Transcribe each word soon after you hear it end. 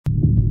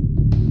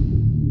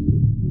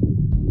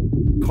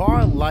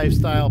Car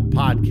Lifestyle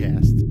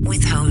Podcast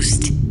with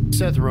host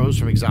Seth Rose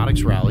from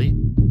Exotics Rally,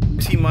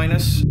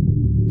 T-minus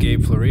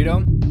Gabe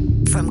Florido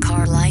from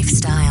Car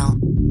Lifestyle.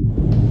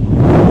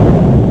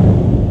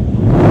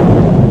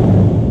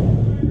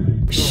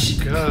 Oh,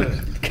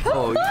 God.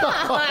 Oh,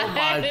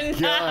 My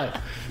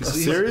God.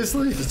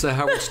 Seriously? It's a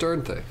Howard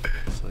Stern thing.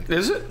 Like,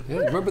 Is it? Yeah,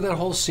 remember that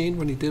whole scene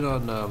when he did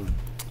on,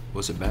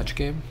 was it Match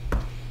Game?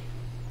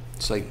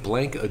 It's like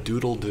blank a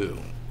doodle do.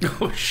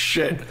 Oh,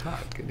 shit.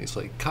 Cock. And he's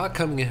like, cock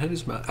coming out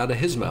of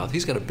his mouth.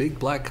 He's got a big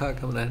black cock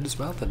coming out of his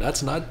mouth, and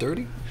that's not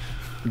dirty?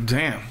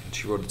 Damn. And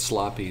she wrote it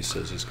sloppy. He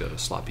says he's got a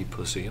sloppy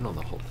pussy. You know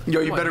the whole thing.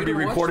 Yo, you better be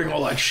recording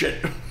all that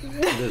shit.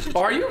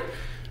 Are you?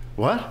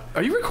 What?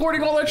 Are you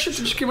recording all that shit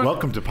that just came out?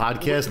 Welcome to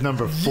podcast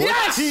number 14.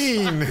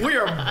 Yes! We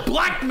are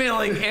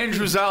blackmailing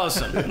Andrew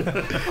Zalasin.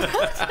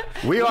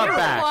 We are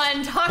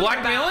back.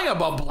 Blackmailing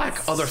about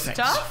black other things.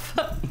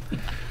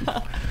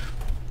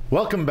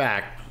 Welcome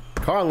back.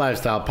 Car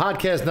Lifestyle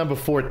podcast number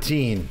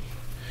 14.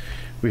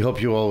 We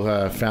hope you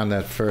all found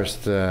that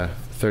first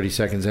 30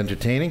 seconds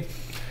entertaining.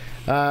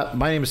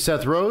 My name is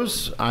Seth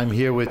Rose. I'm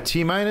here with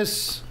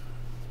T-minus.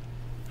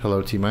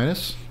 Hello,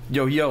 T-minus.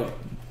 Yo, yo.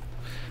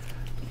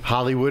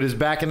 Hollywood is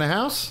back in the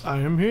house. I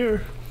am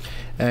here.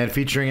 And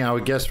featuring our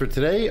guests for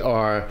today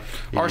are...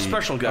 Our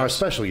special guest. Our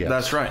special guest.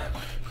 That's right.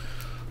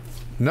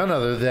 None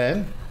other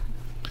than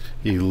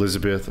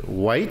Elizabeth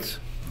White.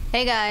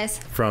 Hey, guys.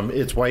 From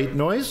It's White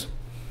Noise.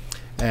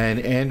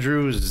 And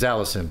Andrew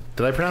Zalasin.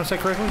 Did I pronounce that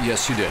correctly?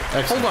 Yes, you did.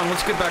 Excellent. Hold on,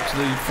 let's get back to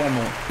the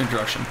formal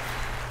introduction.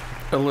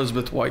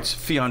 Elizabeth White's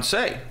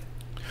fiancé,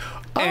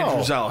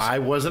 Andrew Zalasin. I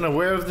wasn't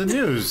aware of the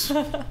news.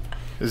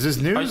 Is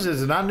this news?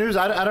 Is it not news?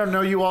 I don't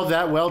know you all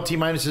that well.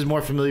 T-minus is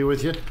more familiar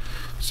with you.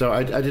 So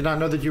I did not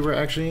know that you were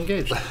actually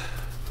engaged.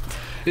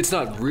 It's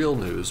not real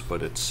news,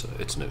 but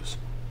it's news.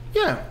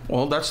 Yeah,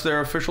 well, that's their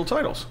official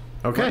titles.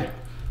 Okay. Right.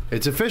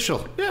 It's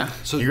official. Yeah.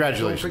 So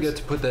congratulations. Don't forget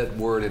to put that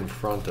word in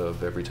front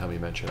of every time you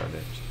mention our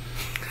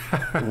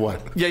names.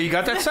 What? Yeah, you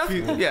got that, Seth?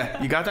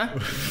 Yeah, you got that?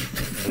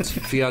 It's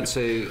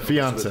fiance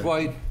Elizabeth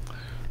White.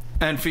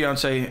 And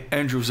fiancé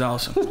Andrew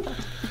Zalasin.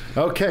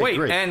 Okay, wait,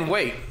 great. and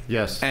wait.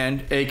 Yes.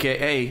 And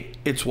AKA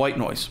It's White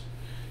Noise.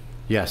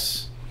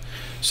 Yes.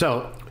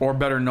 So, or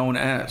better known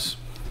as.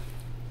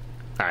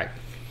 All right.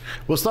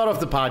 We'll start off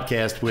the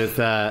podcast with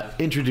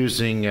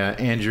introducing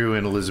Andrew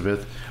and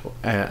Elizabeth.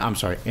 I'm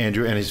sorry,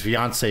 Andrew and his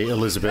fiancée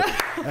Elizabeth.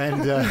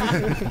 And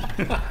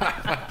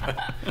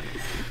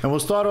and we'll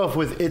start off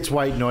with It's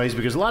White Noise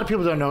because a lot of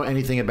people don't know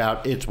anything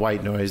about It's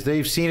White Noise.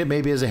 They've seen it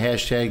maybe as a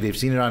hashtag. They've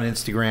seen it on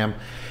Instagram.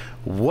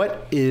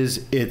 What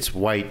is It's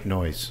White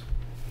Noise?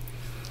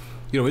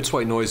 You know, It's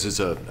White Noise is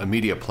a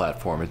media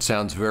platform. It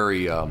sounds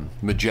very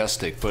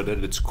majestic, but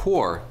at its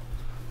core,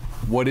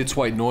 what It's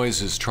White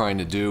Noise is trying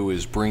to do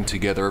is bring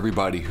together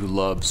everybody who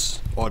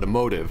loves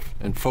automotive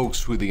and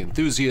folks who are the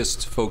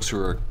enthusiasts, folks who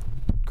are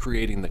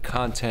creating the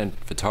content,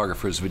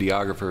 photographers,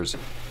 videographers,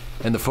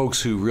 and the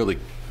folks who really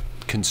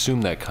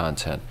consume that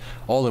content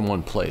all in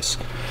one place.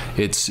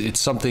 It's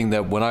something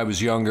that when I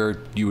was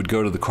younger, you would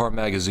go to the car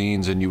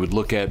magazines and you would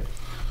look at,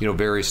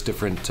 various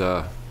different,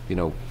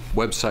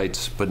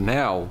 websites, but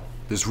now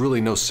there's really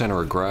no center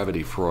of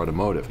gravity for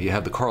automotive. You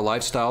have the car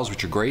lifestyles,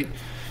 which are great.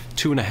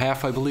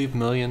 2.5, I believe,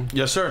 million.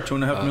 Yes, sir.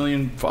 2.5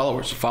 million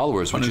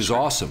followers. Which is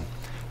awesome.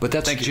 But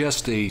that's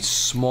just a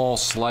small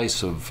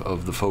slice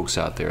of the folks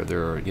out there.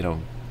 There are,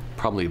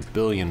 probably 1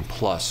 billion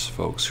plus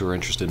folks who are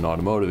interested in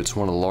automotive. It's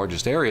one of the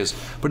largest areas,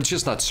 but it's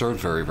just not served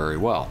very, very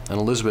well. And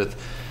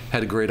Elizabeth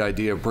had a great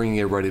idea of bringing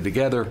everybody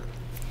together,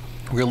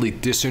 really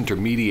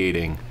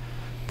disintermediating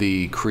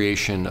the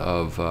creation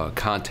of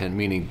content,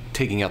 meaning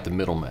taking out the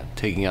middlemen,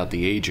 taking out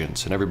the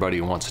agents, and everybody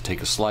who wants to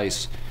take a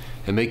slice,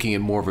 and making it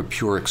more of a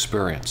pure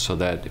experience, so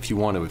that if you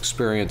want to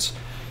experience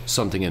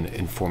something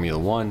in Formula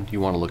One,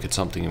 you want to look at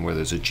something where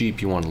there's a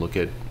Jeep, you want to look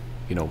at,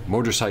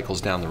 motorcycles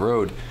down the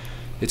road,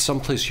 it's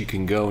someplace you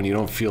can go and you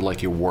don't feel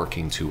like you're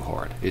working too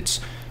hard.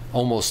 It's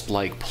almost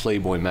like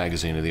Playboy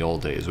magazine of the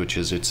old days, which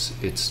is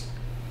it's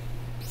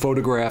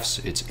photographs,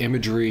 it's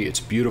imagery, it's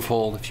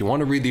beautiful. If you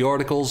want to read the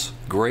articles,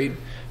 great,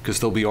 because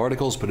there'll be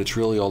articles, but it's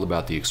really all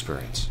about the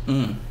experience.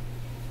 Mm.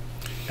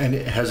 And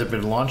has it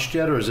been launched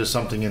yet, or is this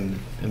something in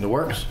the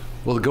works?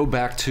 Well, to go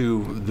back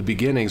to the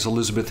beginnings,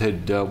 Elizabeth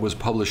was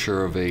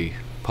publisher of a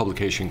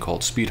publication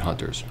called Speed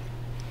Hunters.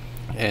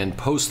 And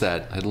post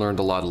that, had learned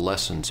a lot of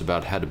lessons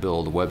about how to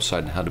build a website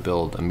and how to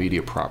build a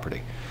media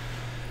property.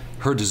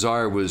 Her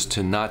desire was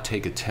to not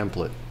take a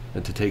template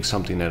and to take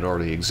something that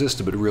already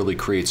existed, but really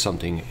create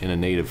something in a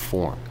native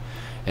form.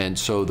 And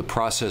so the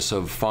process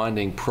of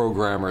finding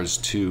programmers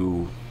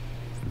to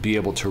be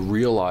able to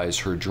realize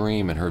her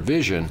dream and her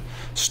vision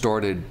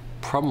started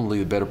probably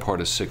the better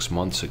part of 6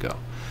 months ago.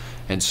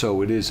 And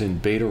so it is in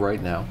beta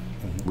right now.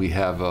 We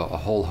have a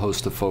whole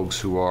host of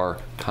folks who are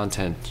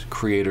content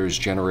creators,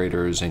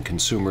 generators, and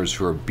consumers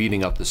who are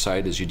beating up the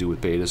site, as you do with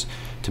betas,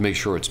 to make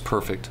sure it's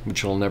perfect,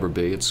 which it'll never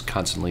be. It's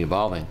constantly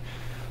evolving.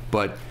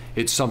 But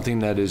it's something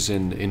that is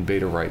in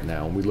beta right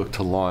now, and we look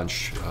to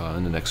launch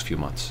in the next few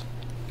months.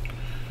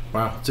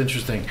 Wow, it's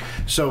interesting.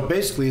 So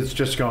basically, it's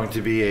just going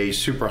to be a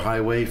super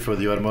highway for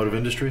the automotive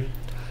industry?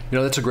 You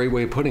know, that's a great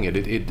way of putting it.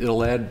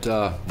 It'll add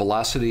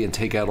velocity and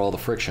take out all the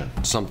friction,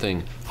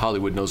 something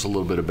Hollywood knows a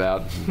little bit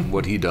about,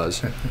 what he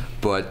does.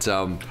 But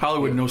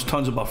Hollywood knows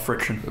tons about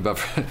friction.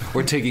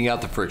 We're taking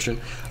out the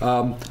friction.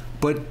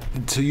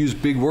 But to use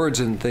big words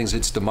and things,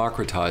 it's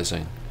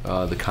democratizing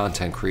the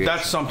content creation.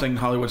 That's something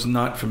Hollywood's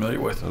not familiar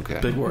with. Okay.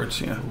 Big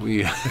words, yeah.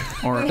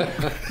 Or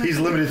He's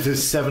limited to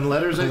 7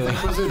 letters, I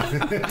think, was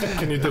it?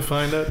 Can you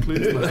define that,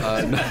 please?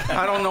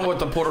 I don't know what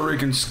the Puerto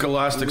Rican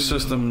scholastic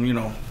system, You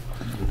know,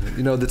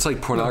 it's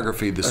like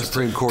pornography. The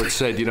Supreme Court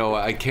said,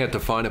 I can't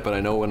define it, but I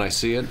know when I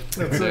see it.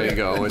 There you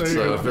go. It's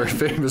a very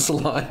famous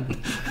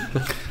line.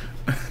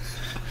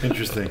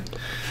 Interesting.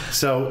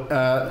 So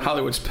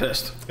Hollywood's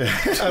pissed.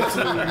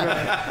 Absolutely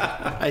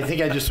not. I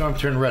think I just saw him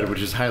turn red,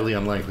 which is highly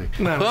unlikely.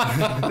 No.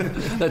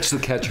 That's the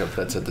ketchup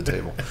that's at the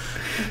table.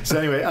 So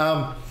anyway,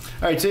 all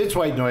right, so it's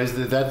White Noise.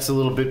 That's a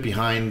little bit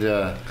behind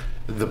the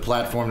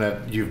platform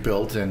that you've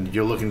built, and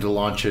you're looking to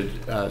launch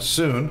it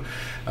soon.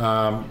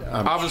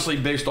 Obviously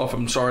based off,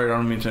 I'm sorry, I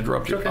don't mean to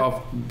interrupt you,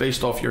 Okay.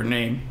 Based off your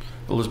name,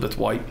 Elizabeth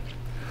White.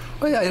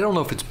 Well, yeah, I don't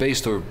know if it's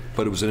based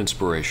but it was an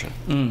inspiration.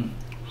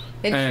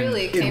 It And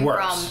truly it came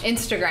works. from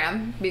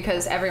Instagram,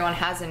 because everyone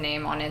has a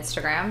name on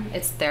Instagram.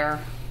 It's their,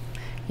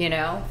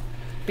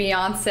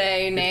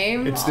 Beyonce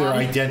name. It's their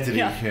identity.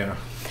 Yeah.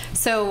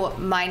 So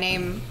my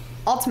name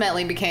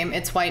ultimately became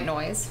It's White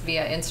Noise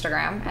via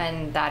Instagram,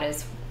 and that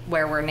is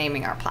where we're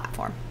naming our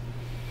platform.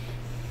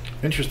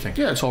 Interesting.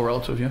 Yeah, it's all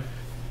relative, yeah.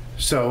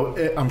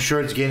 So I'm sure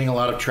it's gaining a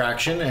lot of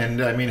traction.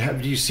 And I mean,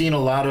 have you been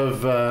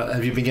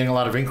getting a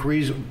lot of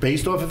inquiries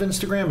based off of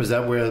Instagram? Is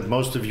that where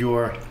most of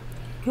your...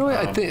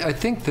 I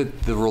think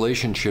that the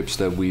relationships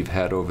that we've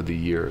had over the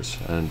years,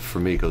 and for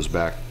me it goes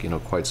back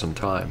quite some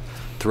time,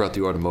 throughout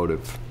the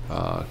automotive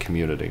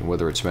community,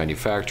 whether it's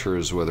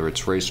manufacturers, whether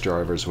it's race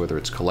drivers, whether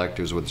it's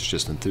collectors, whether it's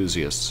just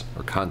enthusiasts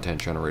or content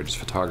generators,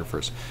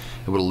 photographers,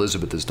 and what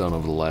Elizabeth has done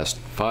over the last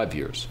 5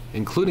 years,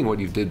 including what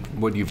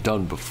you've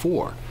done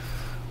before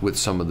with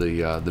some of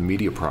the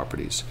media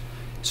properties.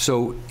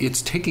 So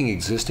it's taking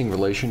existing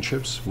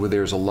relationships where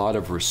there's a lot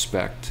of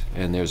respect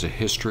and there's a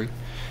history,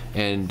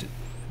 and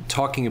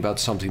talking about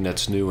something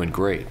that's new and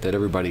great that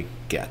everybody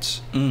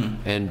gets,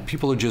 and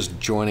people are just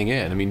joining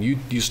in. I mean,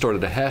 you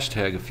started a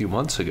hashtag a few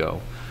months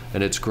ago,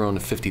 and it's grown to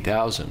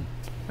 50,000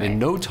 in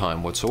no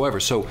time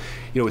whatsoever. So,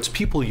 it's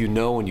people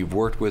and you've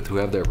worked with who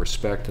have that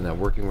respect and that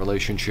working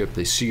relationship.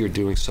 They see you're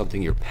doing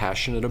something you're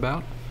passionate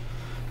about,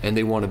 and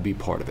they want to be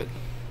part of it.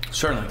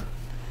 Certainly.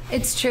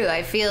 It's true.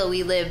 I feel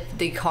we live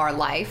the car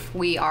life.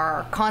 We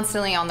are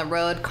constantly on the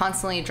road,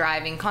 constantly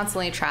driving,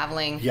 constantly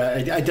traveling. Yeah,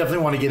 I definitely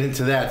want to get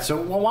into that.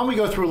 So why don't we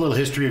go through a little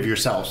history of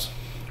yourselves?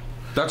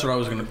 That's what I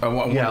was going to...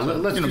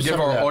 let's do give some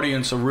of our that.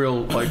 audience a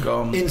real,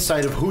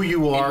 Insight of who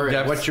you are,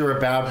 and what you're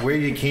about, where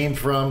you came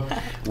from,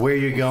 where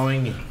you're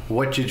going,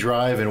 what you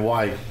drive, and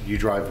why you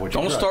drive what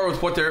you drive. Don't start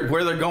with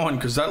where they're going,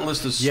 because that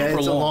list is super long. Yeah,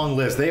 it's a long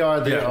list. They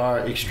are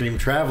extreme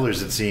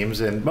travelers, it seems,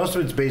 and most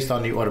of it's based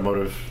on the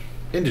automotive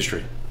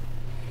industry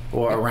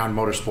or around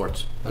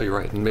motorsports. Oh, you're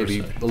right. And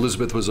maybe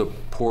Elizabeth was a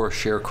poor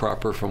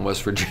sharecropper from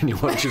West Virginia.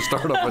 Why don't you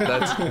start off with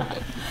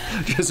that?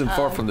 She isn't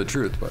far from the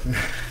truth, but...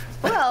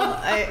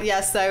 Well,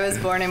 yes, I was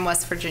born in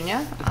West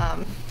Virginia.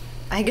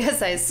 I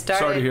guess I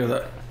started... Sorry to hear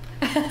that.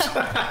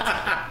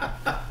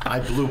 I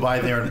blew by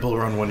there in Bull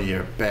Run one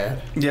year.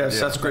 Bad. Yes,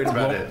 that's great at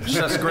about it.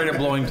 That's great at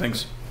blowing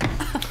things.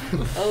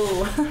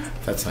 Oh.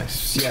 That's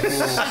nice.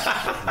 Yes.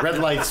 Red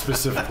lights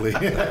specifically.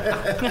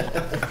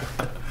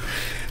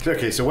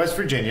 Okay, so West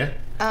Virginia.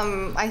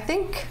 I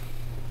think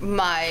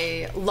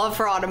my love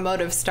for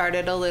automotive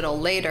started a little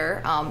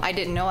later. I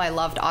didn't know I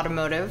loved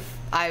automotive.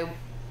 I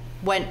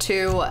went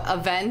to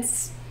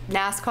events,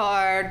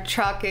 NASCAR,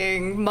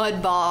 trucking,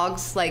 mud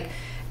bogs, like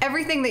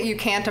everything that you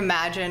can't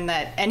imagine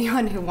that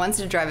anyone who wants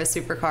to drive a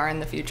supercar in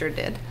the future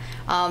did.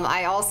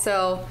 I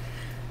also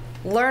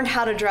learned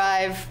how to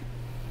drive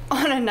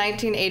on a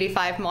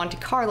 1985 Monte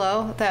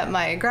Carlo that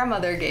my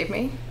grandmother gave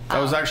me. That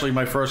was actually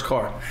my first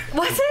car.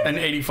 Was it? An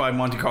 85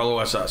 Monte Carlo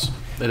SS.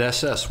 An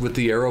SS with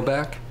the aero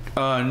back?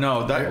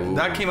 No,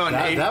 that came out in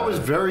 80. That was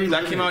very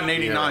That came out in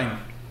 89. Yeah.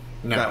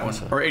 No, that one.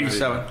 Or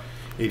 87.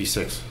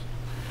 86.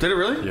 Did it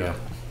really? Yeah.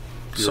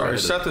 Sorry, right.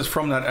 Seth is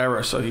from that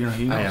era, so he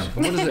knows. I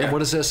am. What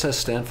does SS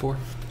stand for?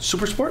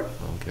 Super Sport?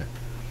 Oh, okay.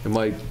 In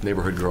my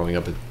neighborhood growing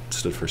up, it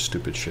stood for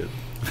stupid shit.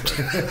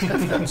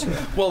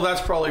 Well,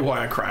 that's probably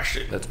why I crashed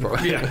it. That's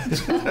probably...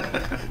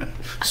 Yeah.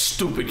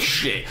 Stupid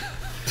shit.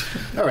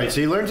 All right,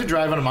 so you learned to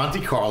drive on a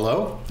Monte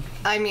Carlo.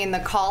 I mean, the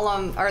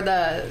column, or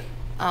the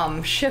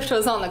shift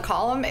was on the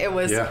column. It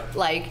was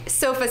like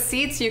sofa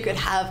seats. You could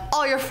have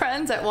all your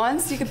friends at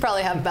once. You could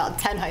probably have about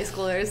 10 high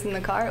schoolers in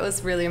the car. It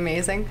was really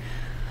amazing.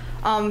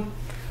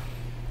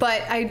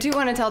 But I do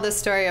want to tell this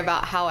story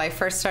about how I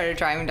first started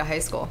driving to high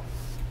school.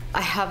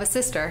 I have a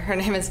sister. Her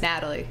name is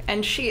Natalie,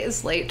 and she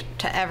is late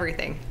to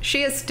everything.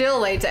 She is still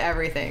late to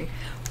everything.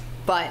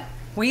 But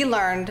we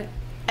learned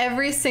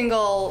every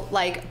single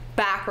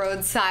back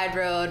road, side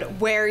road,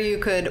 where you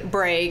could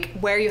brake,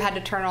 where you had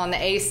to turn on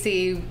the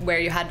AC, where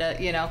you had to,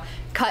 you know,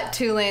 cut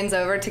 2 lanes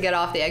over to get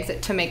off the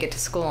exit to make it to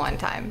school on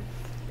time.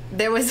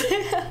 There was...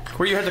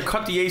 Where you had to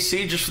cut the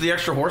AC just for the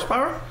extra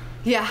horsepower?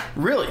 Yeah.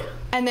 Really?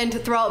 And then to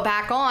throw it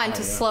back on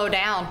to slow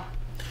down.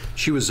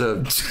 She was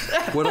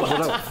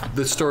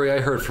the story I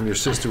heard from your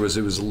sister was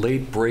it was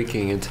late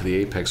braking into the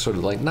apex, sort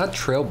of like not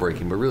trail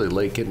braking, but really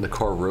late getting the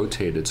car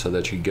rotated so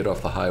that you could get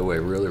off the highway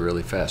really,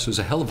 really fast. It was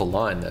a hell of a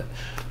line that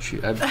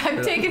I've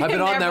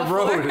been on that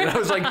road, and I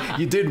was like,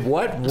 you did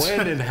what,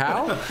 when, and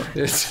how?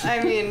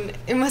 I mean,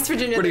 in West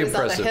Virginia, pretty there was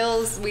impressive. on the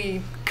hills.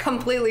 We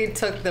completely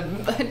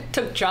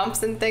took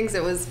jumps and things.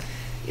 It was,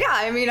 yeah.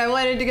 I mean, I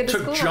wanted to get to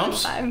school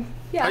jumps? on time.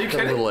 Yeah. Are you A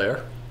kidding? little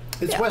air.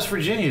 It's West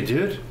Virginia,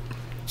 dude.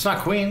 It's not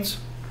Queens.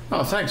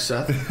 Oh, thanks,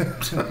 Seth.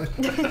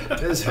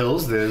 There's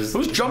hills. There's.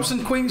 Who's jumps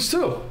in Queens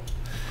too?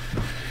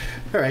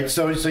 All right.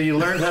 So you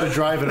learned how to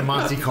drive in a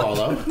Monte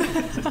Carlo.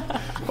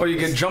 Or you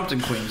get jumped in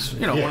Queens.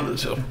 You know, Yeah. one of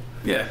the two.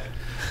 Yeah.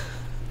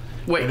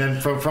 Wait. And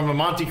then from a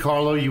Monte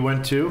Carlo, you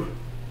went to.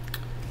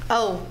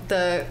 Oh,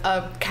 the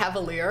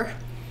Cavalier.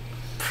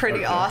 Pretty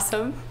Okay.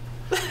 awesome.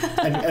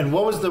 And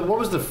what was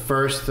the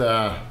first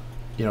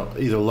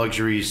either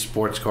luxury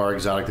sports car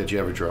exotic that you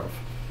ever drove?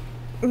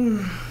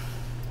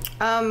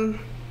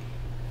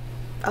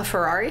 A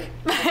Ferrari.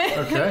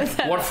 Okay.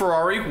 What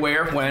Ferrari?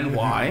 Where? When?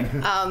 Why?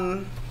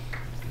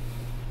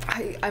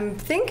 I'm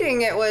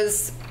thinking it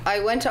was.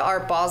 I went to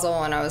Art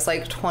Basel when I was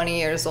like 20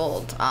 years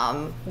old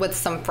with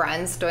some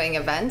friends doing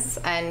events,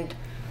 and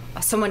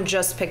someone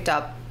just picked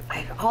up.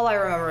 All I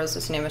remember is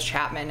his name was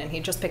Chapman, and he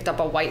just picked up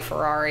a white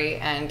Ferrari,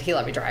 and he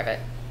let me drive it.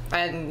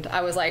 And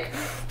I was like,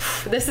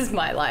 this is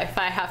my life.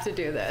 I have to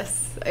do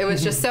this. It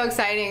was just so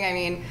exciting. I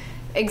mean,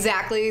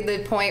 exactly the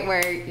point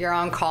where you're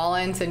on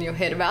Collins and you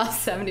hit about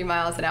 70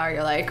 miles an hour.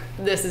 You're like,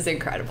 this is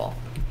incredible.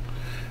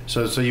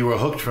 So you were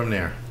hooked from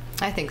there.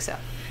 I think so.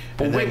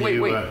 But And then wait.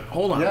 you,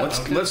 Hold on. yeah,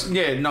 Let's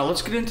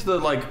get into the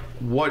like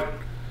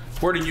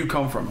where did you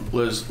come from,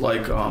 Liz?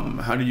 Like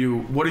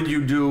what did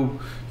you do?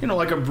 You know,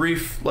 like a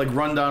brief like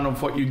rundown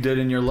of what you did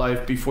in your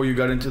life before you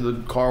got into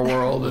the car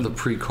world The and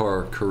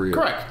pre-car career.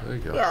 correct. There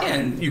you go. Yeah.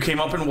 And you came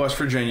up in West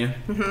Virginia.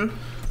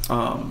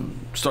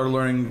 Mm-hmm. Started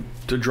learning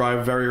to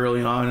drive very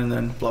early on, and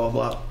then blah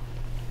blah blah.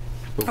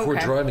 Before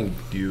Okay. driving,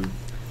 you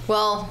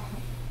Well,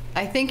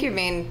 I think you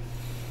mean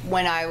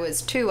when I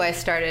was 2, I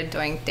started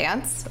doing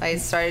dance. I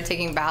started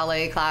taking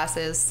ballet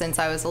classes since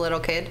I was a little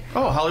kid.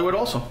 Oh, Hollywood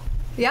also.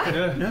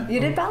 Yeah? Yeah. You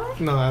did ballet?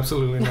 No,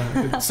 absolutely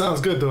not. It sounds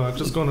good though. I'm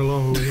just going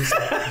along with what you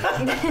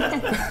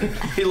said.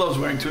 He loves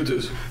wearing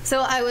tutus.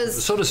 So I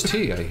was. so does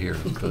T, I hear.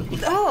 But,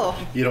 Oh,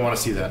 You don't want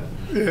to see that.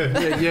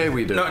 yeah,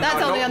 we do.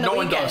 That's only on the no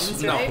one weekends,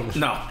 does. right?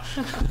 No.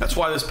 That's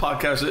why this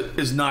podcast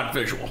is not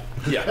visual.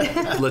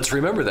 Yeah. Let's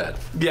remember that.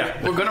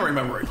 Yeah, we're gonna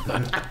remember it.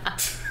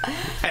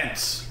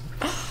 Hence.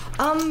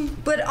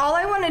 but all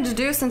I wanted to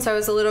do since I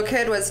was a little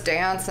kid was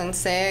dance and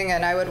sing,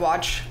 and I would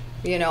watch,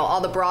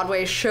 all the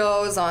Broadway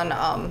shows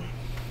on,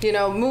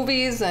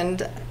 movies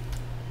and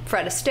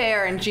Fred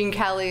Astaire and Gene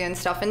Kelly and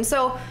stuff. And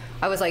so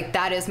I was like,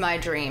 that is my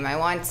dream. I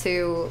want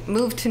to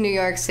move to New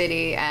York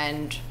City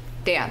and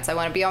dance. I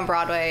want to be on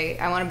Broadway.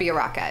 I want to be a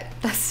rockette.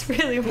 That's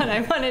really what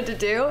I wanted to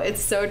do.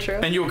 It's so true.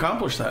 And you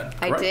accomplished that.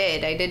 I correct?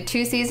 did. I did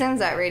 2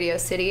 seasons at Radio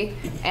City,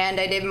 and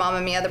I did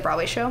Mamma Mia, the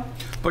Broadway show.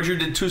 But you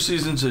did 2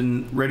 seasons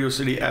in Radio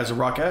City as a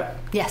rockette?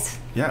 Yes.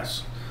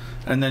 Yes.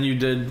 And then you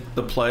did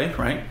the play,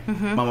 right?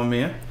 Mm-hmm. Mamma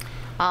Mia?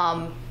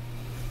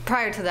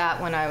 Prior to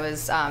that, when I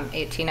was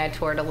 18, I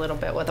toured a little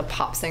bit with a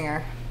pop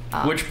singer.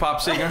 Which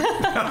pop singer?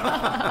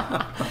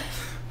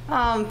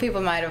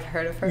 People might have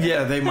heard of her.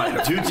 Yeah, they might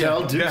have. Do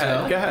tell. Go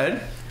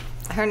ahead.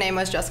 Her name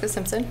was Jessica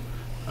Simpson.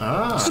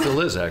 Ah. Still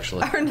is,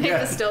 actually. Her name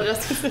Yeah. is still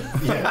Jessica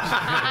Simpson.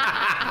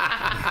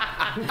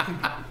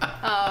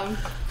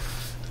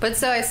 But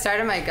so I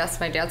started my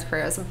dance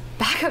career as a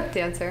backup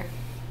dancer.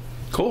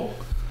 Cool.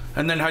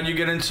 And then how'd you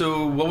get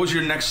into, what was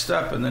your next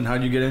step? And then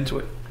how'd you get into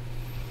it?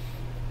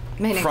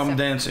 Meaning From so-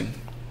 dancing.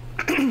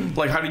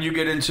 Like, how did you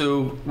get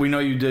into, we know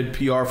you did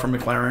PR for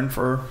McLaren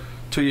for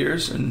 2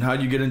 years, and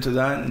how'd you get into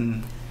that?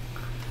 And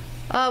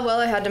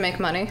Well, I had to make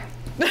money.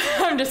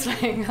 I'm just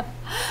saying.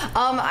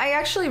 I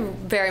actually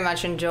very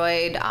much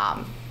enjoyed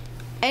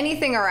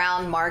anything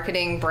around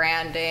marketing,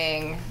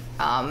 branding,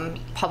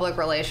 public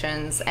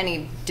relations,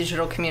 any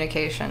digital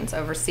communications,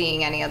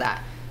 overseeing any of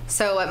that.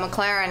 So at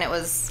McLaren, it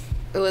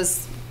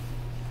was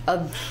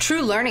a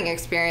true learning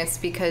experience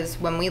because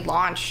when we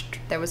launched,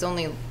 there was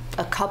only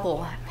a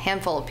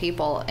handful of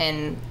people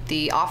in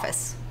the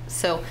office.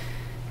 So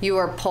you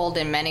were pulled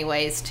in many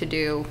ways to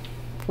do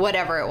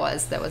whatever it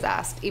was that was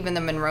asked. Even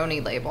the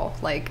Monroney label,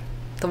 like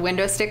the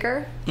window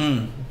sticker,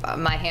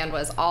 my hand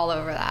was all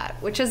over that,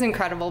 which is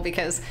incredible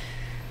because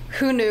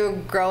who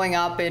knew growing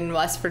up in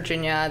West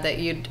Virginia that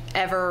you'd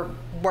ever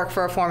work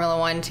for a Formula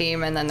One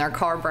team and then their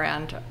car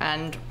brand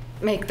and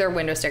make their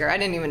window sticker. I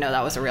didn't even know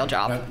that was a real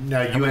job.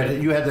 Now you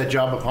had that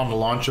job upon the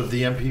launch of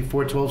the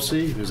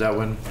MP412C. Was that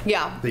when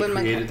Yeah, they when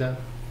created that?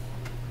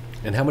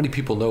 And how many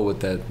people know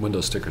what that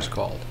window sticker's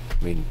called?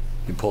 I mean,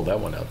 You pulled that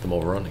one out, the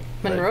Mulroney.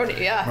 right? Monroney,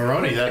 yeah.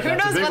 Maroni, Who that's a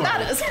knows big what one.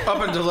 that is?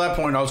 Up until that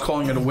point, I was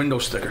calling it a window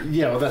sticker.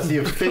 Yeah, well, that's the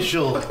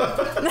official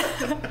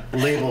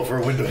label for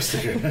a window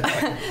sticker.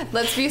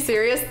 Let's be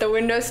serious. The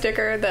window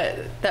sticker that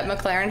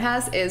McLaren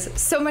has is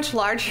so much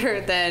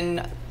larger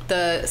than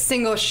the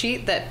single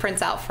sheet that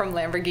prints out from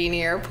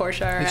Lamborghini or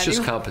Porsche or It's just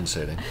anyone.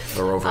 compensating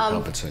or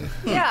overcompensating.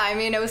 Yeah, I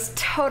mean, it was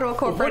total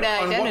corporate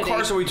identity. What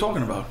cars are we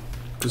talking about?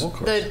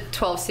 The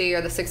 12C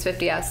or the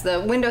 650S.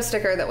 The window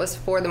sticker that was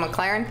for the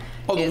McLaren.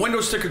 Oh, the is-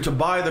 window sticker to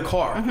buy the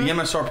car. The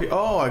MSRP.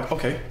 Oh,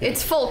 okay.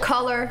 It's full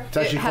color. It's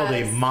actually called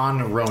a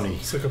Monroney.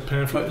 It's like a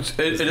pamphlet.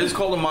 It is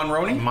called a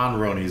Monroney?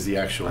 Monroney is the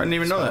actual I didn't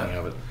even know spelling that.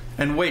 of it.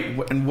 And wait,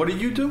 and what do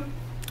you do?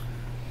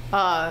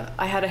 I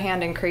had a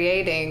hand in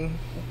creating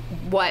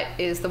what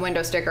is the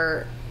window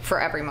sticker for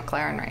every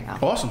McLaren right now.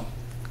 Awesome.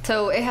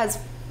 So it has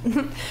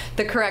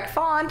the correct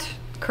font,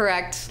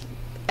 correct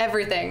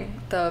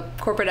everything. The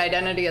corporate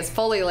identity is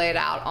fully laid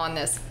out on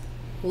this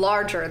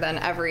larger than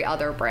every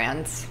other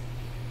brand's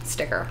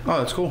sticker. Oh,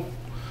 that's cool.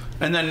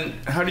 And then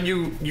how did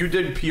you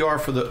did PR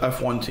for the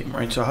F1 team,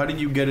 right? So how did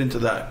you get into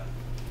that?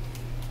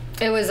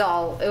 It was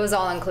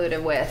all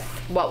included with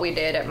what we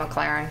did at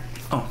McLaren.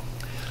 Oh,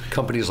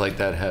 Companies like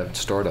that have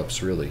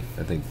startups, really.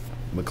 I think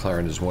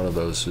McLaren is one of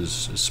those,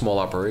 is a small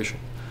operation.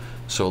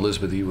 So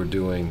Elizabeth, you were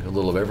doing a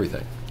little of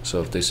everything. So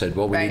if they said,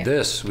 well, we Right. need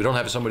this, we don't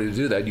have somebody to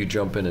do that, you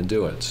jump in and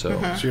do it. So,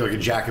 So you're like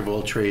a jack of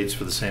all trades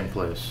for the same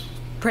place,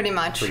 Pretty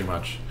much. pretty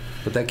much.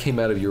 But that came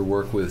out of your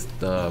work with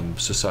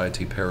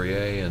Societe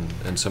Perrier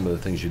and some of the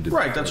things you did.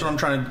 right. That's what I'm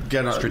trying to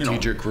get at.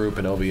 Strategic Group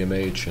and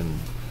LVMH and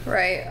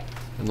Right.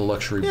 the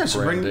luxury Yeah,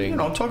 so branding.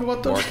 talk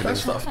about that marketing.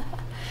 stuff.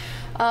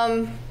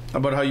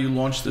 About how you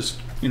launched this,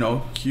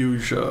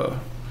 huge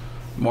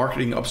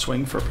marketing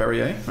upswing for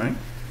Perrier, right?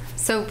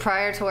 So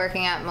prior to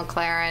working at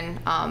McLaren,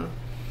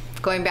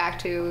 going back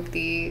to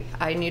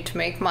I need to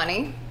make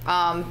money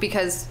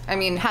because, I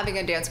mean, having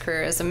a dance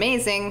career is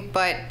amazing,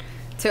 but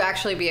to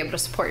actually be able to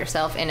support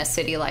yourself in a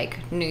city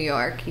like New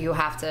York, you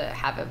have to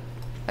have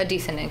a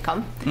decent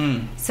income.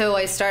 So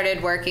I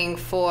started working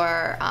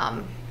for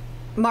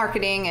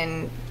marketing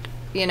and,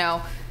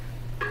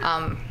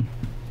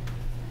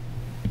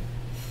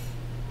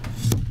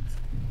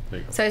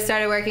 So I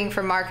started working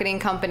for marketing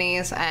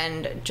companies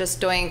and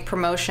just doing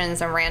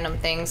promotions and random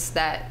things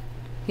that,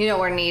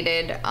 were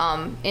needed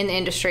in the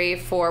industry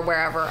for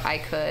wherever I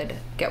could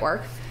get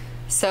work.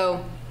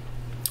 So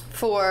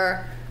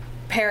for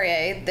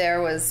Perrier, there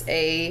was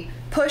a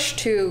push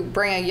to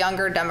bring a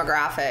younger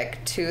demographic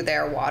to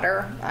their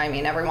water. I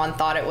mean, everyone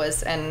thought it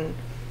was an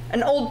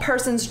old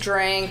person's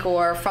drink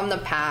or from the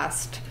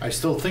past. I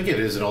still think it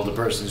is an older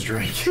person's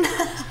drink.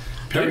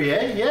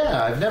 Perrier?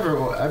 Yeah, I've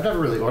never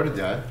really ordered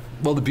that.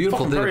 Well, the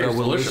beautiful Fucking thing Perrier about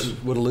is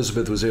delicious. what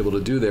Elizabeth was able to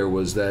do there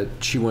was that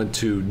she went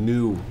to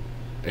new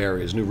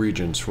areas, new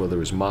regions, whether it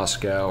was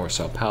Moscow or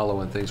Sao Paulo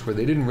and things, where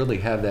they didn't really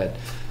have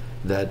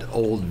that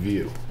old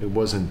view. It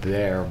wasn't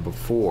there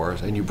before,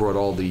 and you brought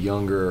all the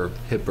younger,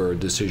 hipper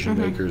decision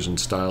makers and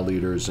style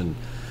leaders and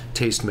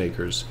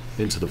tastemakers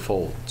into the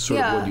fold.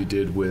 Sort of what you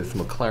did with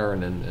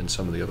McLaren and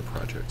some of the other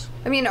projects.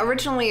 I mean,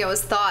 originally it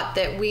was thought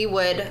that we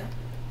would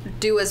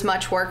do as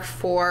much work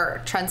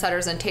for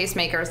trendsetters and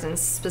tastemakers in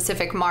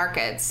specific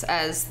markets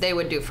as they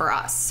would do for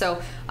us. So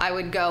I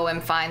would go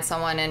and find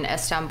someone in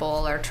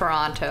Istanbul or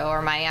Toronto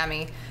or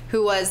Miami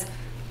who was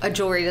a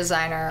jewelry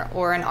designer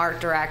or an art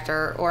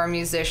director or a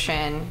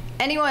musician,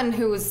 anyone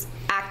who was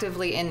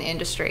actively in the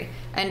industry.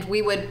 And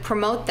we would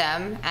promote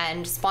them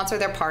and sponsor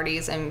their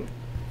parties and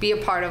be a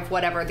part of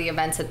whatever the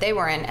events that they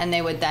were in, and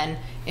they would then,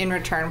 in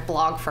return,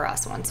 blog for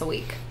us once a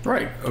week.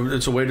 Right.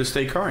 It's a way to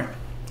stay current.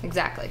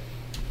 Exactly.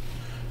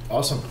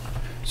 Awesome.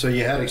 So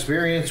you had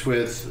experience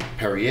with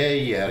Perrier,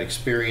 you had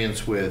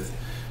experience with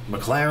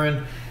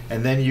McLaren,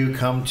 and then you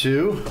come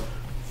to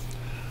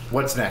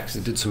what's next?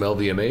 You did some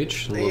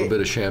LVMH, a little bit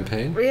of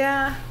champagne.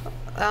 Yeah.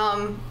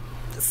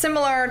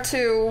 Similar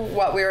to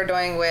what we were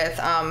doing with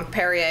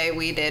Perrier,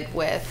 we did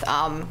with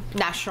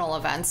national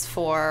events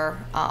for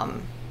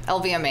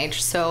LVMH.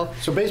 So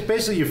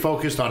Basically you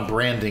focused on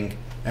branding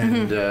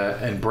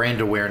and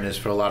brand awareness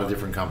for a lot of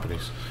different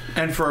companies.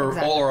 And for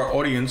Exactly. all our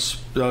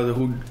audience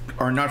who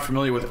are not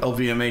familiar with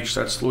LVMH,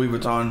 that's Louis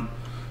Vuitton,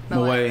 Moet,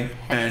 Moet,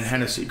 and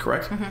Hennessy,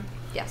 correct?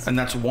 yes. And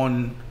that's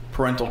one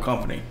parental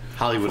company.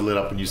 Hollywood lit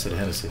up when you said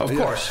Hennessy. Of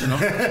course,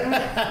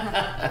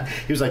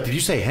 He was like, "Did you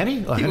say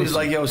Henny?" Oh, He was Hennessy.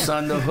 like, yo,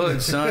 son, the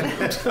hood, son.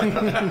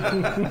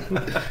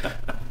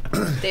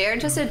 They're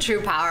just a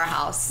true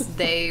powerhouse.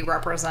 They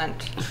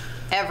represent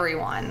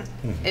everyone.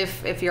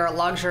 If you're a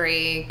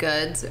luxury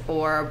goods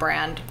or a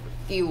brand,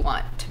 you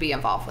want to be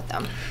involved with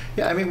them.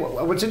 Yeah, I mean,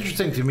 what's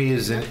interesting to me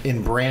is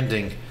in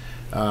branding,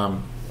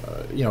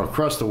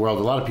 across the world,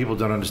 a lot of people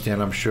don't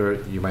understand. I'm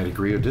sure you might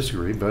agree or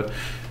disagree, but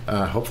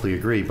hopefully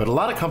agree. But a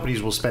lot of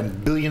companies will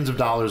spend billions of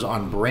dollars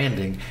on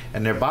branding,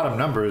 and their bottom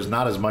number is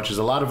not as much as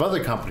a lot of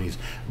other companies.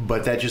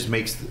 But that just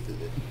makes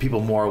people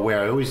more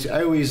aware. I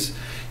always,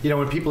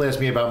 when people ask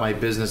me about my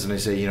business and they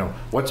say,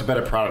 what's a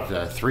better product,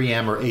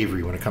 3M or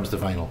Avery when it comes to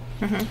vinyl?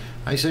 Mm-hmm.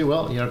 I say,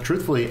 well,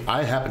 truthfully,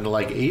 I happen to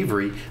like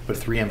Avery, but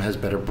 3M has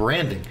better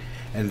branding,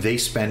 and they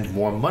spend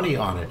more money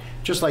on it.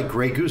 Just like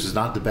Grey Goose is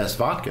not the best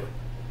vodka,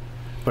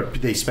 but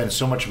they spend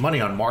so much money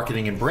on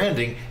marketing and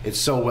branding. It's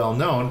so well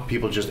known,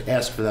 people just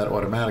ask for that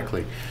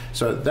automatically.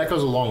 So that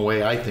goes a long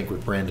way, I think,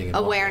 with branding and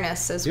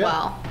awareness as yeah.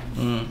 well.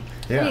 Mm.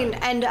 Yeah.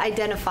 And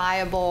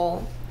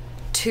identifiable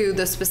to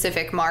the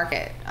specific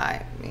market.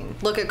 I mean,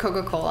 look at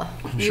Coca-Cola.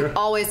 Sure. You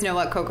always know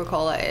what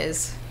Coca-Cola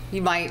is.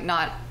 You might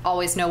not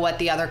always know what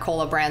the other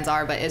cola brands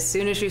are, but as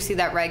soon as you see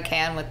that red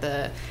can with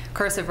the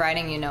cursive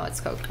writing, you know it's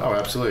Coca-Cola. Oh,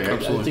 absolutely. I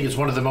think it's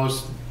one of the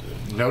most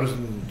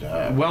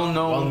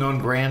well-known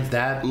brands.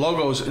 That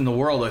logos in the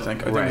world. I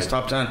think it's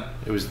top 10.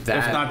 It was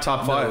that, if not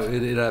top 5. No,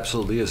 it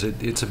absolutely is.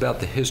 It's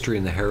about the history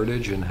and the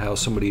heritage and how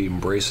somebody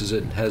embraces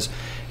it and has.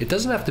 It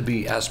doesn't have to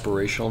be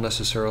aspirational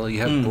necessarily. You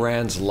have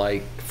brands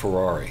like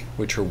Ferrari,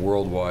 which are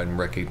worldwide and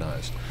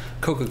recognized.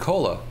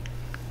 Coca-Cola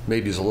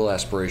maybe is a little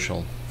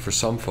aspirational for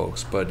some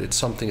folks, but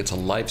it's a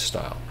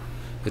lifestyle.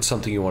 It's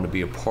something you want to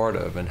be a part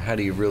of. And how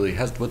do you really?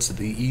 What's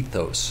the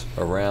ethos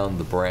around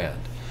the brand?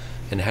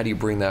 And how do you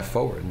bring that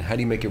forward? And how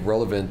do you make it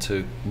relevant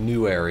to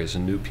new areas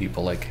and new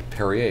people, like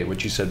Perrier,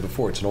 which you said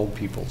before, it's an old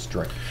people's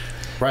drink.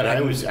 Right, I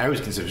always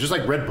consider, just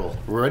like Red Bull.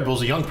 Red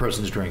Bull's a young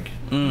person's drink.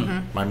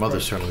 Mm-hmm. My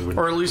mother certainly wouldn't.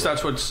 Or at least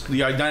that's what's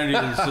the identity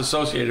that's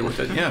associated with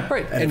it. Yeah,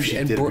 right. And if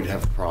she did, we'd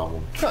have a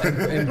problem.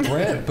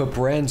 But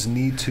brands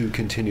need to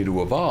continue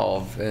to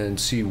evolve and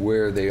see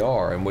where they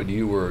are. And what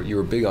you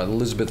were big on.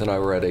 Elizabeth and I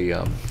were at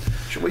a.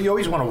 Well, you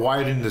always want to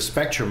widen the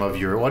spectrum of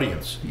your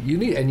audience. You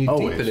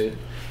deepen it.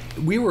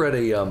 We were at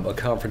a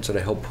conference that I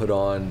helped put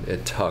on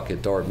at Tuck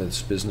at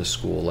Dartmouth's Business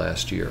School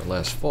last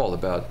fall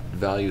about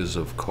values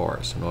of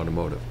cars and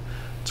automotive.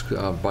 It's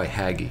by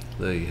Hagee,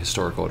 the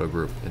Historic Auto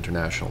Group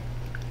International.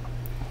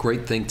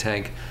 Great think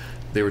tank.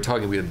 They were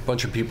talking, we had a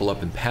bunch of people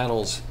up in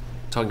panels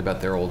talking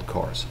about their old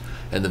cars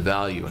and the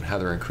value and how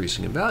they're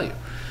increasing in value.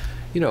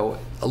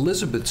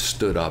 Elizabeth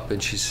stood up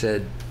and she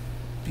said,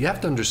 you have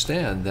to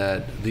understand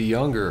that the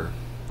younger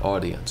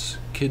audience,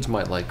 kids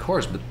might like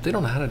cars, but they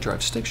don't know how to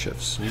drive stick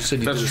shifts. And you said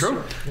that's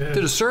true.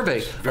 Did a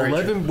survey.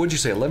 11. What'd you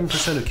say?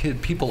 11%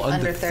 of people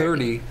under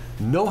 30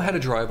 know how to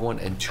drive one,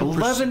 and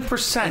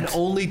 11%, and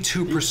only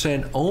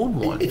 2% own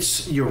one.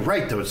 You're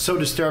right though. It's so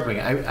disturbing.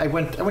 I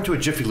went to a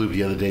Jiffy Lube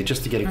the other day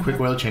just to get a quick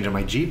oil change on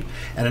my Jeep,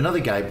 and another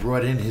guy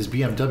brought in his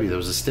BMW. There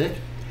was a stick.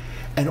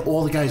 And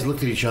all the guys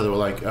looked at each other, were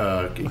like,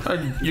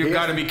 you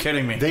got to be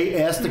kidding me.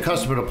 They asked the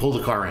customer to pull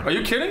the car in. Are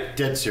you kidding?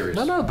 Dead serious.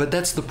 No, but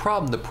that's the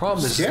problem. The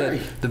problem is scary.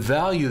 that the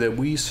value that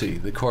we see,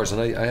 the cars,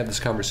 and I have this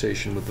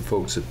conversation with the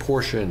folks at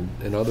Porsche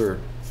and other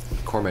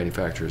car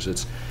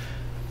manufacturers,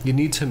 you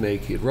need to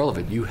make it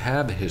relevant. You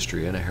have a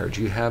history and a heritage.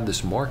 You have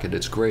this market.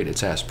 It's great.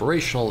 It's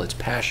aspirational. It's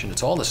passion.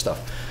 It's all this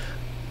stuff.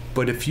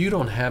 But if you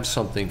don't have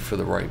something for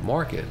the right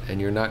market and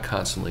you're not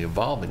constantly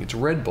evolving, it's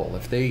Red Bull.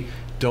 If they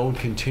don't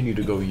continue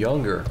to go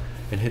younger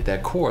and hit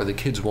that core, the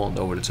kids won't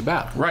know what it's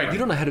about. Right. You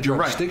don't know how to drive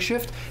a stick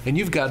shift, and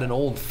you've got an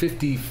old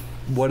 50,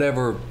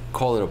 whatever,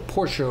 call it a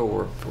Porsche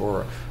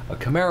or a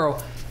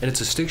Camaro, and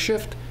it's a stick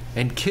shift,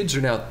 and kids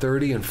are now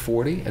 30 and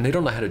 40, and they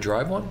don't know how to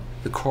drive one.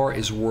 The car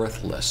is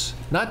worthless.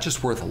 Not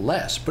just worth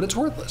less, but it's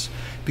worthless.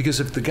 Because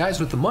if the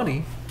guys with the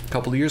money, a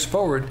couple of years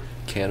forward,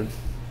 can't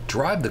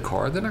drive the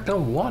car, they're not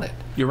going to want it.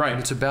 You're right. And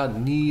it's about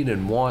need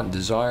and want,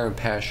 desire and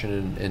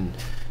passion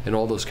and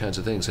all those kinds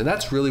of things. And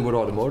that's really what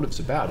automotive's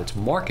about. It's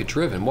market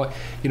driven.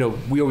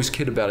 We always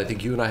kid about, I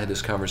think you and I had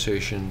this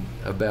conversation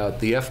about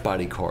the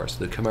F-body cars,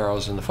 the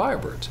Camaros and the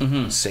Firebirds.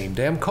 Mm-hmm. Same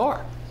damn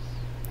car.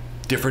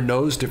 Different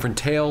nose, different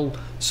tail,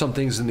 some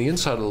things in the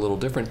inside are a little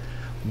different.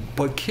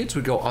 But kids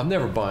would go, I'm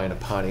never buying a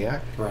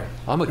Pontiac. Right.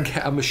 I'm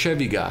a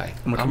Chevy guy.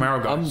 I'm a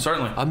Camaro guy,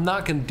 certainly. I'm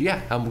not going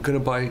to, I'm going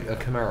to buy a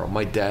Camaro.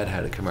 My dad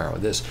had a Camaro.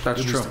 That's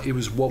true. It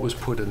was what was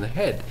put in the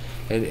head.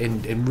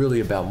 And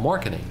really about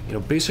marketing.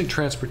 Basic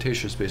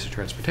transportation is basic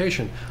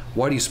transportation.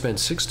 Why do you spend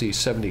 $60,000,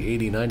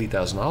 $70,000, $80,000,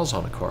 $90,000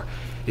 on a car?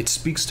 It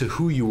speaks to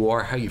who you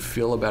are, how you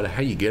feel about it,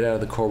 how you get out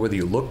of the car, whether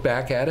you look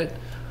back at it,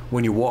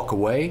 when you walk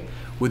away,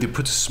 whether it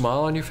puts a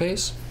smile on your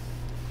face.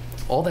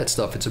 All that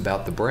stuff, it's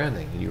about the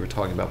branding, and you were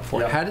talking about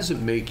before. Yeah. How does it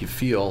make you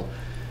feel?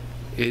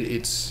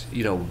 That's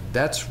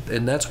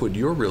what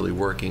you're really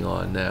working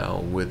on now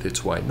with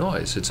It's White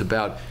Noise. It's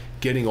about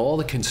getting all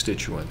the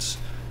constituents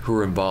who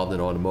are involved in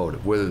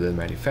automotive, whether they're the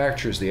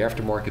manufacturers, the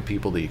aftermarket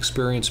people, the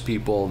experienced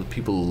people, the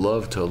people who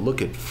love to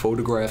look at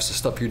photographs, the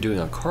stuff you're doing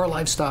on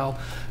CarLifestyle,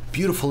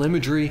 beautiful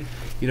imagery,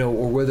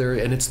 or whether,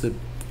 and it's the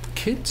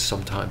kids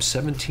sometimes,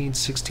 17,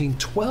 16,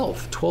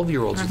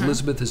 12-year-olds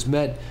Elizabeth has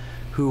met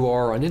who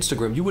are on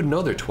Instagram. You wouldn't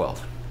know they're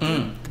 12.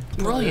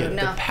 Brilliant.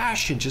 No. The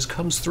passion just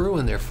comes through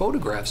in their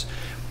photographs,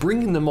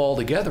 bringing them all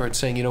together and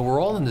saying, we're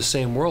all in the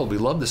same world. We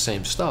love the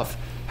same stuff.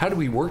 how do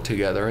we work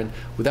together, and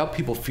without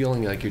people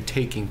feeling like you're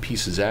taking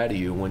pieces out of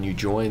you when you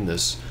join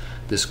this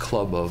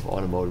club of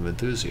automotive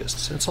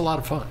enthusiasts. It's a lot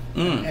of fun.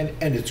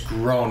 And it's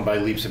grown by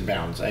leaps and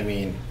bounds. I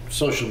mean,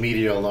 social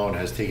media alone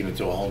has taken it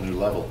to a whole new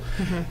level.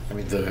 I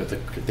mean,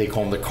 they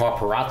call them the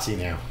carparazzi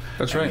now.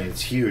 That's I right. mean,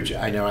 it's huge.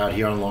 I know out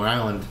here on Long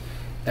Island,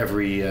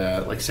 every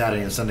like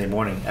Saturday and Sunday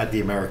morning at the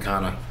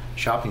Americana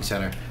Shopping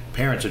Center,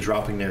 parents are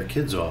dropping their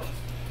kids off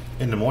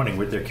in the morning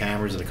with their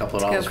cameras and a couple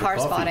of dollars for car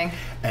coffee. spotting.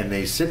 And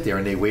they sit there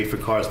and they wait for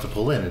cars to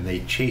pull in and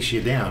they chase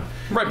you down.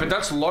 Right, but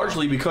that's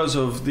largely because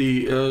of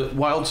the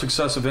wild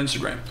success of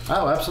Instagram.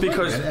 Oh, absolutely.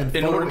 Because and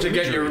in photo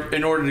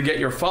order to get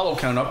your follow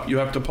count up, you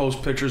have to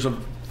post pictures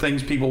of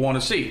things people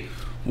want to see.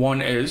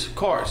 One is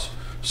cars.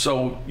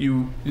 So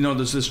you know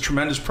there's this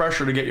tremendous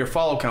pressure to get your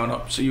follow count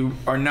up. So you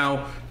are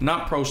now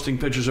not posting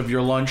pictures of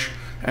your lunch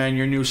and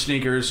your new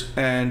sneakers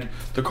and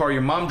the car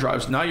your mom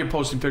drives. Now you're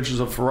posting pictures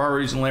of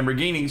Ferraris and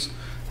Lamborghinis,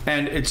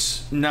 and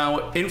it's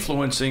now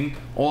influencing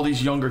all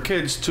these younger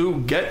kids to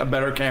get a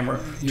better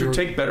camera, to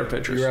take better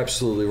pictures. You're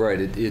absolutely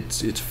right.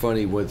 It's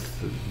funny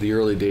with the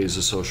early days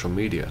of social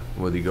media,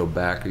 whether you go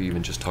back or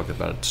even just talk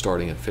about it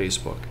starting at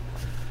Facebook.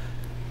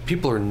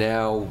 People are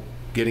now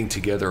getting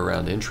together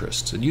around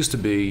interests. It used to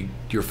be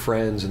your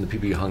friends and the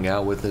people you hung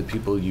out with and the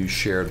people you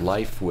shared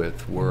life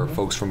with were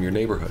folks from your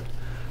neighborhood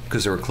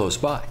because they were close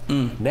by.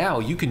 Now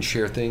you can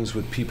share things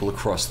with people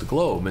across the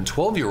globe, and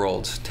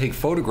 12-year-olds take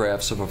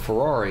photographs of a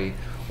Ferrari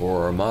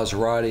or a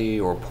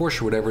Maserati or a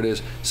Porsche, whatever it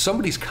is.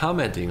 Somebody's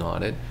commenting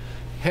on it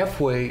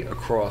halfway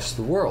across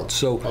the world.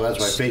 So Well, that's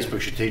why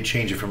Facebook should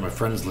change it from a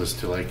friends list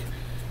to like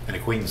an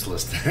acquaintance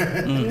list.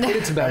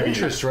 it's about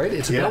interest, right?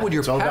 It's about what you're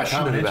it's all about passionate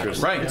common about.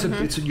 interest. Right.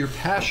 It's your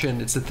passion.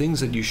 It's the things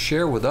that you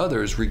share with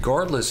others,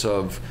 regardless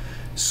of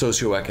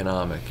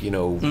socioeconomic,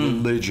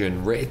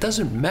 religion. It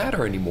doesn't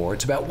matter anymore.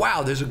 It's about,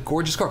 wow, there's a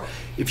gorgeous car.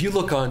 If you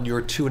look on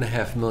your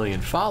 2.5 million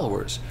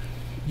followers,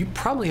 you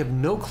probably have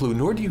no clue,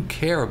 nor do you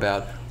care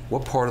about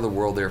what part of the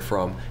world they're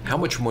from, how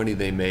much money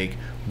they make,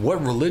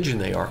 what religion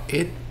they are.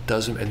 It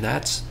doesn't, and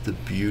that's the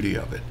beauty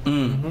of it.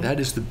 That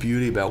is the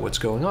beauty about what's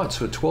going on.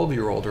 So a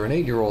 12-year-old or an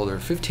 8-year-old or a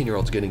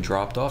 15-year-old is getting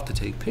dropped off to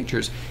take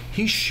pictures.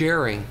 He's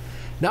sharing,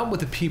 not with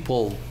the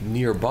people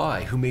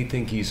nearby who may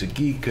think he's a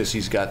geek because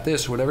he's got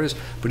this or whatever it is,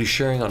 but he's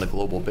sharing on a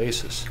global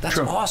basis. That's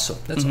awesome.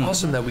 That's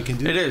awesome that we can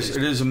do that. It is.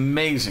 It is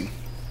amazing.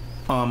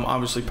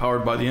 Obviously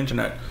powered by the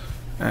internet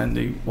and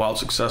the wild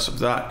success of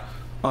that.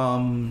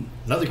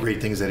 Another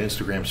great thing is that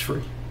Instagram's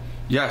free.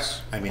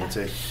 Yes. I mean, it's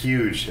a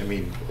huge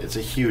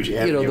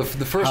avenue. You know,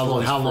 the first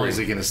one is how long free. is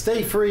it going to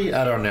stay free?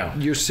 I don't know.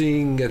 You're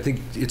seeing, I think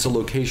it's a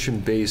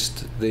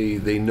location-based.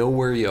 They know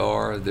where you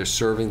are. They're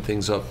serving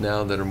things up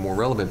now that are more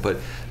relevant.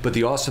 But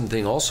the awesome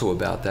thing also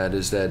about that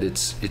is that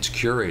it's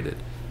curated,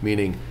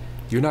 meaning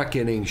you're not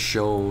getting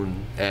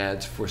shown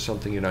ads for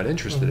something you're not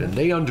interested in.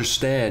 They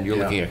understand you're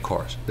looking at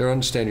cars. They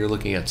understand you're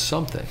looking at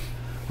something,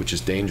 which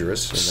is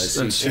dangerous.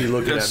 And I see you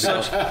looking at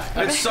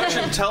me. It's such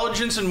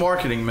intelligence in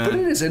marketing, man. But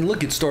it is. And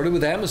look, it started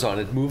with Amazon.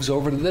 It moves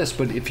over to this.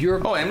 But if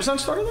you're... Oh, Amazon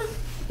started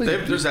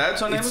there? There's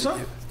ads on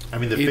Amazon? I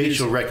mean, the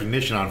facial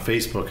recognition on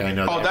Facebook, I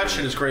know. Oh, that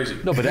shit is crazy.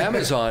 No, but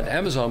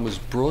Amazon was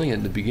brilliant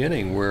in the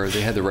beginning, where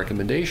they had the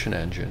recommendation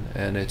engine,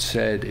 and it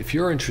said, if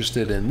you're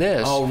interested in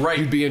this,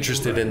 you'd be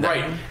interested in that.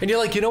 Right. And you're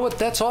like, you know what,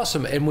 that's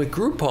awesome. And with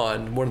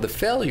Groupon, one of the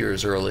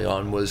failures early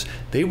on was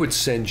they would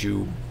send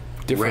you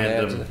different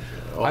Random, ads.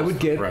 I would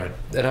get, right.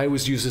 and I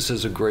always use this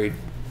as a great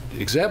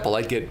example,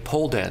 I'd get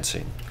pole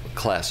dancing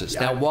classes.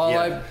 Now, while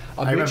I'm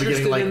I remember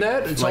interested getting in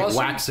that, it's like awesome.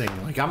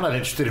 waxing. Like, I'm not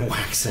interested in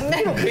waxing.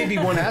 Maybe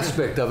one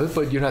aspect of it,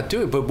 but you're not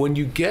doing it. But when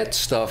you get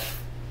stuff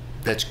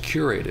that's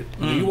curated,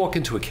 you walk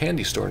into a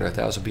candy store and there are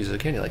 1,000 pieces of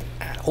candy, like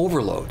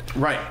overload.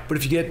 Right. But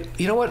if you get,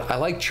 you know what, I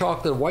like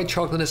chocolate, white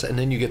chocolate, and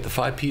then you get the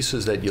 5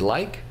 pieces that you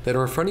like that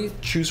are in front of you,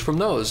 choose from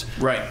those.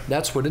 Right.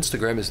 That's what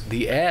Instagram is.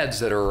 The ads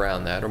that are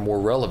around that are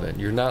more relevant.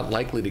 You're not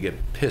likely to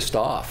get pissed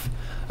off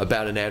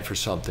about an ad for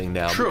something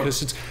now. True.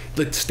 Because it's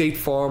like State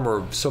Farm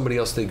or somebody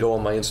else, they go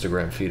on my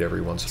Instagram feed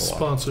every once in a while.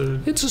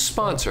 Sponsored. It's a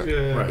sponsor.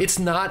 Yeah. Right. It's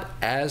not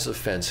as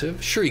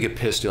offensive. Sure, you get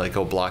pissed. You're like,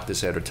 oh, block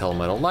this ad or tell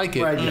them I don't like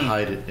it. Right, you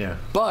hide it, yeah.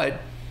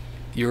 But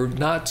you're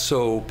not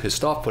so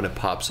pissed off when it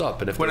pops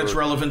up. And if When it's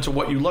relevant to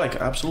what you like,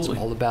 absolutely.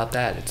 it's all about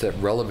that. It's that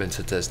relevance.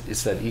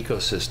 It's that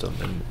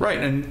ecosystem. And Right,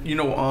 and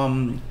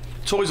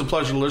it's always a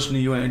pleasure to listen to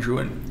you, Andrew,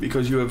 and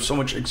because you have so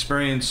much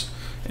experience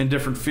in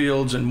different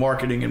fields and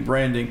marketing and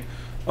branding.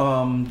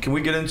 Can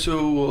we get into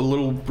a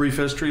little brief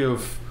history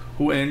of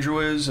who Andrew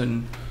is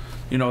and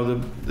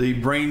the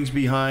brains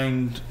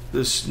behind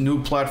this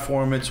new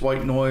platform, It's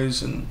White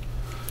Noise, and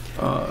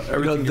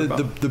everything you're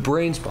about? the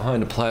brains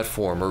behind the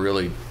platform are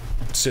really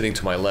sitting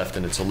to my left,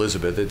 and it's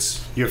Elizabeth.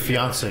 It's Your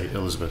fiance,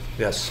 Elizabeth.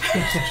 yes.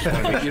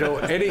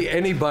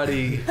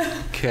 Anybody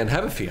can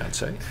have a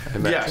fiance. I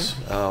imagine. Yes.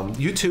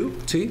 You too,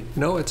 T.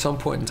 At some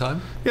point in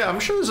time. Yeah, I'm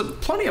sure there's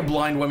plenty of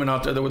blind women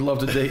out there that would love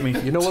to date me.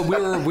 You know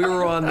what? We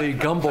were on the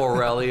Gumball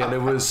rally, and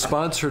it was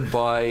sponsored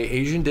by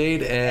Asian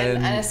Date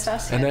and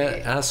Anastasia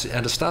Date.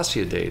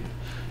 Anastasia Date.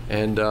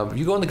 And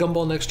you go on the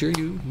Gumball next year,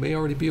 you may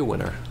already be a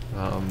winner.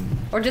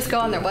 Or just go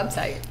on their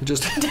website.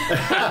 Just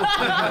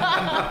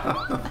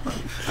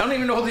I don't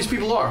even know who these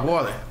people are. Who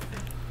are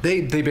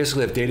they? They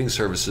basically have dating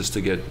services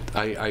to get,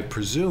 I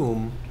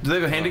presume. Do they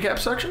have a handicap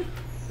section?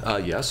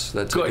 Yes,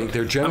 that's Good.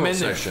 their general I'm in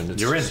there. section.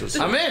 You're in.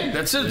 I'm in.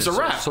 That's it. It's a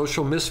wrap.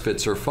 Social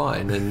misfits are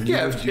fine, and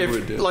Yeah, if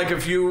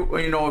if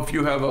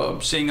you have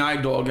a seeing eye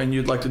dog and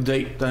you'd like to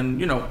date, then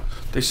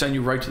they send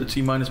you right to the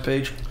T-minus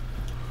page.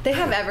 They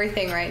have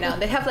everything right now.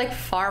 They have like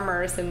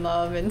farmers in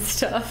love and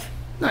stuff.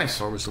 Nice.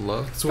 Farmers in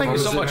Love. Thank you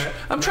so much.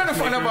 I'm trying to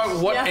find out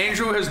about what Yeah.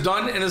 Andrew has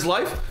done in his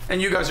life,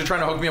 and you guys are trying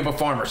to hook me up with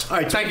farmers. All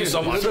right, Thank you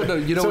so much.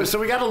 So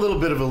we got a little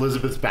bit of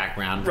Elizabeth's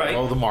background, Right.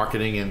 all the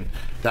marketing and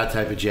that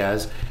type of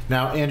jazz.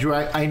 Now, Andrew,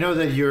 I know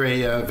that you're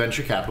a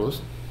venture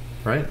capitalist,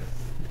 right?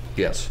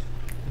 Yes.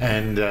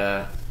 And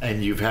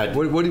you've had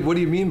What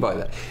do you mean by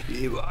that?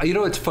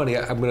 It's funny.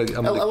 I'm a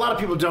gonna lot of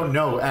people don't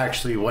know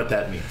actually what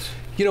that means.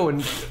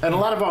 and And a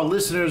lot of our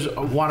listeners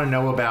want to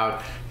know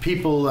about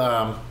people,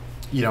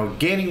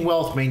 gaining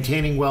wealth,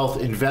 maintaining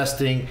wealth,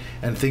 investing,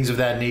 and things of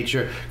that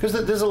nature. Because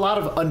there's a lot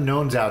of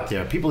unknowns out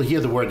there. People hear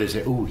the word, they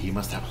say, "Ooh, he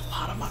must have a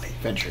lot of money."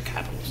 Venture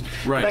capitalist.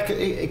 Right.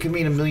 It can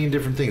mean a million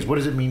different things. What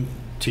does it mean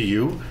to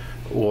you?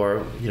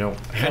 Or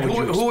how And would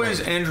you who explain is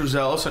it? Andrew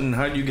Zalasin, and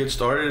how did you get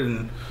started?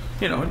 And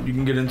you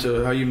can get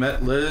into how you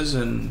met Liz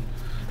and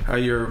how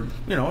you're,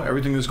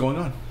 everything that's going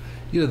on.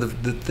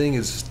 the thing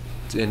is,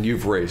 and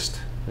you've raced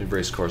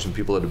cars, and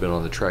people that have been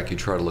on the track, you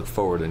try to look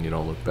forward and you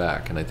don't look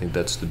back, and I think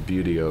that's the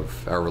beauty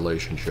of our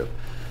relationship.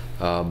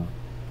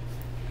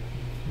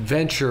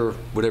 Venture,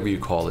 whatever you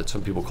call it,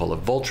 some people call it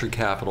vulture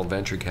capital,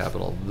 venture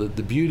capital.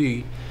 The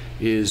beauty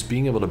is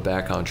being able to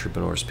back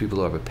entrepreneurs, people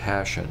who have a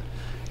passion,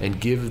 and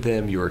give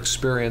them your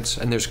experience,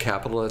 and there's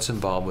capital that's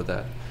involved with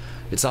that.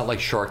 It's not like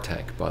Shark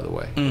Tank, by the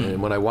way.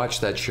 And when I watch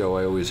that show,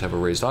 I always have a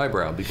raised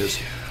eyebrow, because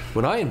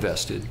when I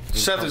invested...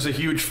 Seth is a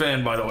huge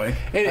fan, by the way.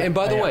 And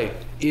by the way,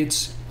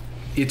 it's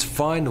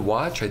fine to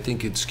watch. I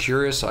think it's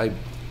curious. I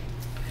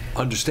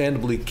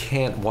understandably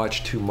can't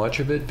watch too much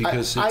of it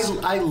because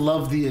I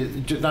love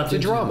the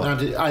drama.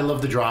 I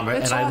love the drama,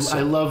 It's and awesome.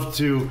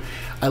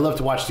 I love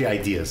to watch the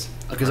ideas,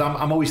 because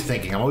I'm always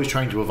thinking. I'm always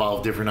trying to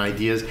evolve different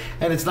ideas,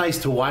 and it's nice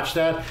to watch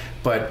that.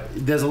 But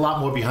there's a lot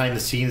more behind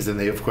the scenes than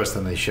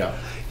they show.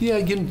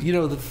 Yeah,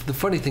 the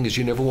funny thing is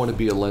you never want to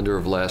be a lender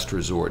of last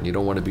resort, and you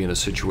don't want to be in a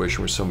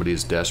situation where somebody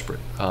is desperate.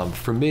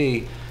 For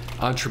me,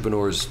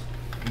 entrepreneurs,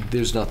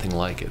 there's nothing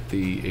like it.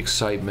 The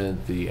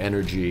excitement, the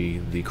energy,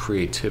 the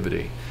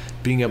creativity.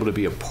 Being able to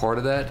be a part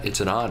of that,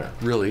 it's an honor,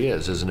 it really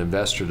is, as an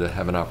investor, to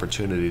have an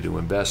opportunity to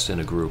invest in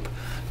a group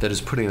that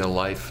is putting their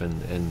life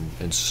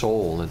and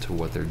soul into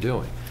what they're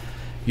doing.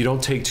 You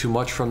don't take too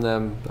much from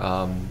them.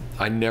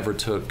 I never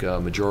took a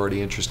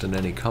majority interest in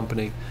any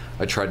company.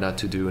 I tried not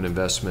to do an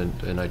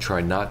investment, and I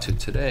try not to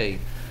today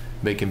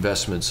make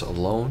investments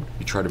alone.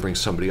 You try to bring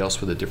somebody else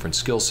with a different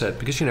skill set,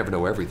 because you never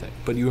know everything,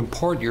 but you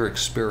impart your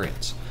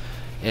experience.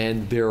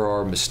 And there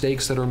are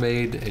mistakes that are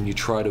made, and you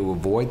try to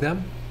avoid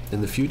them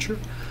in the future.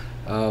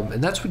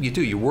 And that's what you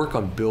do. You work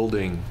on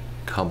building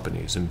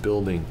companies and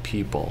building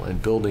people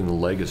and building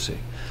legacy.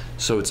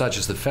 So it's not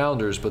just the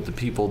founders, but the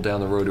people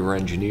down the road who are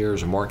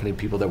engineers or marketing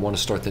people that want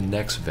to start the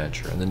next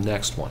venture and the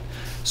next one.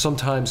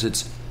 Sometimes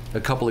it's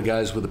a couple of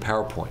guys with a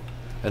PowerPoint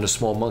and a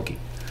small monkey,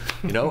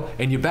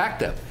 and you back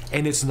them.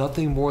 And it's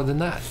nothing more than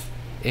that.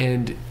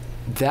 And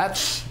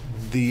that's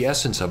the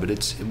essence of it.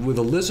 It's with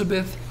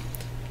Elizabeth.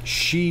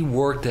 She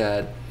worked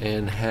at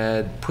and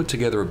had put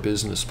together a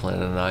business plan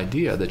and an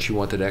idea that she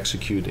wanted to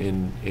execute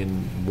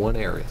in one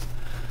area.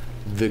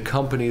 The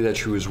company that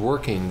she was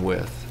working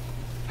with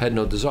had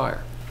no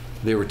desire.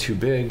 They were too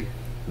big.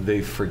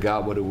 They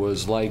forgot what it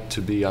was like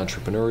to be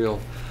entrepreneurial.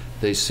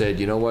 They said,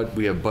 you know what,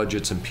 we have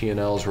budgets and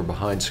P&Ls, we're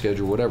behind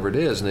schedule, whatever it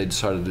is, and they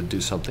decided to do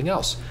something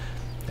else.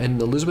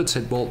 And Elizabeth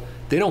said, well,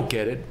 they don't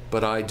get it,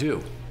 but I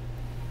do.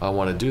 I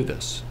want to do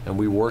this. And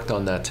we worked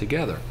on that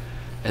together.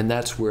 And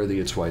that's where the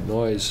It's White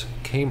Noise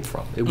came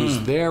from. It was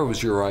it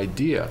was your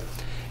idea.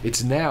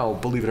 It's now,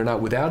 believe it or not,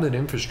 without an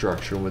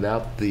infrastructure and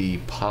without the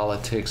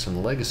politics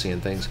and legacy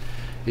and things,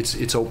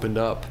 it's opened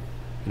up,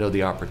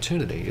 the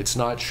opportunity. It's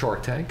not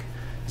Shark Tank.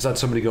 It's not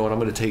somebody going, I'm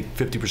going to take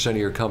 50% of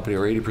your company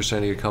or 80%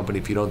 of your company.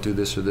 If you don't do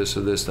this or this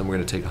or this, then we're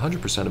going to take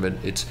 100% of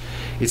it.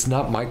 It's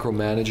not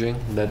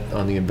micromanaging that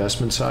on the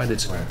investment side.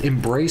 It's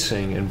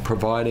embracing and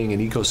providing an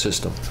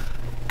ecosystem,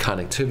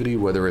 connectivity,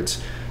 whether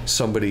it's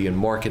somebody in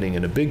marketing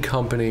in a big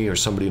company or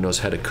somebody who knows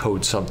how to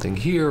code something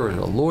here, or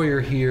a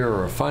lawyer here,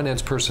 or a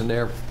finance person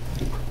there.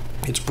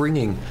 It's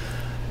bringing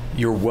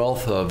your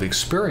wealth of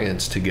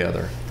experience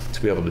together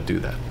to be able to do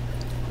that.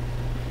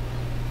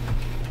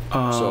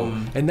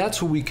 And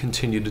that's what we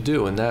continue to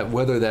do, and that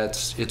whether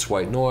that's It's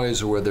White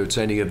Noise or whether it's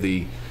any of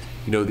the,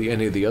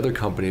 any of the other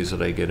companies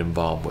that I get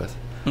involved with.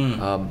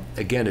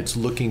 Again, it's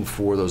looking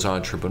for those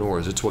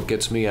entrepreneurs. It's what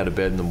gets me out of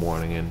bed in the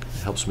morning and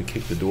helps me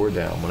kick the door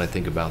down when I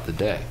think about the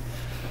day.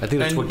 I think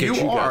that's and what gets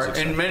you guys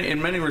excited.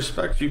 in many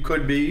respects, you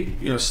could be,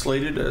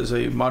 slated as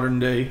a modern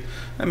day.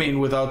 I mean,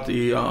 without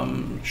the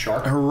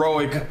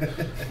heroic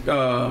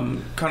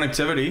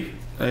connectivity,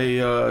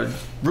 a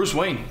Bruce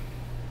Wayne.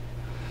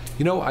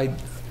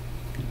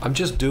 I'm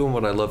just doing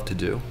what I love to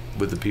do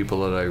with the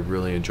people that I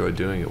really enjoy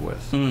doing it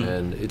with.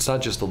 And it's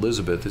not just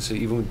Elizabeth. It's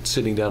even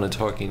sitting down and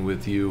talking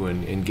with you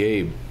and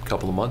Gabe a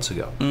couple of months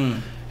ago.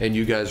 And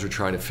you guys were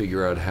trying to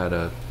figure out how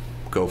to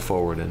go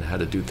forward and how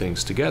to do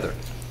things together.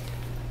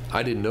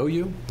 I didn't know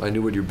you. I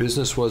knew what your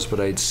business was, but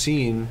I'd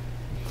seen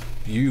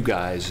you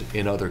guys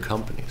in other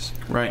companies.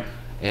 Right.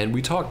 And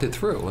we talked it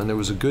through. And there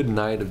was a good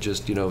night of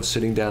just,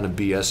 sitting down and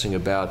BSing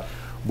about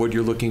what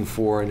you're looking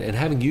for and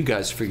having you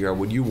guys figure out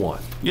what you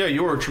want. Yeah,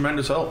 you were a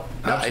tremendous help.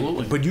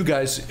 Absolutely. But you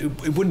guys,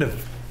 it wouldn't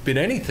have been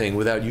anything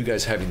without you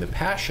guys having the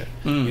passion.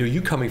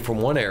 You coming from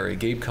one area,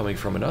 Gabe coming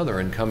from another,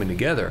 and coming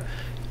together.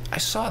 I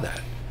saw that.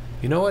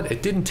 You know what?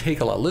 It didn't take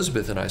a lot.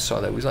 Elizabeth and I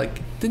saw that. It was like,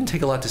 it didn't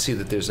take a lot to see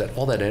that there's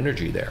all that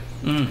energy there.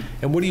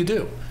 And what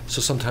do?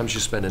 So sometimes you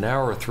spend an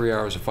hour or 3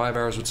 hours or 5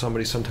 hours with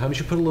somebody. Sometimes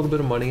you put a little bit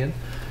of money in.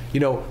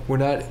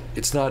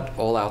 It's not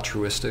all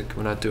altruistic.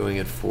 We're not doing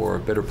it for a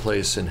better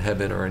place in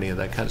heaven or any of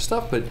that kind of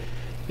stuff. But,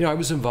 I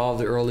was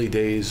involved in the early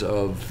days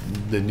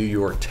of the New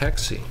York tech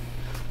scene,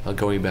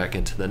 going back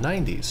into the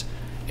 90s.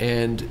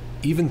 And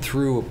even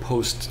through a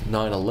post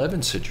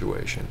 9/11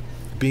 situation,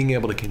 being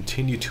able to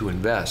continue to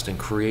invest and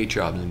create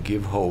jobs and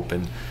give hope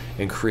and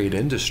create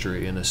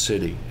industry in a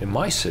city, in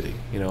my city.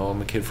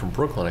 I'm a kid from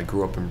Brooklyn. I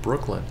grew up in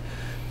Brooklyn.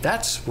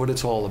 That's what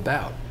it's all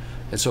about.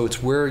 And so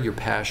it's where your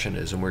passion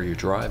is and where your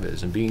drive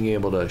is, and being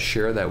able to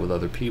share that with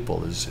other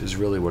people is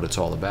really what it's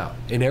all about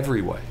in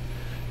every way.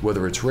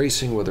 Whether it's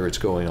racing, whether it's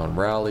going on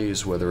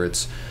rallies, whether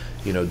it's,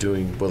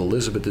 doing what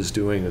Elizabeth is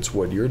doing, it's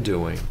what you're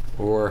doing.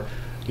 Or,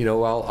 we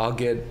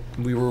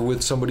were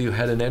with somebody who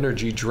had an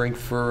energy drink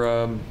for,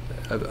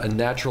 a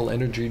natural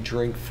energy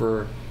drink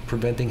for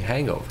preventing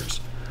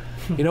hangovers.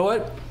 You know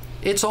what?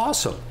 It's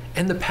awesome.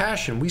 And the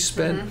passion, we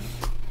spent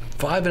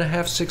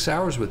 5.5, 6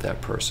 hours with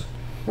that person.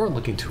 Weren't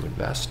looking to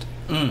invest.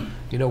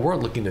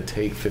 Weren't looking to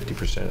take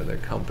 50% of their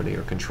company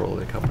or control of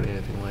their company,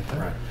 anything like that.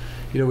 Right.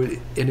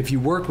 And if you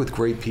work with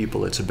great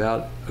people, it's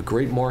about a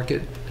great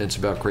market and it's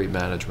about great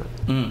management.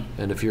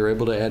 And if you're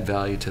able to add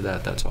value to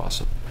that, that's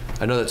awesome.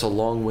 I know that's a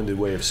long-winded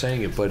way of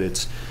saying it, but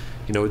it's,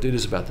 it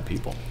is about the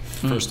people,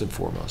 first and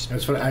foremost.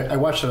 That's what I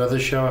watched another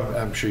show,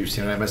 I'm sure you've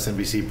seen it,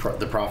 MSNBC,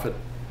 The Prophet,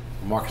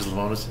 Marcus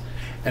Lemonis,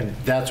 and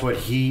that's what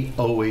he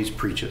always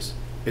preaches.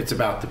 It's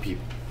about the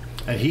people.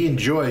 And he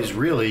enjoys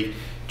really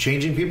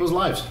changing people's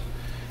lives.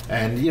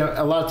 And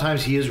a lot of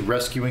times he is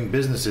rescuing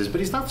businesses, but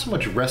he's not so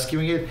much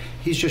rescuing it,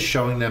 he's just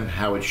showing them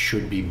how it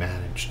should be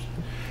managed.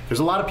 Because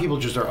a lot of people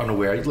just are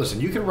unaware.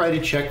 Listen, you can write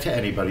a check to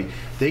anybody,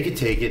 they could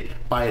take it,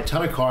 buy a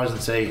ton of cars and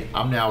say,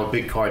 I'm now a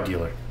big car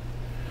dealer.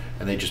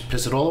 And they just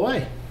piss it all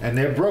away. And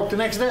they're broke the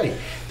next day.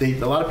 A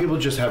lot of people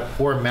just have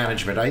poor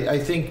management. I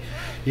think,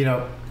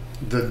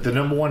 the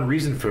number one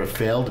reason for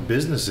failed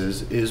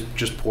businesses is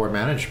just poor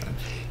management.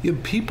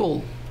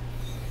 People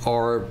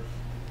are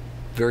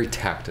very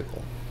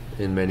tactical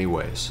in many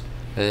ways,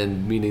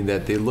 and meaning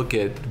that they look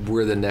at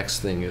where the next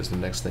thing is,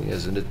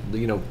 and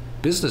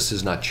business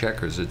is not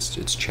checkers,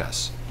 it's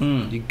chess.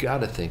 You got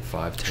to think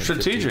 5, 10,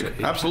 strategic.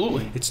 15,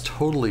 Absolutely. It's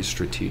totally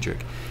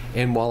strategic.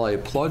 And while I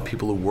applaud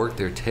people who work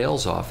their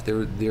tails off,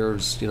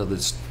 there's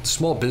the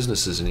small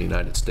businesses in the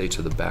United States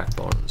are the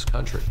backbone of this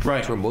country. Right.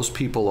 It's where most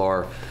people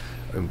are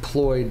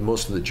employed,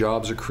 most of the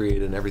jobs are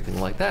created and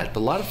everything like that. But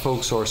a lot of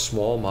folks are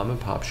small mom and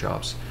pop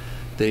shops.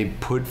 They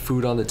put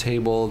food on the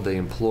table, they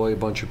employ a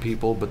bunch of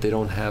people, but they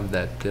don't have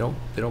that, they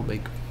don't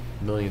make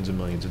millions and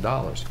millions of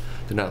dollars.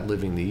 They're not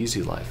living the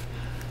easy life.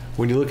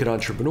 When you look at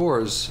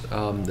entrepreneurs,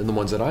 and the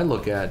ones that I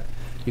look at,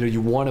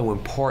 you want to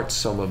impart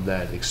some of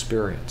that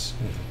experience.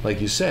 Like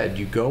you said,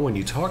 you go and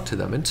you talk to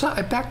them. And so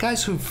I bet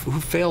guys who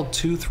failed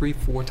 2, 3,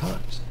 4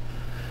 times.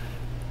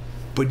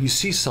 But you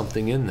see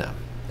something in them.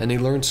 And they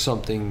learn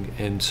something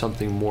and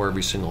something more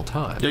every single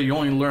time. Yeah, you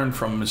only learn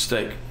from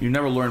mistake. You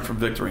never learn from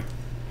victory.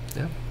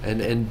 Yeah,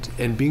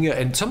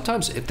 and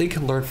sometimes if they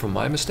can learn from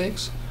my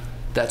mistakes,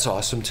 that's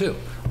awesome too.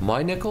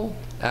 My nickel,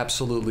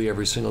 absolutely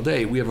every single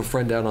day. We have a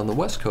friend down on the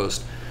West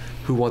Coast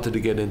who wanted to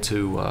get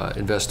into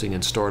investing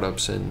in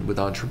startups and with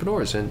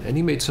entrepreneurs, and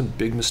he made some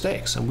big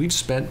mistakes. And we've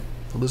spent,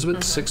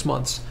 Elizabeth, 6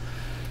 months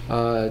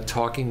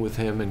talking with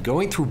him and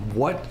going through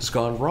what's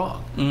gone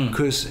wrong.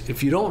 Because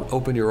if you don't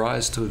open your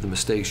eyes to the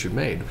mistakes you've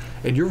made,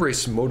 and you're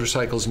racing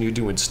motorcycles and you're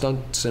doing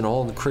stunts and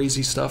all the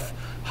crazy stuff,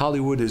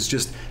 Hollywood is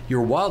just,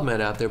 you're a wild man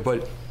out there,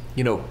 but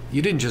you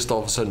didn't just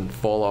all of a sudden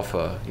fall off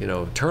a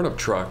turnip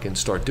truck and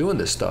start doing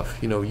this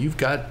stuff. You've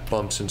got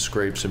bumps and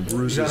scrapes and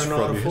bruises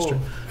from your history.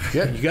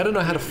 Yeah, you got to know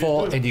how to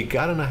fall, and you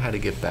got to know how to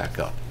get back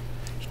up.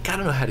 You got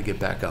to know how to get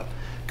back up.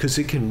 Because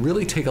it can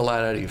really take a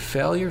lot out of you.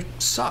 Failure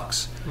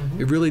sucks.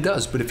 It really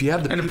does. But if you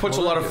have the and it puts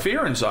a lot of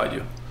fear inside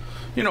you.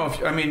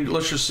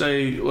 Let's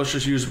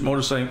just use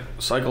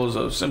motorcycle as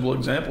a simple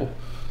example.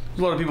 There's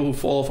a lot of people who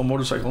fall off a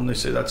motorcycle and they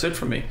say, that's it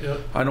for me. Yep.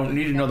 I don't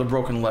need another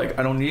broken leg.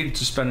 I don't need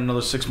to spend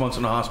another 6 months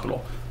in the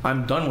hospital.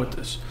 I'm done with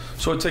this.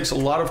 So it takes a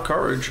lot of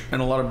courage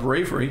and a lot of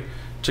bravery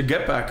to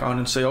get back on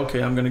and say,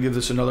 okay, I'm going to give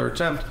this another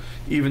attempt,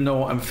 even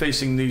though I'm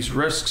facing these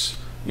risks,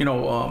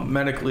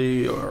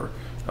 medically or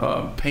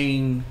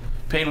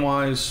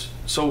pain-wise.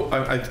 So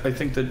I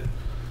think that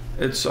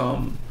it's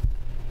people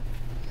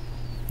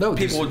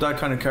with that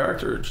kind of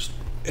character just.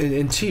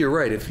 And T, you're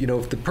right. If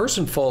the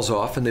person falls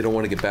off and they don't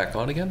want to get back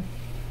on again,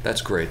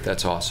 that's great.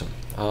 That's awesome.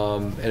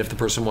 And if the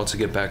person wants to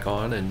get back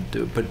on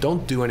but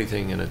don't do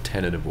anything in a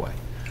tentative way.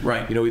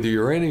 Right. Either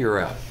you're in or you're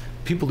out.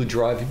 People who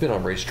drive, you've been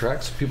on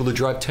racetracks. People who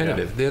drive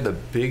tentative, they're the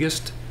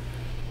biggest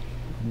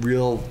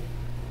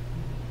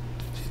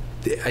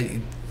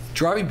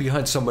driving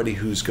behind somebody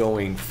who's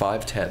going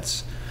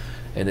 5/10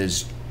 and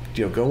is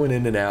going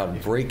in and out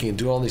and braking and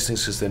doing all these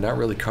things because they're not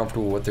really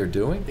comfortable with what they're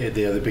doing.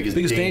 They're the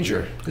biggest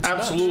danger. It's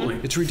Absolutely.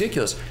 nuts. It's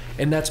ridiculous.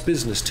 And that's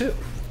business too.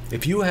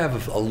 If you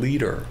have a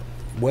leader,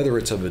 whether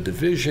it's of a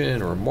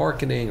division or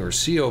marketing or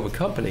CEO of a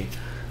company,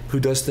 who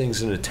does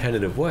things in a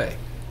tentative way,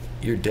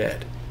 you're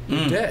dead.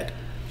 You're dead.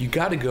 You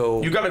got to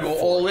go. You got to go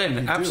all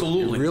in.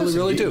 Absolutely. You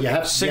really do. You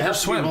have, Sink or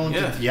swim.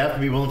 You have to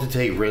be willing to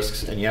take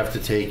risks, and you have to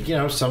take,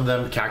 some of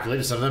them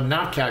calculated, some of them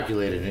not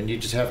calculated, and you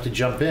just have to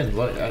jump in.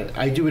 Look,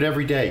 I do it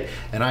every day,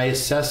 and I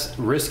assess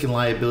risk and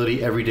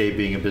liability every day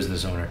being a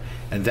business owner,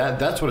 and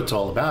that's what it's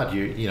all about.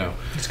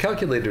 It's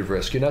calculated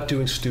risk. You're not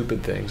doing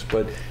stupid things,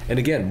 and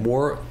again,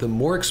 the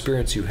more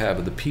experience you have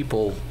of the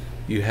people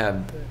you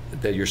have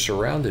that you're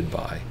surrounded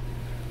by,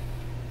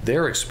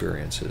 their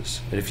experiences,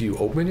 and if you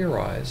open your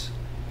eyes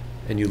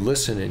and you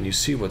listen and you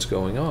see what's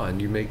going on,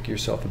 you make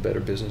yourself a better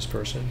business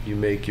person. You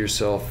make your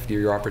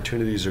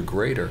opportunities are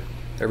greater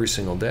every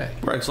single day.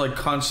 Right. It's like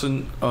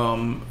constant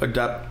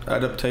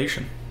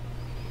adaptation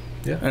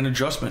and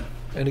adjustment.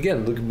 And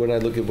again, when I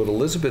look at what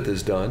Elizabeth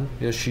has done,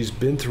 she's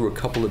been through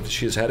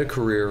she has had a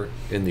career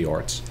in the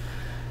arts.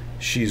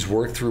 She's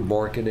worked through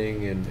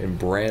marketing and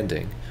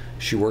branding.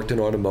 She worked in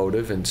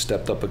automotive and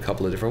stepped up a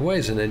couple of different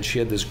ways. And then she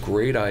had this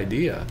great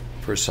idea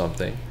for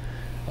something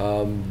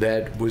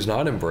that was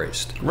not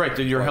embraced. Right,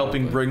 that you're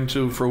helping bring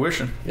to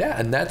fruition. Yeah,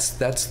 and that's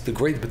the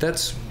great. But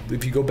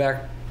if you go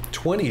back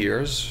 20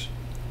 years,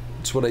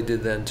 it's what I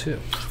did then too.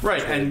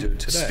 Right,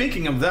 and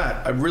speaking of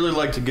that, I'd really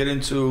like to get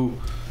into,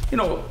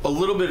 a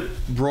little bit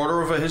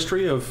broader of a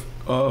history of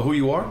who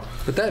you are.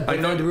 But that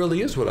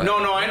really is what I. No,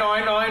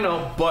 I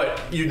know. But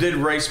you did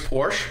race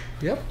Porsche.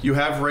 Yep. You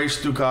have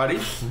raced Ducati.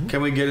 Mm-hmm.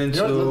 Can we get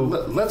into?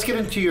 Let's get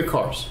into your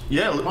cars.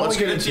 Yeah, let's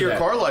get into your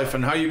car life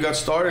and how you got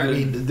started. I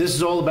mean, this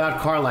is all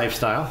about car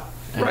lifestyle.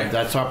 And right.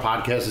 That's our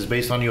podcast. Is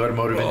based on the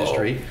automotive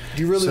industry.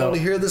 Do you really want to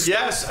hear this?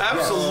 Yes,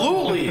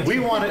 absolutely. We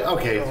want to.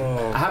 Okay.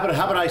 How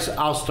about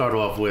I'll start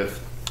off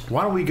with.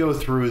 Why don't we go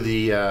through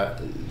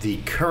the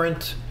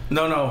current.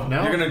 No.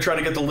 You're going to try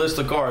to get the list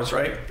of cars,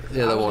 right?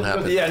 Yeah, that won't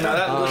happen. Yeah, no,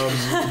 that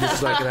list this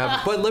is not going to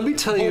happen. But let me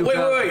tell you.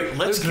 Wait.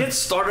 Let's get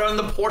started on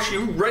the Porsche.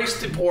 You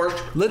raced the Porsche.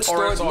 Let's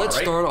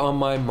start on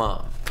my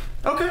mom.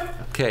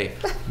 Okay,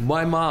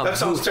 my mom. That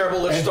sounds terrible.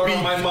 Let's start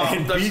on my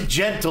mom. Be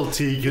gentle,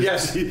 T.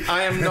 Yes,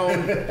 I am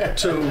known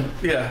to.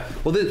 Yeah.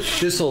 Well,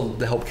 this will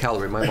help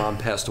calibrate. My mom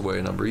passed away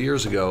a number of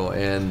years ago,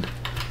 and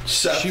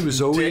she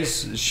was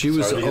always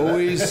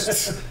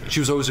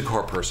a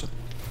car person.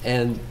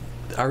 And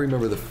I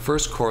remember the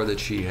first car that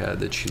she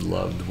had that she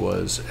loved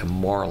was a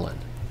Marlin.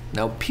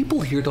 Now, people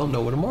here don't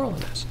know what a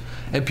Marlin is,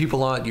 and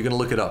people aren't. You're going to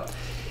look it up.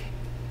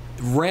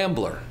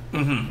 Rambler.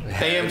 Mm-hmm.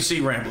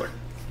 AMC Rambler.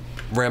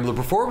 Rambler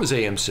before it was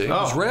AMC. It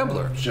was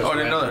Rambler. I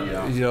didn't know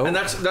that. Yeah. And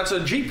that's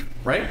a Jeep,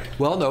 right?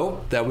 Well,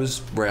 no, that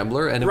was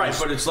Rambler, and it was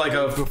but it's like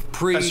a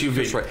SUV.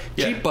 That's right.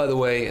 Yeah. Jeep, by the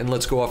way, and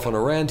let's go off on a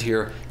rant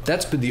here.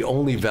 That's been the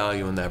only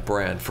value in that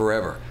brand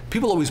forever.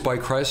 People always buy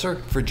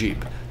Chrysler for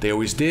Jeep. They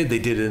always did. They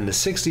did it in the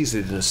 60s,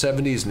 they did it in the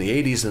 70s, in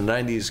the 80s, and the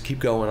 90s. Keep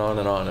going on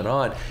and on and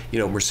on.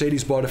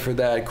 Mercedes bought it for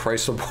that.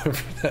 Chrysler bought it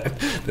for that.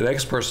 The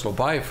next person will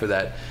buy it for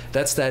that.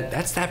 That's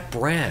that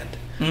brand.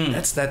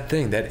 That's that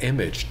thing, that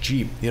image,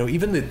 Jeep.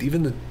 Even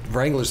the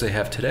Wranglers they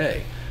have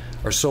today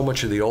are so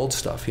much of the old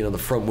stuff. The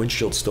front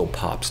windshield still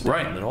pops down,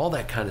 right, and all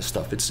that kind of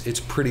stuff. It's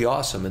pretty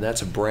awesome, and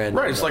that's a brand.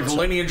 Right, it's like the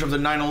lineage of the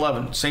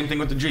 911. Same thing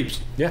with the Jeeps.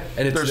 Yeah,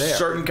 and there's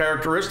certain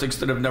characteristics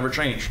that have never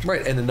changed.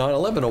 Right, and the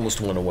 911 almost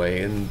went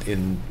away in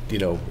the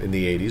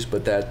 80s,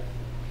 but that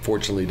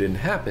fortunately didn't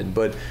happen.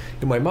 But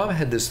my mom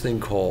had this thing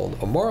called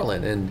a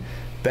Marlin, and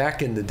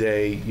back in the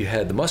day, you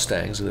had the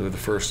Mustangs, and they were the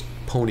first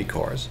pony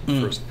cars,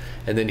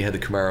 and then you had the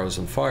Camaros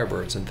and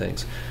Firebirds and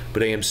things.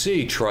 But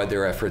AMC tried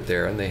their effort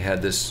there, and they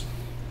had this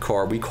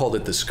car. We called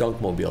it the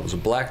Skunk Mobile. It was a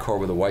black car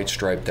with a white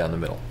stripe down the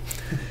middle.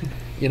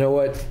 You know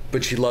what?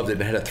 But she loved it.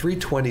 It had a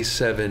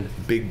 327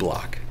 big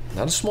block.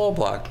 Not a small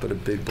block, but a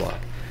big block.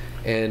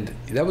 And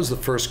that was the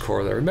first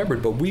car that I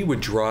remembered. But we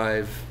would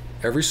drive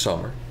every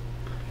summer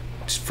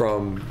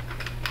from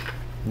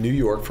New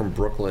York, from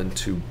Brooklyn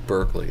to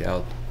Berkeley,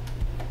 out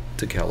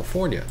to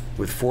California,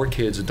 with 4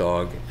 kids, a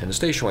dog, and a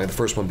station wagon. The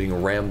first one being a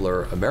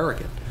Rambler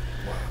American.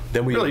 Wow.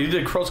 Then Really, you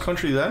did cross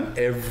country then?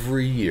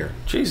 Every year.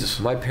 Jesus.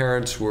 My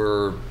parents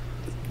were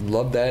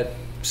loved that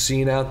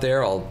scene out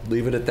there. I'll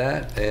leave it at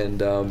that.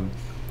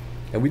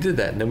 And we did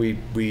that, and then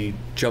we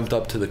jumped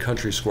up to the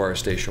Country Squire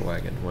station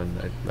wagon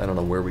when I don't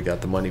know where we got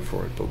the money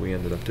for it, but we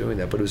ended up doing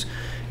that. But it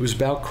was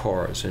about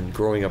cars and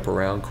growing up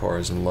around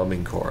cars and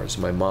loving cars.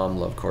 My mom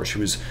loved cars. She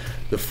was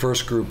the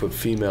first group of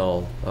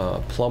female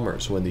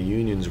plumbers when the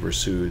unions were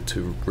sued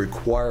to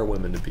require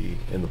women to be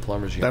in the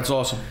plumbers union. That's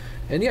awesome.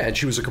 And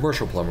she was a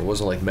commercial plumber. It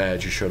wasn't like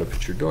Madge, you showed up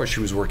at your door.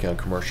 She was working on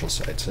commercial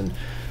sites, and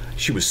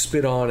she was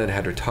spit on and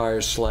had her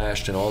tires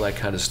slashed and all that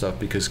kind of stuff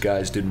because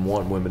guys didn't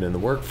want women in the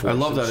workforce. I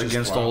love that,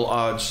 against all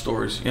odds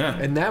stories. Yeah,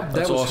 and that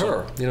was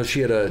awesome. her.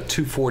 She had a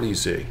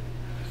 240Z.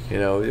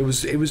 It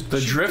was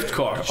the drift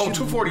car.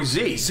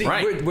 240Z.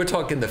 Right. We're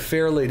talking the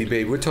Fairlady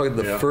baby. We're talking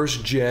the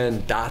first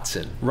gen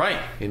Datsun. Right.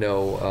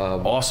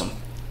 Awesome.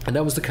 And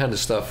that was the kind of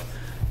stuff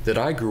that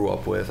I grew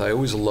up with. I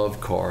always loved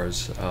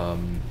cars.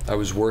 I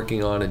was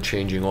working on and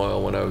changing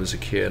oil when I was a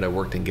kid. I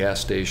worked in gas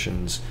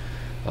stations.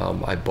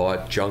 I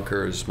bought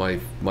junkers. My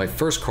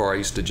first car, I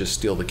used to just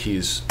steal the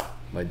keys,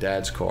 my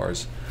dad's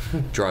cars,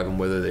 drive them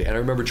with it. And I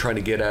remember trying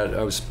to get out.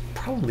 I was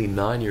probably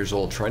 9 years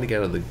old, trying to get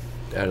out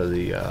of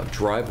the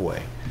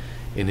driveway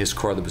in his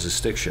car that was a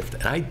stick shift,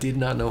 and I did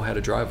not know how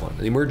to drive one.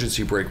 The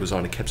emergency brake was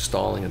on. It kept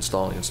stalling and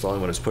stalling and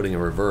stalling when I was putting in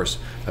reverse.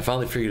 I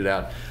finally figured it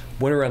out.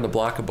 Went around the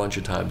block a bunch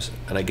of times,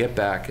 and I get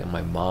back, and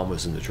my mom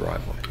was in the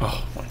driveway.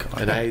 Oh my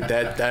God! And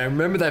I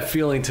remember that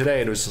feeling today,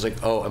 and it was just like,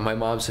 oh. And my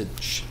mom said,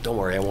 "Shh, don't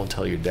worry, I won't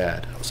tell your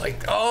dad." I was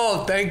like,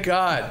 oh, thank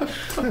God,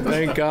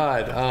 thank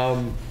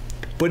God.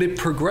 But it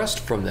progressed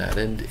from that,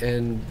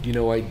 and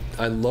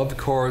I loved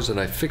cars, and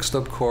I fixed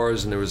up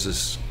cars, and there was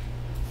this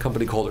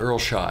company called Earl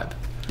Scheib.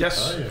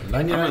 Yes. Oh,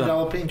 yeah.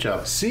 $99 paint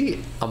job.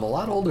 See, I'm a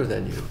lot older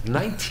than you.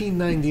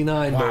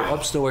 1999, no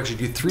ups, no extras.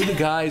 You threw the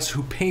guys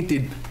who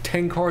painted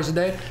 10 cars a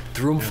day,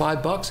 threw them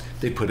 $5.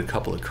 They put a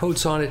couple of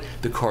coats on it.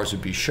 The cars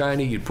would be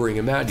shiny. You'd bring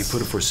them out. You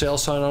put a for sale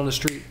sign on the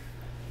street.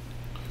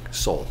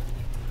 Sold.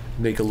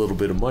 Make a little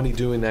bit of money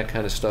doing that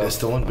kind of stuff. They're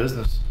still in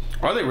business.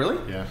 Are they really?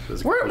 Yeah.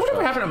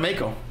 Whatever happened to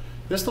Mako?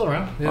 They're still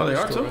around. Yeah, they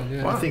are too? Around,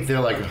 yeah. I think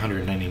they're like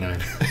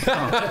 $199.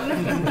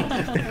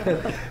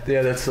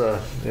 Yeah, that's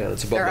above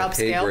They're my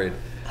pay upscale. grade.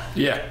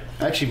 Yeah.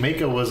 Actually,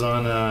 Mako was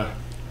on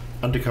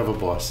Undercover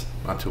Boss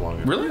not too long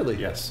ago. Really?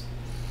 Yes.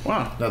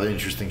 Wow. Another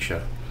interesting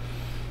show.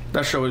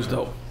 That show is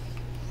dope.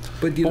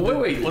 But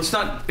wait. Let's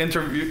not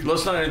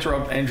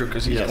interrupt Andrew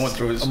because he's going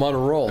through his. I'm on a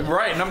roll.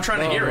 Right, and I'm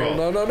trying to hear it.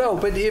 No.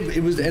 But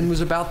it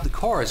was about the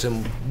cars,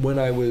 and when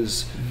I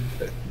was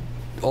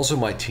also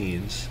my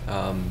teens,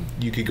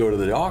 you could go to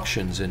the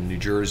auctions in New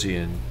Jersey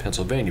and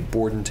Pennsylvania,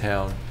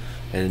 Bordentown,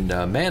 and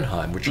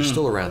Mannheim, which are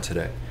still around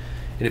today.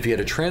 And if you had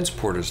a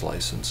transporter's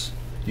license,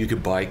 you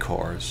could buy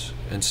cars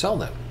and sell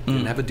them. You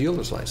didn't have a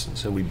dealer's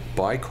license, and we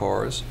buy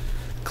cars,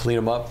 clean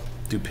them up,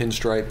 do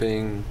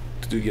pinstriping,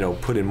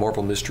 put in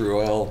marble mystery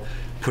oil,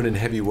 put in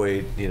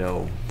heavyweight,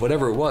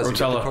 whatever it was.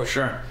 Rotella,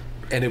 sure.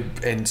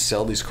 And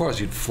sell these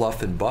cars. You'd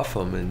fluff and buff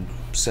them and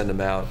send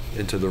them out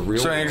into the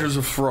real So world. Andrew's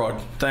a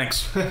fraud.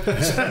 Thanks. He's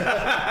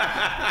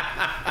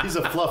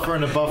a fluffer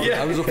and a buffer.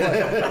 I was a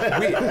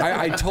fluffer.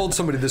 I told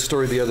somebody this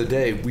story the other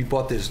day. We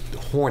bought this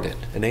Hornet,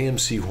 an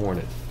AMC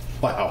Hornet.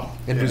 Wow.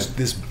 And it was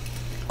this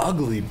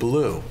ugly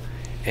blue.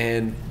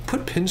 And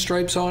put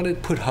pinstripes on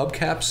it, put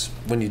hubcaps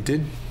when you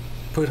did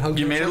put hubcaps.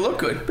 You made it look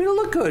good. Made it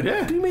look good.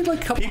 Yeah. You made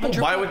like a couple People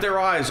hundred buy with their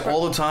eyes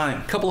all the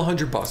time. couple of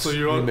 $100. So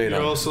you're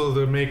also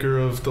the maker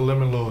of the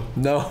lemon law.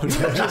 No,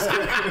 just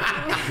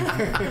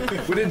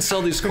kidding. We didn't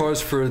sell these cars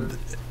for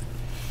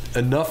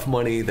enough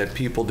money that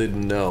people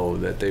didn't know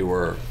that they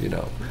were,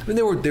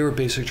 they were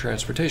basic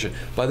transportation.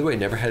 By the way,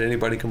 never had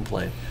anybody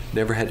complain.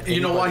 Never had anybody.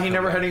 You know why he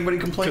never had anybody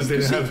complain? Because they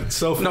didn't have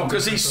cell phones. No,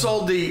 because he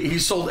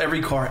sold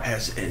every car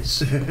as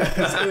is.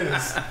 As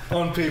is,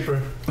 on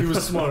paper. He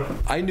was smart.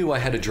 I knew I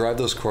had to drive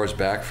those cars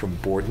back from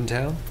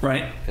Bordentown.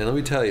 Right. And let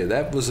me tell you,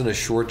 that wasn't a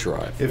short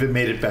drive. If it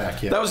made it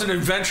back, yeah. That was an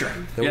adventure.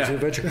 That was an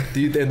adventure.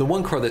 And the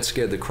one car that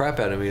scared the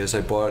crap out of me is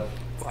I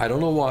don't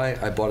know why,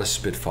 I bought a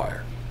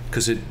Spitfire.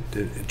 Because it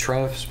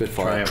Triumph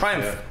Spitfire.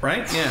 Triumph,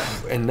 right? Yeah.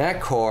 And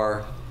that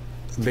car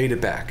made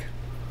it back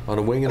on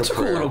a wing and That's a a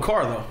cool prayer. little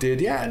car, though.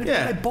 Did, yeah. And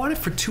Yeah. I bought it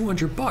for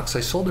 $200. I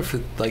sold it for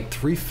like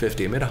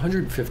 $350. I made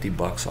 $150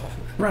 off of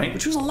it. Right.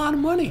 Which was a lot of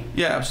money.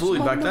 Yeah,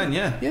 absolutely. Back then,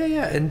 yeah.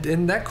 Yeah.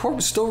 And that car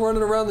was still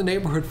running around the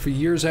neighborhood for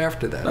years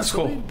after that. That's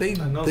So cool. They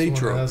I know they someone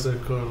drove. that has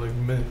that car like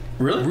mint.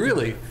 Really?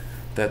 Really?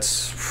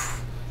 That's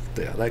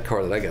that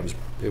car that I got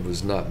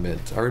was not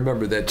mint. I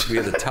remember that we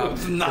had the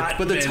top, Not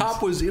but the mint.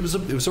 top was it was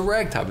a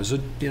rag top. It was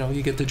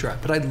you get to drive.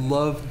 But I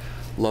love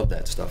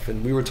that stuff.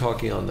 And we were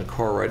talking on the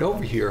car ride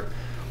over here.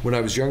 When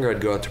I was younger,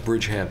 I'd go out to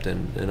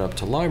Bridgehampton and up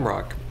to Lime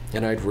Rock,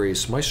 and I'd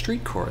race my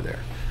street car there.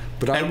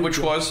 But And which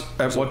was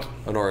at what?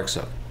 An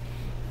RX-7.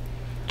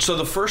 So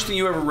the first thing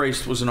you ever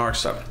raced was an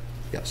RX-7.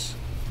 Yes,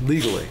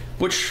 legally.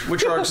 Which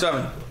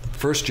RX-7?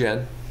 First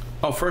gen.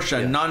 Oh, first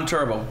gen, Yeah.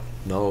 non-turbo.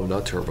 No,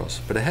 not turbos.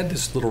 But it had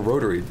this little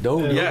rotary. No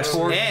Yes,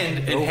 torque, and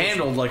it no-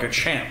 handled like a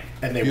champ.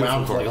 And they Beautiful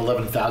wound to car. like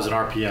 11,000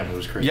 RPM. It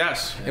was crazy.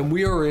 Yes. And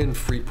we are in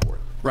Freeport.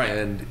 Right.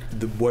 And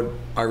what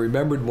I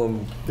remembered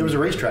when There was a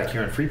racetrack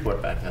here in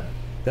Freeport back then.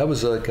 That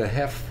was like a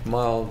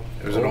half-mile.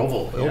 It was an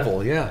oval.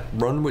 Oval, yeah.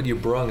 Run what you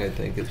brung, I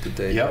think, at the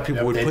day. Yep.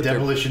 People would put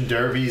demolition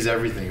derbies,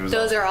 everything. It was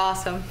Those are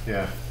awesome.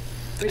 Yeah.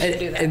 We should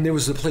do that. And there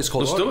was a place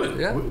called. Let's do it.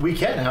 Yeah. We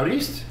can out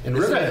east in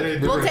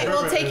Riverhead.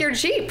 We'll take your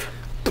Jeep.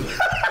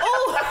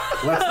 Oh,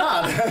 Let's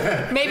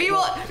not. maybe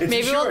we'll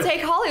insured.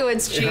 take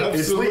Hollywood's Jeep.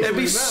 It'd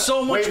be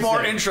so much Wait a more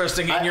second.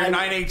 interesting in your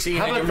 918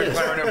 How and your about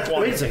McLaren this? F20.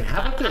 Wait a second.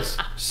 How about this?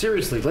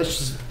 Seriously,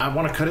 I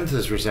want to cut into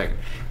this for a second.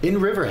 In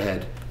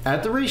Riverhead,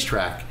 at the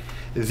racetrack,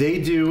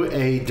 they do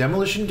a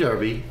demolition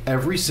derby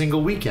every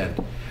single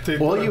weekend.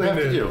 All you have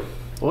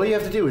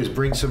to do is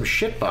bring some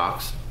shit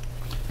box.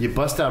 You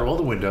bust out all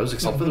the windows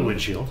except for the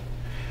windshield.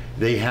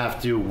 They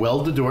have to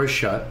weld the doors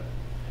shut.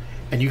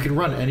 And you can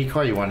run any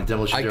car you want in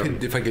demolition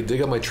derby. If I could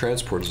dig up my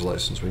transporter's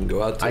license, we can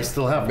go out to I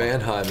still have one.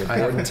 Manheim and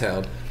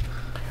Bordentown.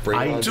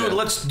 Dude,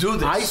 let's do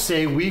this. I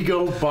say we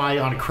go buy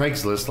on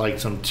Craigslist like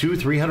some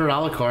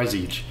 $200-$300 cars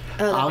each.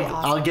 Oh, that'd be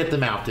awesome. I'll get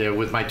them out there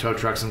with my tow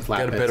trucks and flatbeds.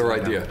 Got a better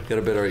idea.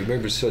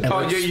 Remember, said,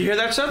 Oh, you hear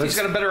that, Seth? He's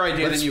got a better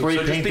idea than you. spray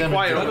So just paint be them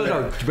quiet and over do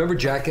there. Do you remember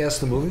Jackass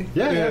the movie?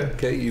 Yeah.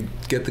 Okay, you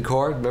get the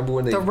car. Remember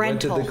when they The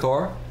rented rental. the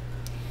car?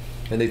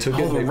 And they took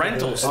it. the and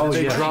rentals.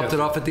 They yeah. dropped it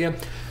off at the end.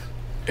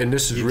 And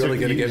this is really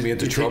going to get me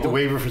into you trouble. Take the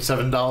waiver for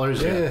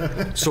 $7.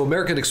 Yeah. So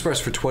American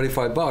Express for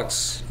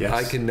 $25. Yes.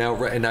 I can now,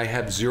 and I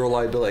have zero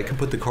liability. I can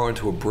put the car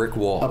into a brick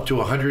wall. Up to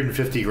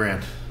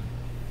 $150,000.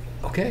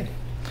 Okay.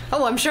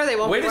 Oh, I'm sure they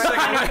won't. Wait a be second.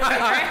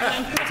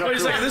 running. Wait a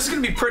second. This is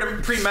going to be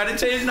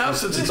premeditated now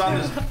since it's on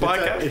this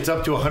podcast. It's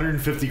up to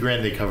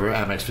 $150,000. They cover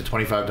Amex for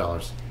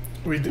 $25.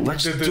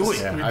 Let's did do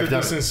this, it. We I've did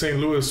done this it. in St.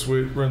 Louis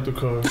with rental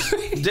cars.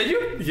 Did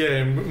you? Yeah,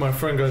 and my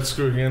friend got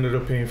screwed. He ended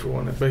up paying for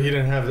one, but he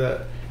didn't have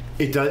that.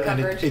 It does, and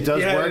Coverage. it does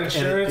He had work.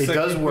 insurance. And it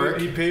does work.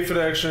 He paid for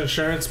the extra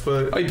insurance,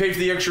 but Oh, you paid for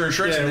the extra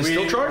insurance and they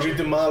still charge we you?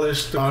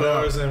 demolished the Oh, no.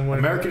 cars and went.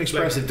 American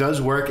Express, like, it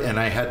does work, and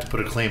I had to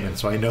put a claim in,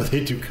 so I know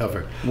they do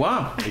cover.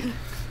 Wow.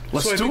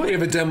 Let's So I do think we it.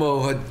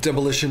 have a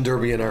demolition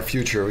derby in our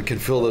future. We can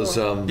fill those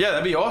Yeah,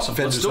 that'd be awesome.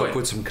 Let's fenders do up it.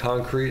 with some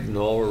concrete and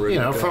all. We're ready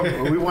You know, to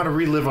go. we want to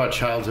relive our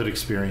childhood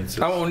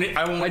experiences. I won't need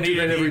that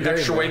every any day,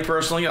 extra man. weight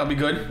personally. I'll be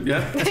good.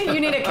 Yeah. You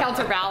need a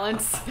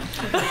counterbalance.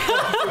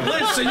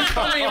 Liz, so you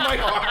come in my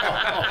car.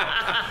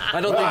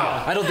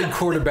 I don't think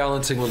quarter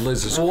balancing with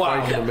Liz is Wow.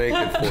 quite going to make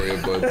it for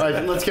you. But All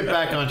right, let's get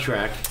back on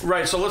track.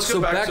 Right. So let's So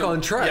go back back to, on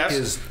track yes,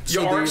 is-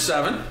 your so there's-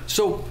 RX-7.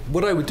 So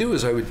what I would do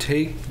is I would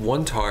take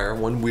one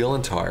wheel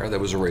and tire, that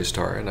was a race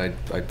tire, and I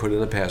put it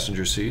in the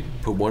passenger seat,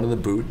 put one in the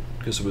boot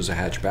because it was a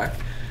hatchback,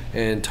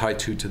 and tie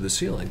two to the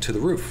ceiling, to the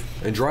roof,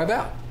 and drive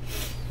out.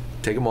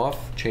 Take them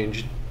off,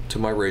 change to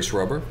my race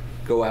rubber,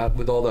 go out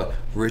with all the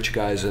rich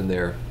guys in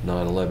their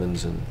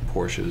 911s and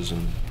Porsches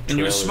and And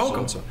you would trailers smoke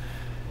 'em. so-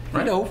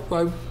 Right. You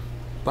know,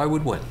 I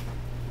would win.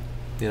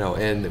 You know,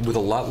 and with a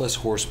lot less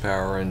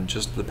horsepower and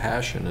just the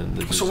passion and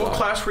the So what desire.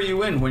 class were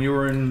you in when you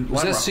were in It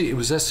was, Lime Rock? it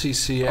was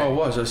SCCA. Oh, it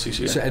was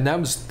SCCA. So, and that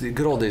was the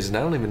good old days, and I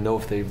don't even know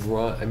if they've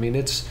run. I mean,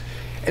 it's,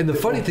 and the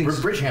funny thing is,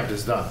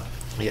 Bridgehampton's done.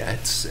 yeah,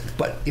 it's,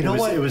 but you know it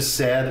was, what? It was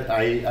sad.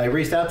 I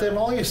raced out there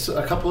only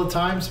a couple of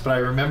times, but I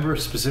remember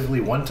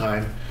specifically one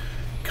time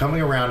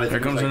coming around. I think Here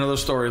comes another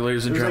story,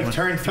 ladies and It was gentlemen. like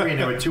turn 3, and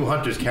there were two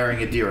hunters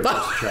carrying a deer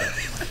across the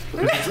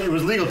track. It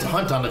was legal to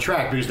hunt on the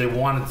track because they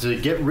wanted to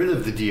get rid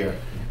of the deer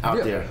out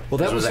Yeah. there. Well,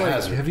 that This was a like.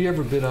 hazard. Have you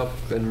ever been up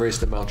and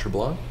raced at Mount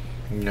Tremblant?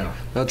 No.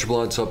 Mount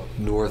Tremblant's up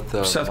north.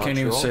 Seth can't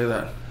even say Montreal.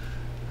 that.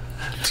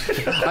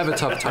 I have a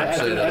tough time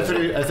saying that. I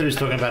thought he was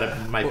talking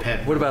about my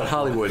pen. What about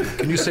Hollywood?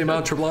 Can you say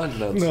Mount Tremblant?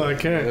 No, I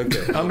can't.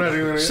 Okay. I'm not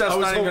even. Seth's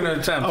not even gonna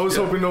attempt. I was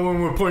Yeah. hoping no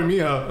one would point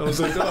me out. I was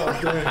like, oh,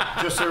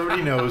 damn. Just so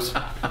everybody knows,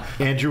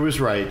 Andrew was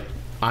right.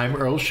 I'm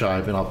Earl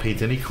Scheib, and I'll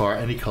paint any car,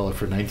 any color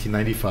for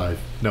 $19.95.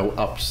 No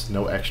ups,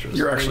 no extras.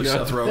 You're actually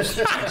Seth Rose.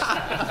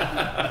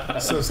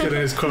 So it's getting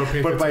his car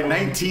painted. But by tomorrow.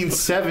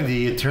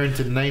 1970, it turned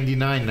to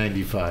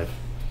 $99.95.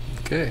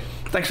 Okay.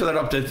 Thanks for that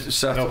update,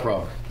 Seth. No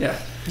problem. Yeah.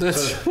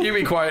 That's, You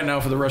be quiet now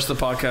for the rest of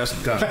the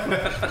podcast. Done.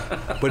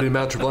 but in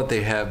Mount Tremblant,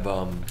 they have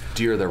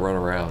deer that run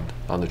around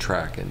on the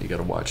track, and you got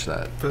to watch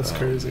that. That's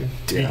crazy.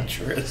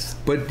 Dangerous.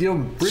 But you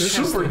know,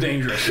 Super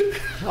dangerous.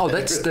 Oh,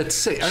 that's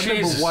sick. I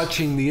remember Jesus.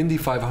 watching the Indy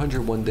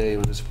 500 one day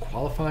when it was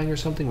qualifying or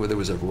something, where there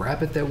was a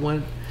rabbit that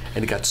went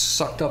and it got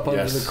sucked up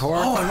under Yes. the car.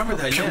 Oh, I remember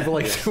that, yeah. For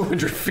like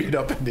 200 feet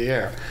up in the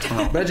air.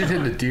 Imagine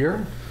hitting a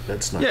deer.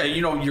 That's not. Yeah,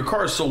 you know, your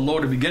car is so low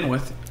to begin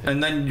with,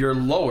 and then you're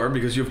lower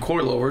because you have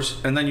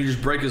coilovers, and then you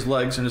just break his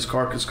legs and his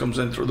carcass comes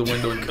in through the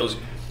window and kills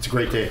you. It's a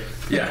great day.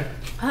 Yeah.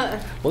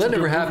 Well, that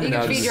never happened. You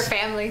now. can feed your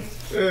family.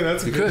 Yeah,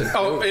 that's You good. could.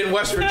 Oh, in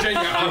West Virginia,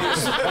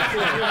 obviously.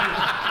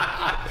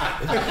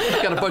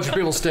 Got a bunch of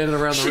people standing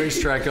around the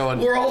racetrack going,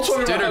 We're all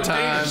talking "It's about dinner how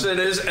time." dangerous it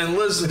is, and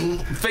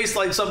Liz's face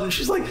lights up, and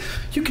she's like,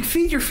 "You can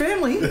feed your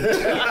family."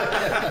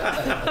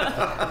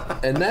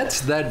 And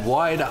that's that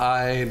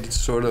wide-eyed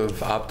sort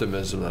of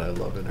optimism that I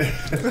love in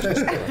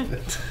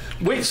it.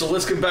 Wait, so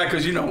let's get back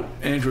because you know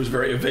Andrew's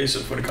very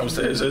evasive when it comes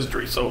to his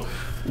history. So,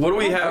 what do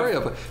we Hurry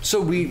have? up. So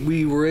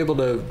we were able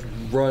to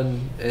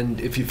run, and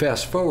if you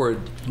fast forward,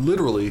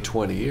 literally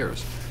 20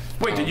 years.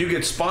 Wait, did you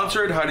get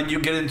sponsored? How did you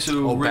get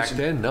into Oh, back racing?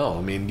 then, no.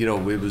 I mean, you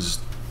know, it was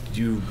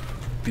you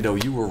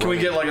you were. Can we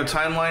get like a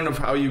timeline of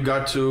how you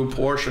got to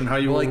Porsche and how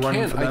you were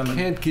running for them? I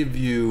can't give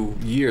you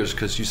years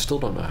because you still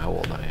don't know how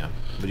old I am,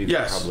 but you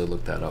can probably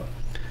look that up.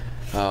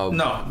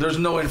 No, there's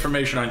no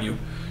information on you.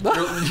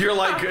 You're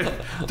like a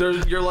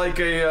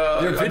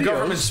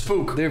government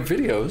spook. They're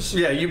videos.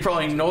 Yeah, you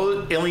probably know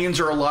that aliens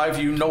are alive.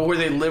 You know where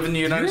they live in the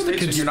United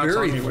States, and you're not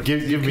telling me what.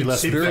 Give me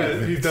less.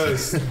 He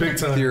does big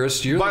time.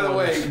 Theorist, By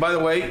the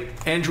way,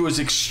 Andrew is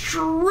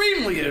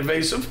extremely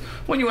evasive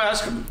when you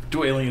ask him,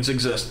 "Do aliens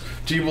exist?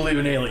 Do you believe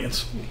in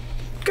aliens?"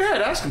 Go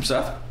ahead, ask him,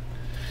 Seth.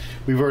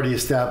 We've already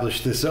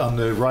established this on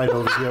the ride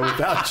over here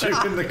without you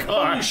in the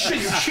car. Holy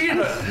shit, you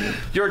cheated.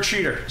 You're a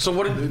cheater. So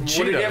what did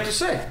he have to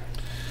say?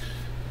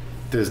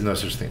 There's no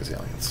such thing as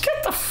aliens.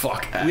 Get the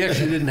fuck out. We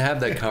actually didn't have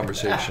that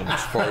conversation,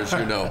 as far as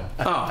you know.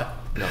 Oh.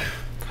 No.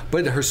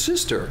 But her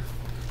sister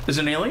Is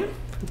an alien?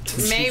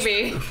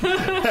 Maybe.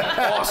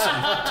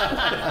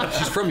 Awesome.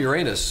 She's from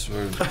Uranus.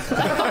 Well,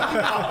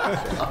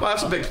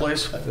 that's a big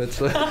place. That's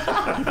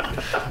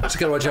just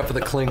gotta watch out for the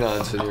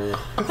Klingons in your.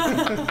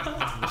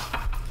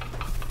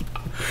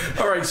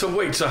 All right, so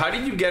how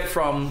did you get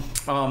from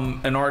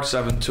an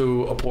R7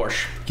 to a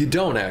Porsche? You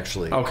don't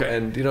actually. Okay.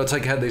 And it's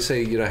like how they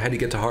say, how do you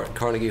get to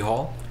Carnegie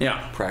Hall?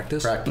 Yeah.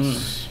 Practice.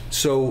 Mm.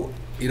 So,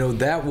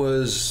 that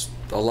was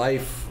a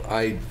life.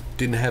 I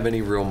didn't have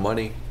any real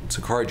money. It's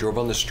a car I drove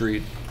on the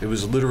street. It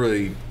was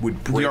literally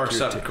would break the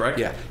R7, correct?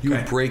 Yeah. You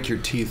would break your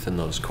teeth in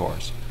those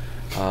cars.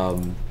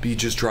 Be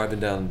just driving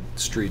down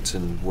the streets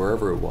and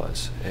wherever it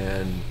was.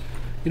 And,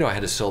 I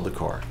had to sell the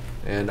car.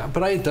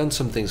 But I had done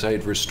some things. I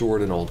had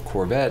restored an old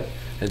Corvette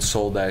and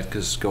sold that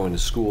because going to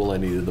school, I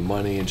needed the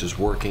money and just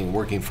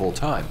working full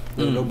time.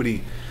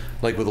 Nobody,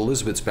 like with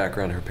Elizabeth's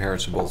background, her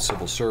parents were both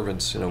civil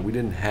servants. We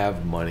didn't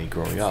have money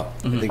growing up.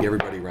 I think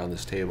everybody around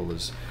this table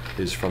is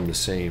from the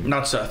same.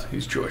 Not Seth.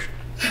 He's Jewish.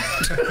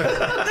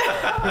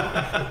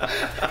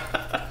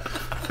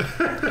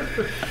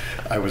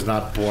 I was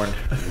not born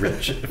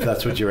rich, if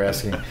that's what you're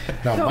asking.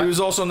 No, he was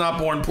also not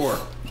born poor.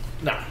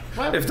 No.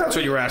 If that's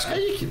what you're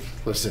asking.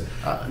 Listen.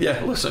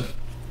 Yeah, listen.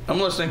 I'm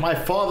listening. My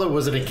father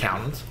was an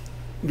accountant.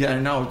 Yeah, I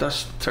know.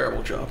 That's a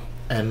terrible job.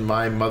 And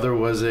my mother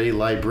was a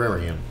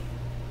librarian.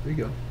 There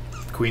you go.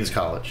 Queens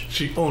College.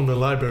 She owned the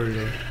library,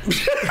 though.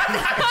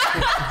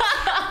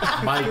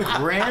 My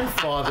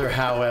grandfather,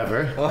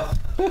 however,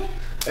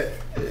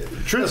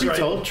 truth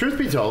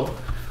be told,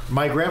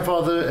 my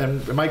grandfather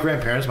and my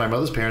grandparents, my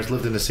mother's parents,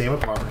 lived in the same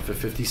apartment for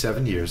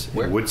 57 years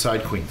in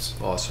Woodside, Queens.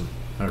 Awesome.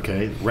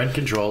 Okay, rent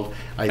controlled.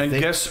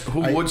 Guess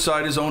who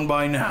Woodside is owned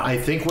by now? I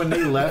think when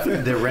they left,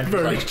 their rent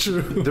was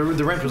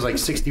the rent was like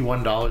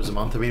 $61 a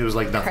month. I mean, it was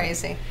like nothing.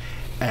 Crazy.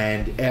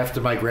 And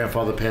after my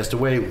grandfather passed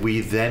away,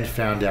 we then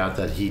found out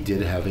that he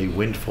did have a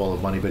windfall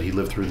of money, but he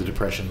lived through the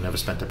Depression and never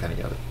spent a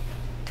penny of it.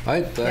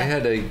 I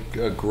had a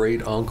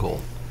great uncle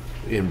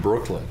in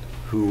Brooklyn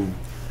who,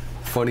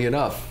 funny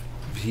enough,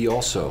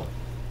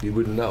 you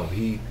wouldn't know,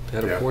 he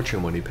had a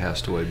fortune when he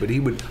passed away, but he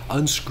would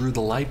unscrew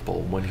the light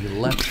bulb when he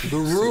left the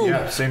room.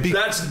 Yeah, same.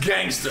 That's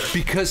gangster.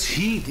 Because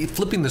he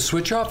flipping the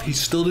switch off, he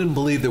still didn't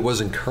believe there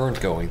wasn't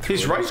current going through.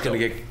 He's it. right. He was going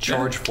to get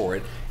charged for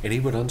it, and he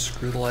would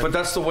unscrew the light bulb. But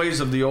that's the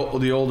ways of the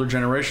older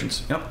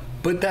generations. Yep.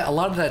 But a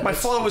lot of that. My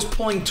father was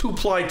pulling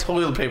 2-ply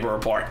toilet paper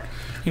apart.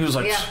 He was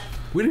like,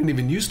 we didn't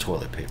even use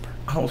toilet paper.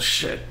 oh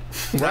shit.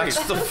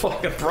 That's the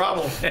fucking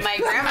problem. My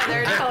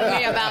grandmother told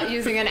me about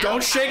using an Don't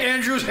outhouse. shake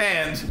Andrew's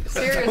hand.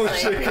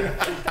 Seriously.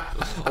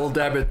 Old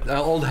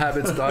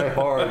habits die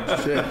hard.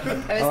 Shit. I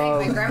was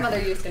saying my grandmother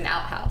used an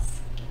outhouse.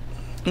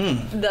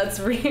 That's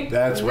real.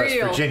 That's West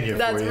Virginia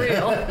That's for you.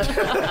 real.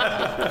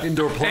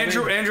 Indoor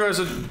plumbing. Andrew has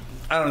a,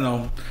 I don't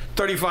know,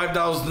 $35,000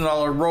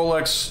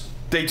 Rolex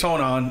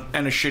Daytona on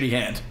and a shitty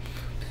hand.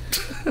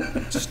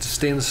 Just a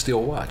stainless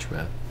steel watch,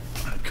 man.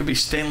 Could be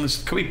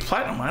stainless, could be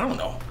platinum, I don't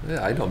know.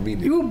 Yeah, I don't mean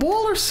You a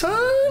baller,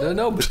 son?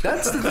 No, but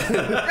that's the thing.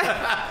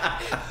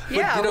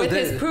 With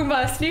his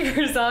Puma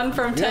sneakers on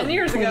from 10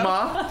 years ago.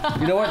 Puma?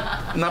 You know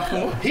what? Not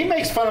Puma? He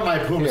makes fun of my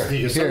Puma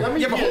sneakers. So here. let me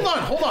Yeah, but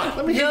hold on.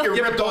 Let me get your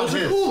Yeah, rip but on those are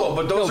his. cool, though.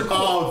 But those are cool.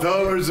 Oh,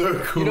 those are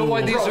cool. You know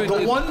why these Bro, are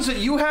the ones that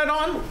you had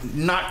on,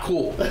 not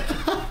cool.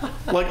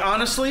 Like,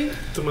 honestly,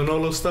 The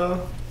Manolo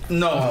style?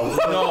 no.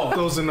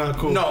 Those are not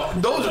cool. No,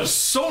 those are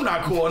so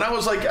not cool. And I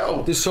was like,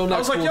 yo. They're so not I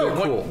was like, cool, yo,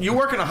 they're cool. you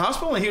work in a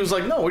hospital? And he was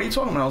like, no, what are you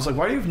talking about? I was like,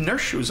 why do you have nurse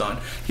shoes on?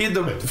 He had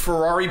the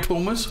Ferrari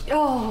Pumas.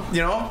 Oh.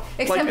 You know?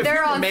 Except if they're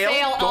you're on male,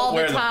 sale don't all the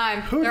wear them.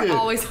 time. Who They're did?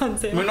 always on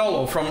sale.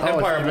 Manolo from Oh,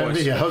 Empire it's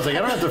Boys. me. I was like, I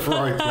don't have the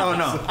Ferrari. Oh,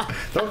 no.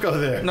 Don't go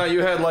there. No,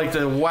 you had like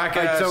the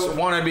whack-ass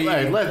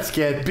wannabe let's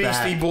get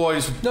Beastie back.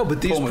 Boys. No,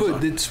 but these Pumas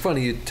on. it's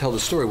funny you tell the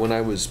story. When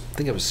I was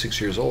 6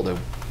 years old, I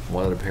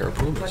wanted a pair of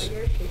Pumas.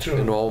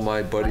 And all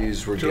my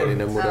buddies were getting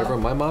them, whatever.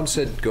 My mom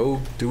said,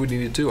 go do what you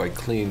need to do. I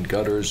cleaned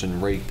gutters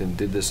and raked and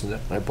did this and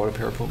that. And I bought a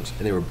pair of Pumas.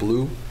 And they were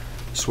blue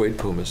suede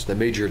Pumas that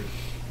made your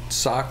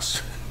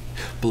socks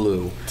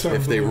blue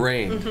if they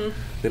rained.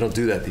 They don't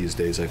do that these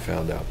days, I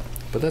found out.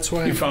 But that's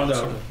why You found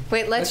out.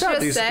 Wait, let's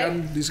just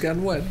say he's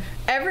gotten wet.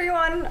 every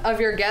one of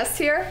your guests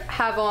here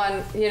have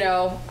on,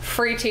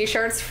 free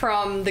T-shirts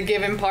from the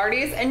given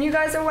parties, and you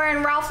guys are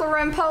wearing Ralph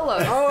Lauren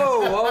polos.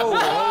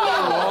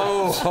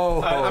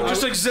 I'm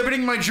just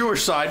exhibiting my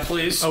Jewish side,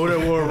 please. I would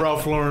have wore a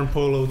Ralph Lauren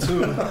polo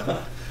too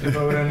if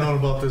I would have known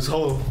about this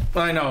hole.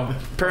 I know.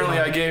 Apparently,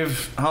 I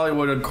gave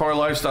Hollywood a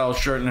CarLifestyle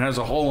shirt and it has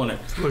a hole in it.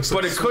 Looks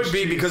But like it could Swiss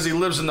be cheese. because he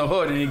lives in the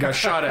hood and he got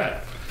shot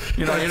at.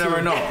 You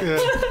never know. Yeah.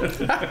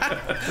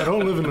 I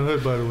don't live in the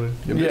hood, by the way.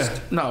 Yeah.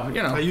 No,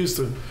 I used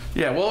to.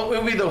 Yeah, well,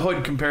 it would be the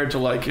hood compared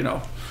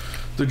to,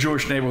 the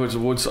Jewish neighborhoods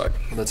of Woodside.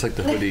 That's like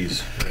the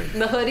hoodies.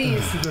 The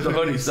hoodies. The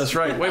hoodies, that's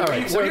right. Wait,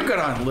 what do you got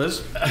on,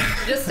 Liz?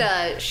 Just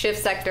a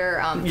shift sector.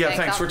 Yeah, tank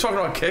thanks. top. We're talking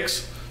about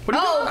kicks. What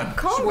are you Oh, doing?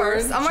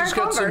 Converse. I'm wearing She's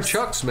got Converse.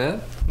 some Chucks,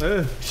 man.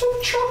 Yeah.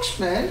 Some Chucks,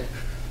 man.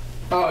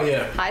 Oh,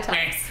 yeah. High tops.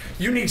 Eh,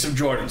 you need some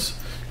Jordans.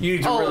 You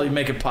need to really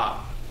make it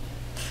pop.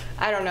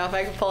 I don't know if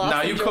I could pull off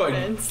No, the you could.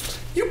 Jordans.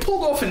 You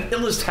pulled off an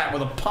Illest hat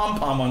with a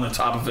pom-pom on the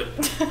top of it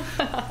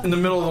in the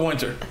middle of the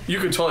winter. You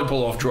could totally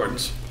pull off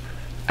Jordans.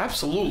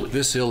 Absolutely.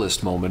 This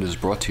illest moment is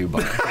brought to you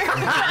by.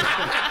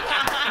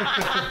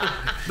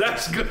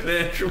 That's good,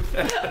 Andrew.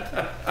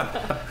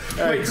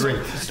 Wait, great.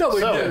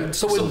 No,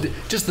 so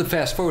just the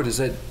fast forward is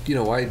that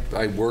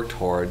I worked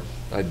hard.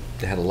 I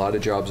had a lot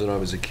of jobs when I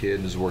was a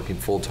kid. I was working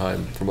full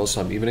time for most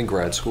of the time, even in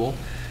grad school.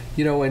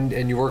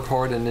 And you work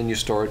hard, and then you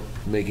start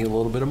making a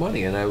little bit of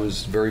money. And I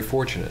was very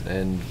fortunate.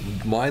 And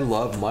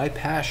my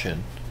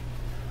passion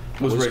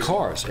was racing.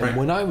 cars. Right. And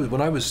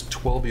when I was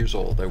 12 years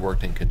old, I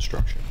worked in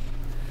construction.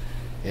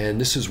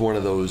 And this is one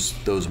of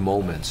those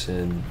moments.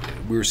 And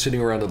we were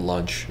sitting around at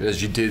lunch,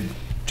 as you did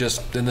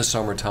just in the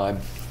summertime,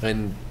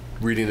 and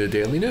reading the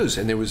daily news.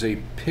 And there was a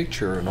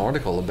picture, an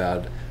article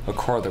about a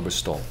car that was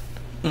stolen.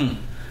 And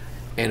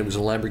it was a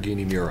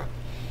Lamborghini Miura.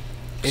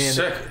 And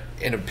Sick.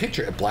 And a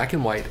picture, black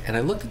and white. And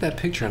I looked at that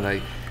picture, and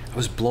I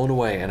was blown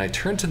away. And I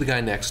turned to the guy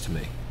next to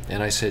me,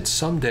 and I said,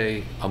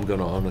 someday I'm going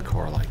to own a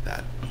car like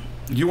that.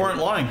 You weren't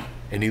lying.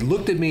 And he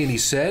looked at me and he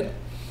said,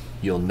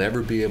 you'll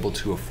never be able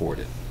to afford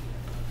it.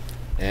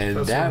 And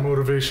That's that a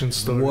motivation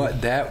story.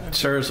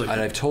 Seriously. And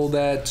I've told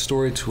that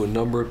story to a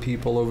number of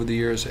people over the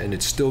years, and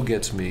it still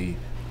gets me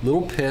a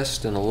little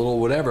pissed and a little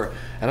whatever.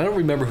 And I don't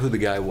remember who the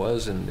guy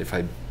was, and if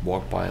I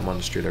walked by him on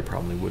the street, I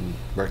probably wouldn't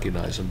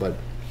recognize him. But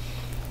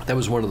that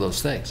was one of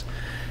those things.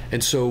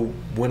 And so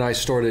when I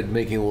started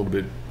making a little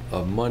bit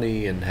of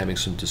money and having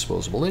some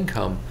disposable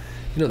income,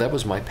 that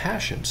was my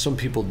passion. Some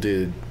people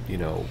did,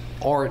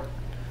 art.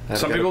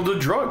 Some people did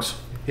drugs.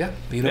 Yeah,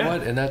 you know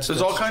what? And there's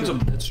that's all kinds true.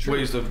 of That's true.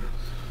 ways to.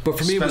 But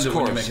for me, it was spend it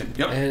when you cars. make it.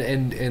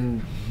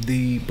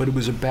 Yep. But it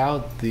was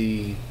about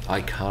the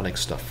iconic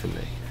stuff for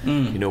me.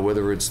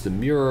 Whether it's the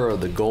Miura or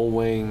the Gull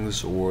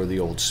Wings or the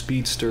old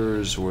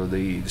Speedsters or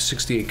the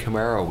 68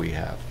 Camaro we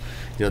have.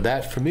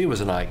 That for me was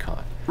an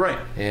icon. Right.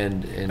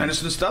 And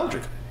it's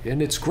nostalgic.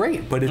 And it's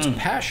great, but it's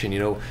passion,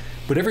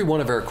 But every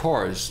one of our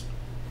cars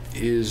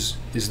is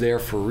there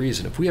for a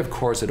reason. If we have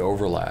cars that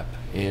overlap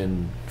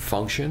in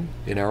function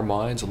in our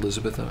minds,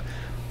 Elizabeth,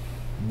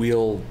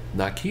 we'll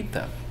not keep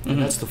them. And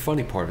that's the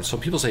funny part. So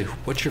people say,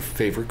 what's your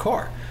favorite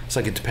car? It's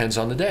like, it depends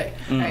on the day.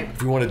 Right.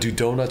 If we want to do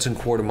donuts and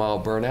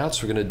quarter-mile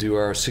burnouts, we're going to do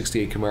our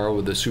 68 Camaro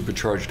with the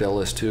supercharged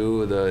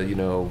LS2,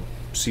 the,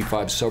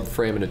 C5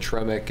 subframe and a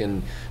Tremec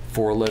and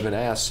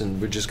 411S, and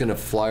we're just going to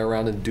fly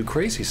around and do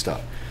crazy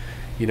stuff.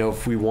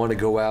 If we want to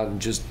go out and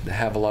just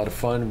have a lot of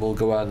fun, we'll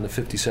go out in the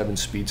 57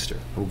 Speedster.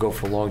 We'll go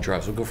for long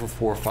drives. We'll go for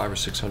 400 or 500 or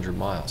 600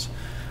 miles.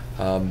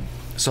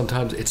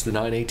 Sometimes it's the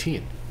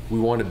 918. We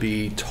want to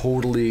be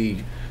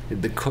totally...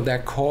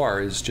 That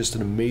car is just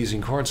an amazing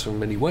car in so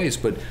many ways,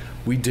 but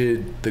we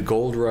did the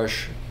Gold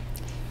Rush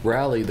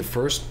Rally. The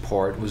first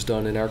part was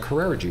done in our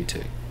Carrera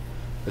GT,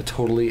 a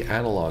totally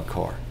analog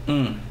car.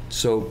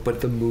 So, but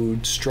the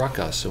mood struck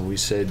us, and we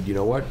said, you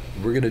know what?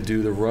 We're going to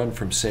do the run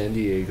from San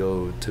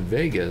Diego to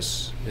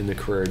Vegas in the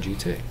Carrera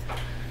GT.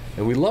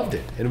 And we loved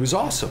it, and it was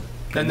awesome.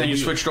 And then you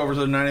switched over to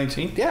the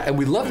 918? Yeah, and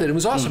we loved it. It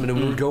was awesome. And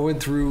we were going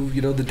through,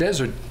 the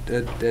desert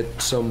at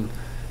some,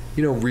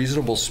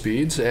 reasonable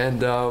speeds,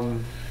 and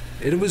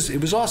it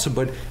was awesome.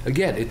 But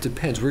again, it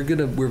depends. We're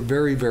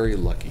very, very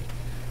lucky.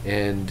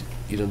 And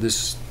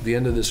the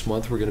end of this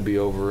month, we're going to be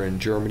over in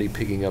Germany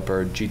picking up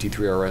our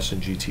GT3 RS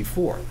and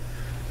GT4.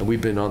 And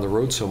we've been on the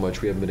road so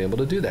much, we haven't been able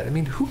to do that. I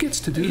mean, who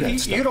gets to do that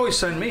stuff? You'd always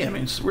send me. I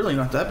mean, it's really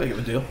not that big of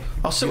a deal.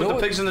 I'll sit with the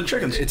pigs and the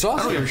chickens. It's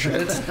awesome. I don't give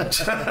a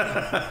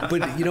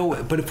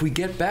shit. But if we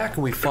get back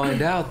and we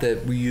find out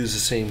that we use the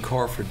same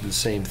car for the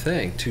same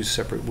thing, two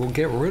separate, we'll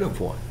get rid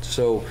of one.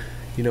 So,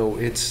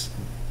 it's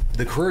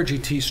the Carrera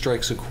GT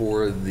strikes a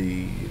chord,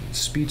 the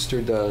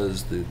Speedster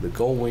does, the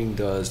Gullwing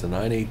does, the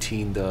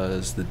 918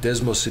 does, the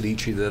Desmo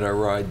Sedici that I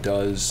ride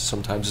does.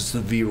 Sometimes it's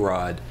the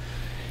V-Rod.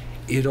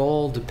 It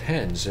all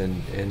depends,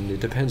 and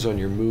it depends on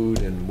your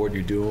mood and what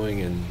you're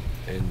doing, and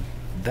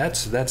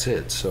that's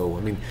it. So, I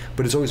mean,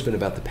 but it's always been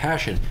about the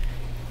passion.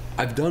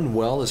 I've done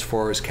well as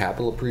far as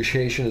capital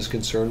appreciation is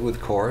concerned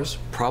with cars,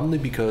 probably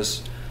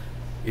because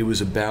It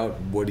was about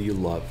what do you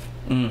love,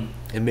 and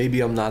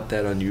maybe I'm not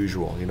that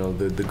unusual. You know,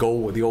 the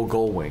old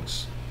Gull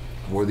Wings,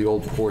 or the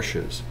old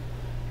Porsches.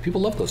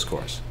 People love those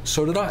cars.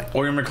 So did I.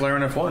 Or your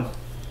McLaren F1.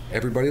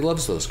 Everybody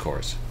loves those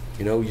cars.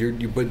 You know,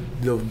 but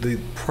the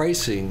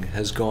pricing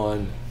has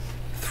gone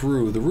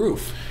through the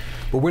roof.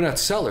 But we're not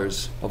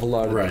sellers of a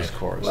lot of these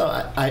cars.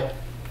 Well,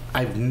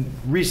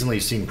 I've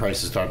recently seen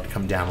prices start to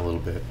come down a little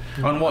bit.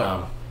 On what?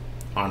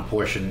 On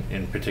Porsche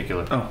in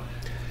particular. Oh.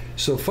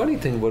 So funny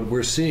thing, what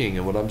we're seeing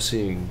and what I'm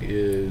seeing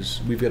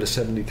is we've got a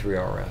 73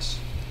 RS.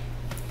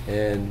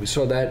 And we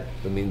saw that,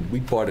 I mean, we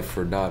bought it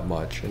for not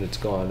much, and it's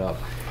gone up.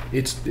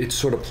 It's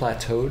sort of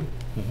plateaued,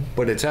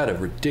 but it's at a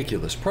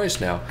ridiculous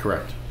price now.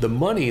 Correct. The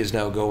money is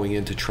now going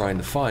into trying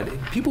to find,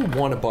 people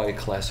want to buy a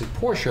classic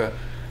Porsche,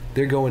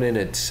 they're going in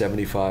at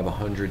 $75,000,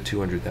 $100,000,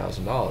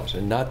 $200,000.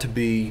 And not to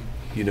be,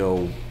 you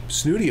know,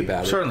 snooty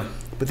about it. Certainly.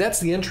 But that's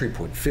the entry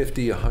point,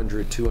 50,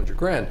 100, 200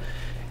 grand.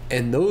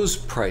 And those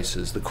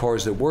prices, the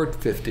cars that were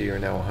 50 are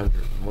now 100.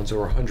 The ones that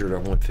were 100 are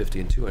 150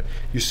 and 200.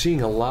 You're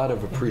seeing a lot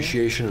of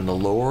appreciation in the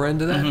lower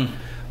end of that.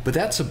 But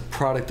that's a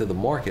product of the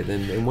market.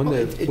 And when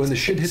the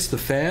shit hits the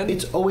fan,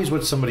 it's always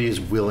what somebody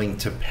is willing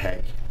to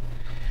pay.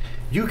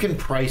 You can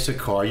price a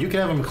car. You can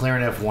have a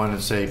McLaren F1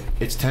 and say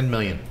it's $10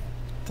 million.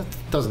 That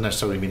doesn't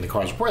necessarily mean the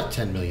car's worth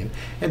 $10 million.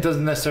 It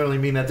doesn't necessarily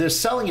mean that they're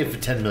selling it for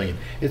 $10 million.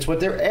 It's what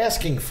they're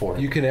asking for.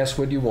 You can ask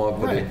what you want,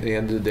 but at the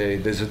end of the day,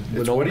 there's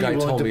an old guy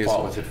told me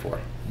with it for?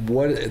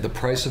 What the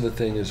price of the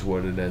thing is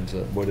what it ends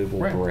up, what it will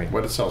bring,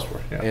 what it sells for.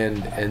 Yeah.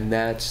 And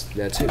that's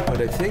it.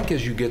 But I think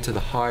as you get to the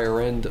higher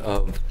end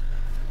of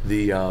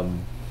the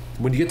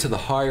when you get to the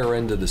higher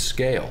end of the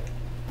scale,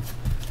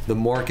 the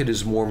market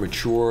is more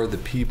mature, the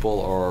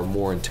people are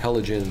more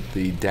intelligent,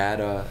 the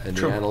data and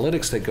the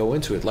analytics that go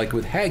into it, like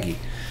with Hagee,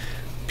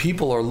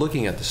 people are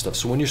looking at this stuff.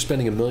 So when you're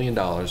spending $1 million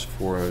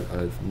for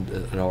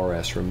an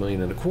RS or $1.25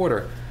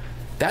 million,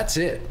 that's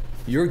it.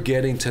 You're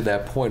getting to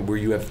that point where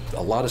you have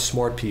a lot of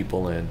smart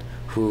people in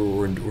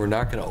who are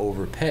not going to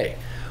overpay.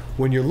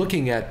 When you're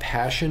looking at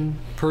passion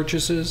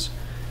purchases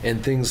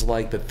and things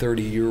like the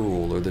 30-year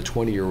rule or the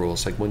 20-year rule,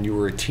 it's like when you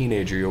were a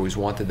teenager, you always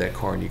wanted that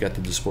car and you got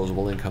the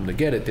disposable income to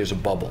get it, there's a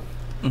bubble.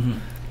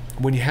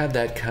 When you have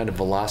that kind of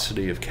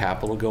velocity of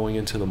capital going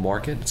into the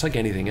market, it's like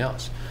anything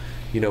else.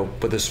 You know,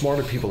 but the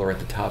smarter people are at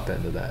the top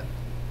end of that.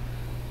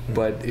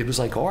 But it was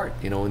like art,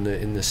 you know, in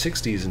the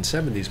 60s and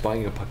 70s,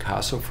 buying a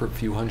Picasso for a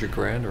few $100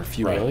 grand or a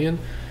few million,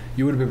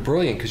 you would have been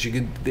brilliant because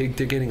they're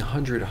getting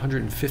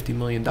 $150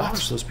 million for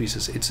those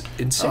pieces. It's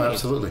insane. Oh,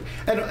 absolutely.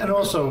 And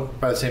also,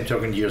 by the same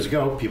token, years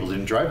ago, people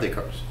didn't drive their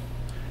cars.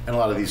 And a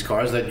lot of these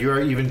cars that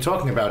you're even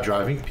talking about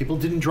driving, people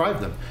didn't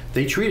drive them.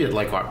 They treated it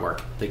like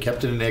artwork. They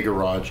kept it in their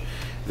garage.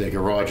 Their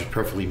garage was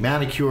perfectly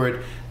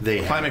manicured.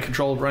 They climate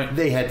controlled, right?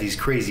 They had these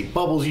crazy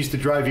bubbles you used to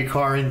drive your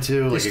car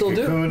into, like still a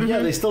cocoon. Do. Yeah,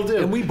 they still do.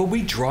 And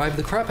we drive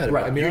the crap out of it.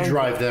 Right. I mean, you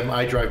drive them.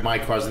 I drive my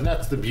cars, and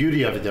that's the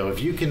beauty of it, though.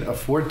 If you can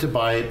afford to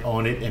buy it,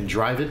 own it, and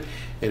drive it,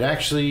 it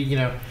actually, you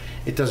know,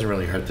 it doesn't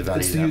really hurt the value.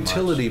 It's the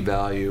utility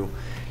value.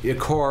 A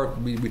car.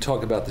 We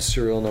talk about the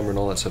serial number and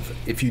all that stuff.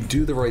 If you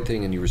do the right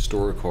thing and you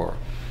restore a car,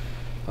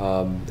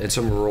 and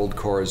some of our old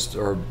cars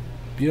are,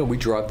 you know, we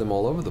drive them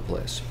all over the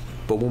place.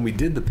 But when we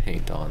did the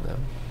paint on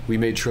them, we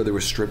made sure they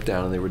were stripped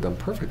down and they were done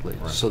perfectly,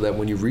 so that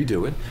when you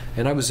redo it,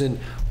 and I was in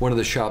one of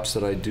the shops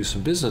that I do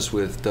some business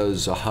with,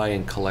 does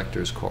high-end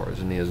collector's cars,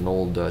 and he has an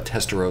old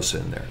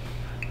Testarossa in there.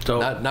 So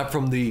not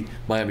from the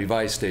Miami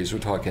Vice days, we're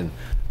talking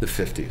the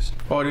 50s.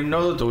 Oh, I didn't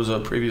know that there was a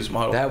previous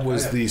model. That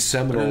was the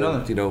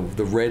seminal, you know,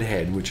 the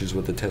Redhead, which is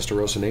what the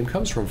Testarossa name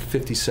comes from.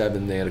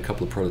 57, they had a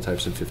couple of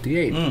prototypes in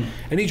 58.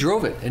 And he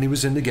drove it, and he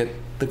was in to get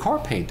the car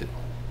painted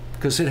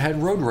because it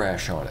had road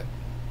rash on it.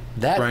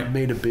 That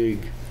made a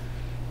big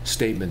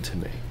statement to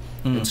me.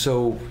 And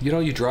so, you know,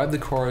 you drive the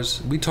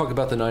cars. We talk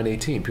about the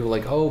 918. People are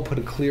like, oh, put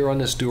a clear on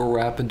this, do a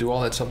wrap, and do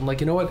all that stuff. I'm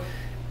like, you know what?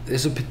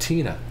 There's a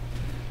patina.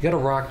 You got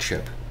a rock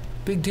chip.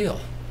 Big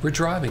deal. We're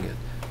driving it.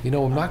 You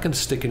know, I'm not going to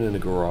stick it in the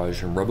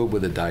garage and rub it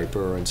with a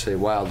diaper and say,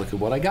 wow, look at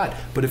what I got.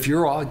 But if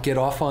you're get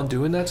off on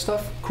doing that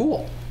stuff,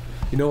 cool.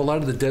 You know, a lot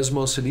of the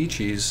Desmos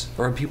Sedicis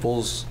are in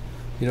people's,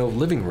 you know,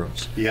 living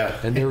rooms. Yeah.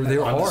 And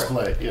they're on art.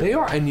 display. Yeah. They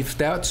are. And if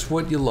that's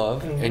what you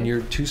love and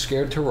you're too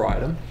scared to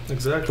ride them,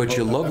 exactly. but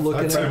you love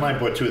looking at them. I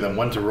bought two of them,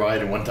 one to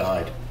ride and one to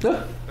hide.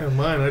 And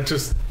mine, I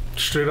just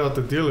straight out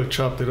the dealer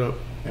chopped it up.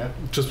 Yeah.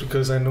 Just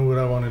because I knew what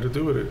I wanted to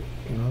do with it.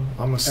 You know,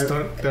 I'm gonna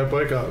stunt that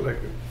bike out. Like,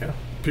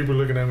 people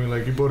looking at me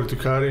like, you bought a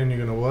Ducati and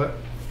you're gonna what?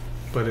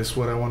 But it's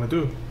what I want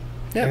to do.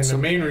 Yeah. And the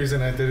main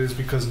reason I did it is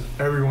because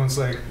everyone's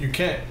like, you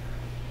can't.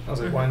 I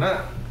was like, why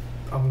not?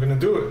 I'm gonna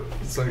do it.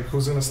 It's like,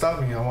 who's gonna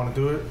stop me? I want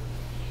to do it.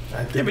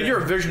 Yeah, but you're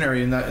a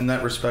visionary in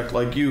that respect.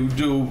 Like you're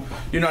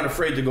not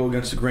afraid to go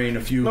against the grain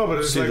if you. No, but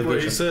it's like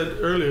what he said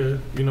earlier.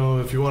 You know,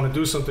 if you want to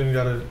do something, you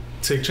gotta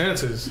take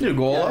chances. You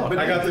go all out. But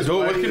I got this.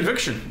 Go with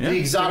conviction. The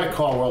exotic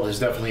car world has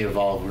definitely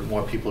evolved with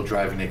more people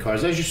driving their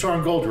cars, as you saw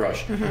in Gold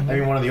Rush. I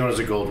mean, one of the owners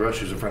of Gold Rush,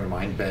 who's a friend of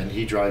mine, Ben,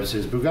 he drives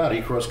his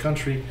Bugatti cross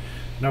country,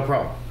 no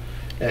problem.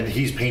 and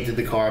he's painted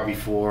the car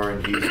before,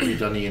 and he's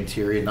redone the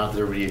interior. Not that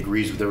everybody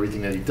agrees with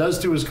everything that he does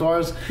to his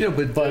cars. Yeah,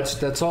 but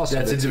that's awesome.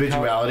 That's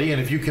individuality,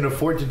 and if you can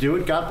afford to do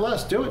it, God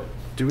bless, do it.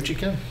 Do what you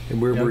can.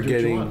 And we're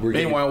getting.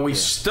 Meanwhile, we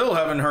still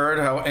haven't heard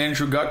how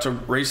Andrew got to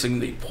racing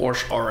the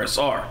Porsche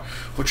RSR,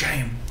 which I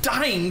am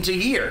dying to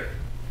hear.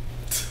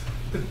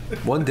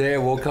 One day I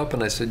woke up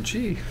and I said,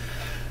 "Gee,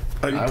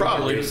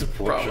 probably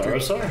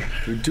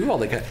RSR. we do all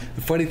that."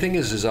 The funny thing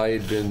is I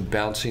had been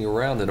bouncing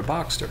around in a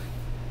Boxster,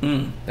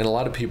 and a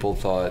lot of people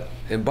thought.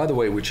 And by the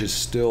way, which is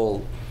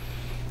still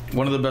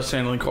one of the best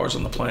handling cars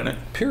on the planet.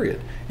 Period.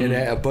 And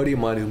a buddy of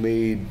mine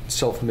who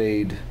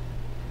self-made.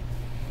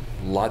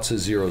 Lots of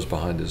zeros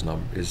behind his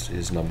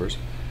numbers.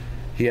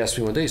 He asked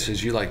me one day. He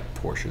says, "You like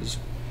Porsches?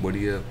 What do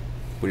you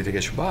think I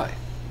should buy?"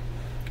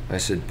 I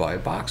said, "Buy a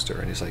Boxster."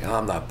 And he's like,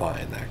 "I'm not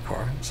buying that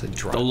car." I said,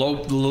 "Drive the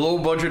low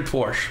budget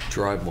Porsche.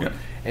 Drive one." Yeah.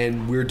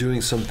 And we're doing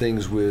some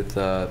things with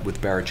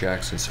Barrett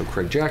Jackson. So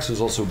Craig Jackson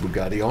is also a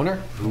Bugatti owner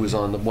who was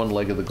on one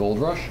leg of the Gold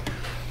Rush.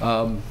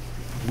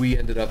 We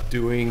ended up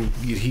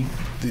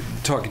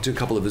talking to a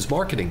couple of his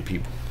marketing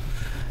people,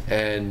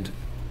 and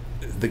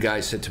the guy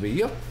said to me,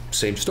 "Yep,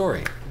 same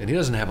story." And he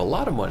doesn't have a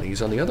lot of money.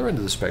 He's on the other end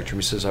of the spectrum.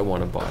 He says, "I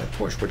want to buy a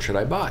Porsche. What should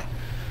I buy?"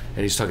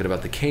 And he's talking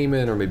about the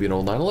Cayman or maybe an